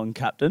Samoan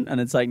captain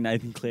and it's like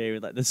Nathan Cleary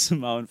with like the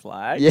Samoan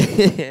flag.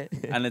 yeah,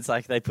 And it's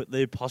like they put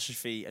the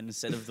apostrophe and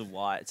instead of the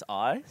Y, it's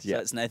I. So Yeah.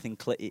 it's Nathan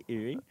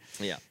Cleary.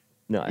 yeah,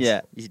 nice.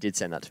 Yeah. You did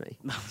send that to me.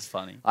 That was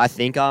funny. I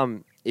think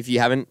if you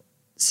haven't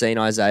seen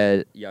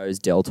Isaiah Yo's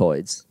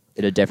deltoids,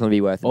 it'd definitely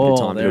be worth a bit of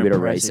time to do a bit of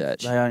impressive.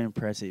 research. They are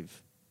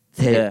impressive.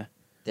 They're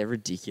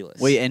ridiculous.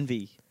 We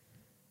envy.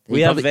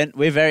 He probably-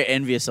 We're very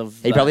envious of.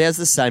 He that. probably has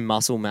the same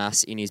muscle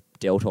mass in his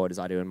deltoid as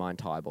I do in my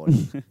entire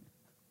body.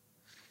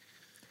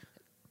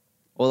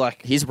 Or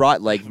like His right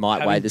leg might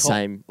having weigh the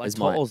same like as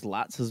mine. To'o's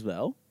lats as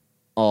well.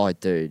 Oh,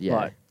 dude, yeah.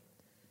 Like-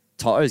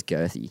 Toto's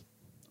girthy.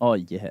 Oh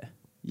yeah,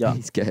 yeah.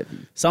 He's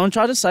girthy. Someone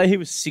tried to say he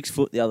was 6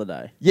 foot the other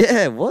day.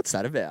 Yeah, what's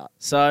that about?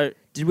 So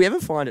Did we ever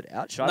find it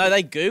out? No,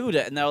 they Googled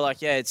it and they were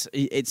like, yeah, it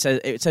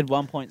said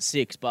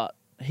 1.6, but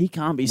he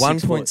can't be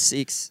 6 foot.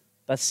 1.6.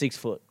 That's 6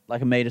 foot,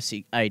 like a meter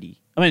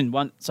 80. I mean,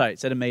 it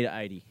said a meter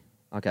 80.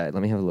 Okay,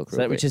 let me have a look real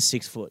quick. Which is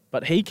 6 foot,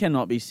 but he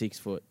cannot be 6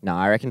 foot. No,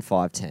 I reckon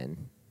 5'10".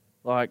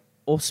 Like,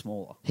 or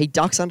smaller. He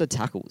ducks under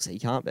tackles. He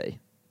can't be.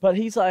 But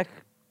he's like,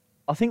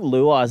 I think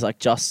Luai's like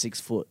just 6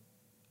 foot.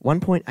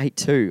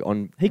 1.82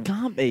 on... He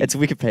can't be. It's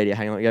Wikipedia.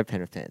 Hang on, let me go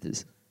Penrith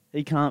Panthers.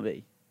 He can't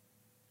be.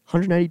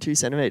 182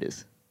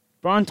 centimetres.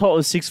 Brian To'o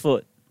was 6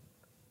 foot.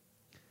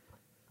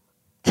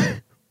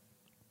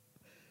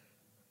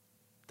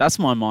 That's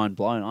my mind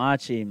blown. I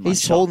actually am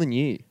He's taller than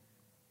you,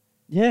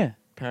 Yeah.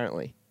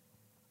 apparently.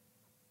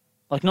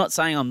 Like, not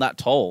saying I'm that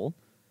tall,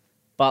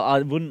 but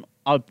I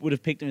would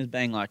have picked him as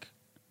being like...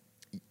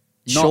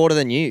 Shorter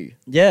than you.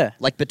 Yeah.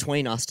 Like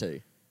between us two.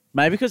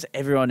 Maybe because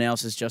everyone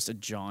else is just a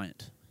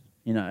giant,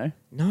 you know?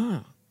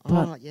 No.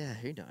 But- Oh, yeah,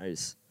 who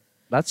knows?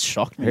 That's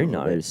shocked me. Who a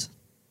little bit. knows?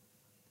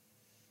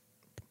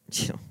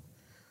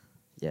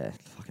 Yeah,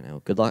 fucking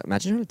hell. Good luck.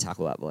 Imagine having to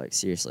tackle that bloke,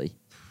 seriously.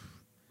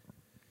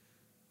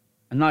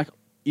 And like,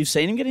 you've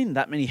seen him get in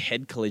that many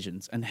head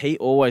collisions, and he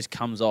always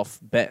comes off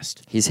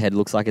best. His head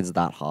looks like it's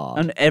that hard.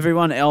 And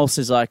everyone else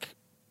is like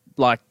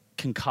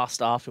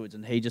concussed afterwards,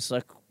 and he just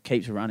like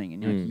keeps running,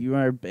 and you're like, you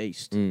are a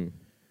beast.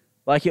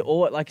 Like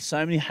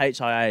so many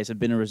HIAs have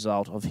been a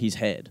result of his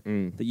head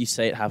that you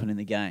see it happen in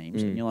the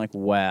games, and you're like,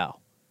 wow,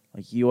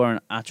 like you are an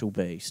actual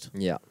beast.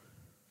 Yeah.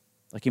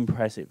 Like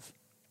impressive.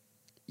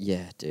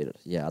 Yeah, dude.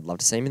 Yeah, I'd love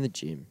to see him in the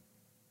gym.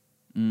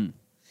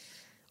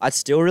 I'd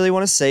still really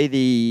want to see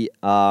the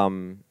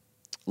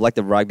like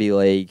the rugby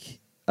league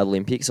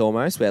Olympics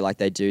almost, where like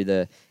they do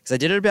because they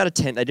did it about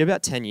 10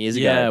 years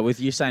ago. Yeah, with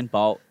Usain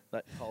Bolt,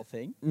 that whole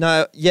thing.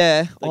 No,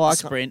 yeah. Like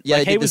the sprint. Yeah,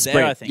 Like they he did the was there,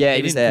 sprint. I think. Yeah, He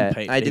he was didn't there.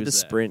 compete, They but he did the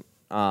was there. sprint.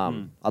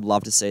 I'd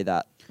love to see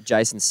that.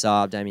 Jason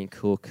Saab, Damien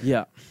Cook,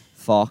 Yeah.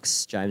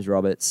 Fox, James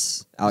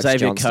Roberts, Alex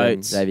Xavier Johnston,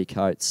 Coates. Xavier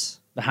Coates.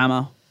 The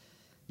hammer.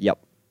 Yep.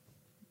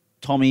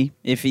 Tommy,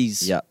 if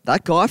he's... Yeah.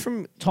 That guy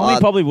from... Tommy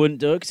probably wouldn't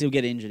do it because he'll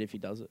get injured if he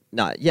does it.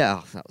 No, yeah,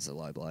 that was a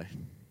low blow.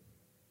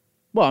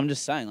 Well, I'm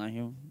just saying, like,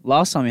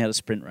 last time he had a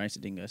sprint race,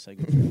 it didn't go so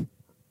good.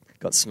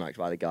 Got smoked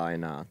by the guy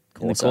in In the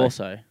Corso.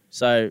 Corso.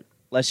 So,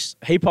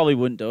 he probably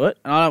wouldn't do it,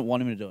 and I don't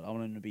want him to do it. I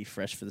want him to be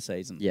fresh for the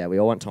season. Yeah, we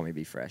all want Tommy to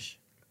be fresh.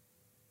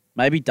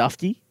 Maybe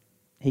Dufty.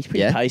 He's pretty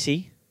Yeah.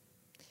 pacey.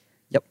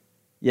 Yep.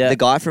 Yeah. The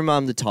guy from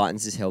the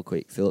Titans is hell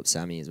quick. Philip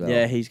Sammy as well.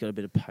 Yeah, he's got a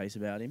bit of pace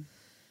about him.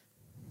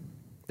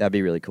 That'd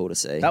be really cool to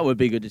see. That would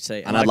be good to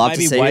see. And I'd love to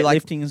maybe see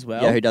weightlifting as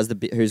well. Yeah,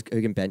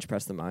 who can bench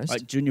press the most?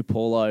 Like Junior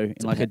Paulo in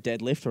like a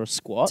deadlift or a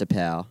squat.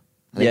 Tapau.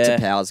 I think Yeah.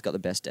 Tapau's got the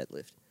best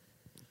deadlift.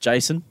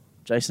 Jason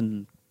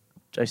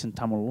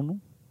Tamarunu.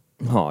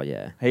 Oh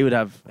yeah. He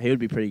would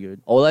be pretty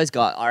good. All those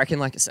guys, I reckon.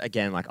 Like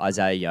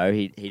Isaiah Yo,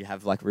 he'd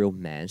have like real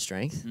man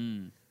strength.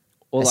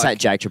 Or Say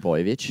Jake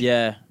Trbojevic.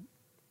 yeah.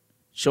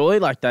 Surely,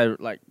 like they were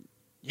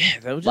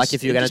just Like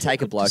if you're going to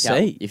take a good to bloke out,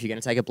 see. if you're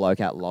going to take a bloke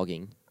out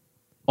logging,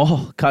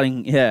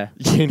 cutting, yeah,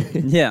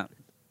 yeah.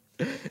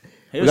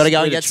 We gotta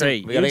go and get some-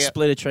 tree. we gotta get-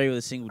 split a tree with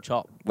a single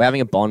chop. we're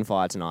having a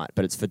bonfire tonight,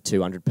 but it's for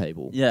 200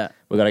 people. Yeah,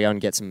 We got to go and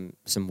get some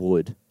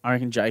wood. I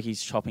reckon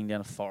Jakey's chopping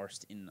down a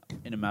forest in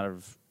a matter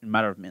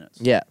of minutes.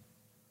 Yeah.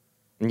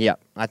 Yeah,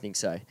 I think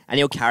so. And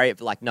he'll carry it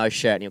like no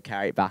shirt, and he'll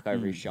carry it back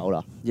over his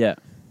shoulder, Yeah,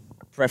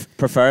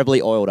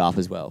 preferably oiled up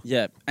as well.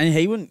 yeah, and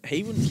he wouldn't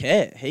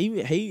care.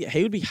 He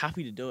would be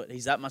happy to do it.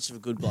 He's that much of a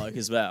good bloke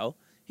as well.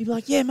 He'd be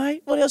like, yeah,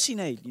 mate, what else you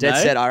need? You Dead know?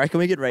 set. I reckon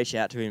we could reach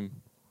out to him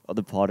on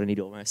the pod, and he'd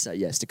almost say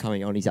yes to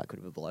coming on. He's that good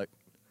of a bloke.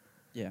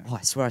 Yeah. Oh,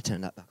 I swear I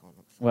turned that back on.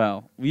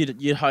 Well,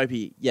 you'd hope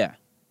he. Yeah.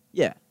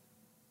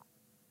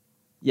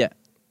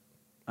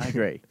 I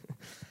agree.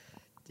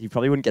 He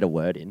probably wouldn't get a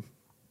word in.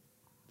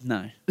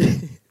 No,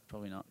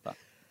 probably not. But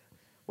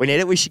We need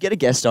it. We should get a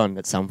guest on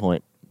at some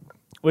point.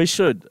 we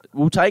should.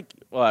 We'll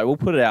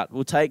put it out.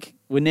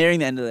 We're nearing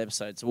the end of the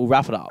episode, so we'll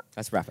wrap it up.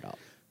 Let's wrap it up.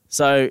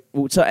 So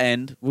to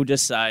end, we'll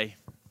just say,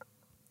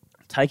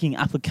 taking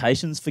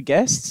applications for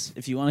guests.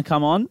 If you want to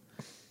come on,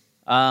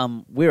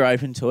 we're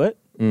open to it.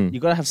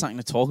 You've got to have something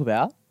to talk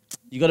about.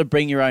 You got to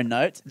bring your own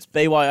notes. It's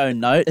BYO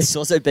notes. It's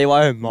also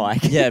BYO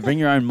mic. Yeah, bring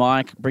your own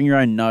mic. Bring your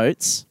own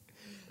notes.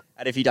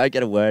 And if you don't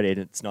get a word in,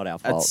 it's not our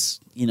fault. That's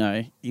you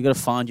got to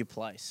find your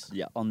place.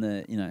 Yeah. On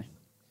the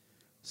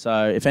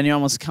So if anyone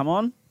wants to come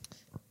on,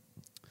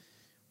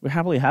 we'll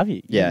happily have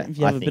you. Yeah, If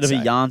you have I a think bit of a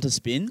so. yarn to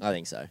spin, I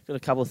think so. got a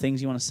couple of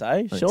things you want to say,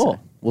 I think sure. so.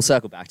 We'll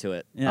circle back to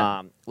it.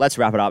 Yeah. Let's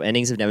wrap it up.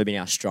 Endings have never been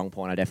our strong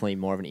point. I'm definitely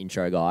more of an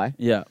intro guy.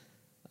 Yeah.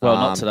 Well,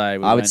 not today.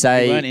 I would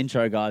say- we weren't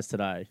intro guys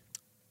today.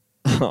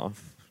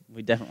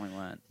 We definitely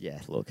weren't.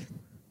 Yeah, look,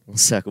 we'll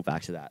circle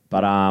back to that.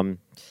 But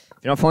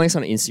if you're not following us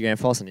on Instagram,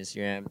 follow us on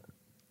Instagram,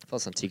 follow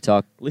us on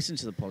TikTok. Listen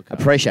to the podcast.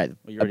 Appreciate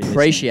Well, you're already listening if you're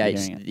appreciate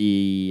hearing it.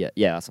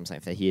 the that's what I'm saying.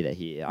 If they're here, they're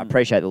here. I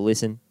appreciate the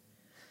listen,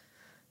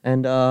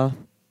 and have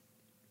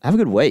a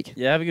good week.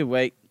 Yeah, have a good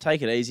week.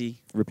 Take it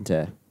easy. Rip and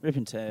tear. Rip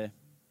and tear.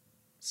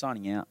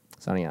 Signing out.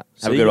 Signing out.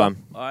 See Have a good ya. one.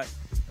 Bye.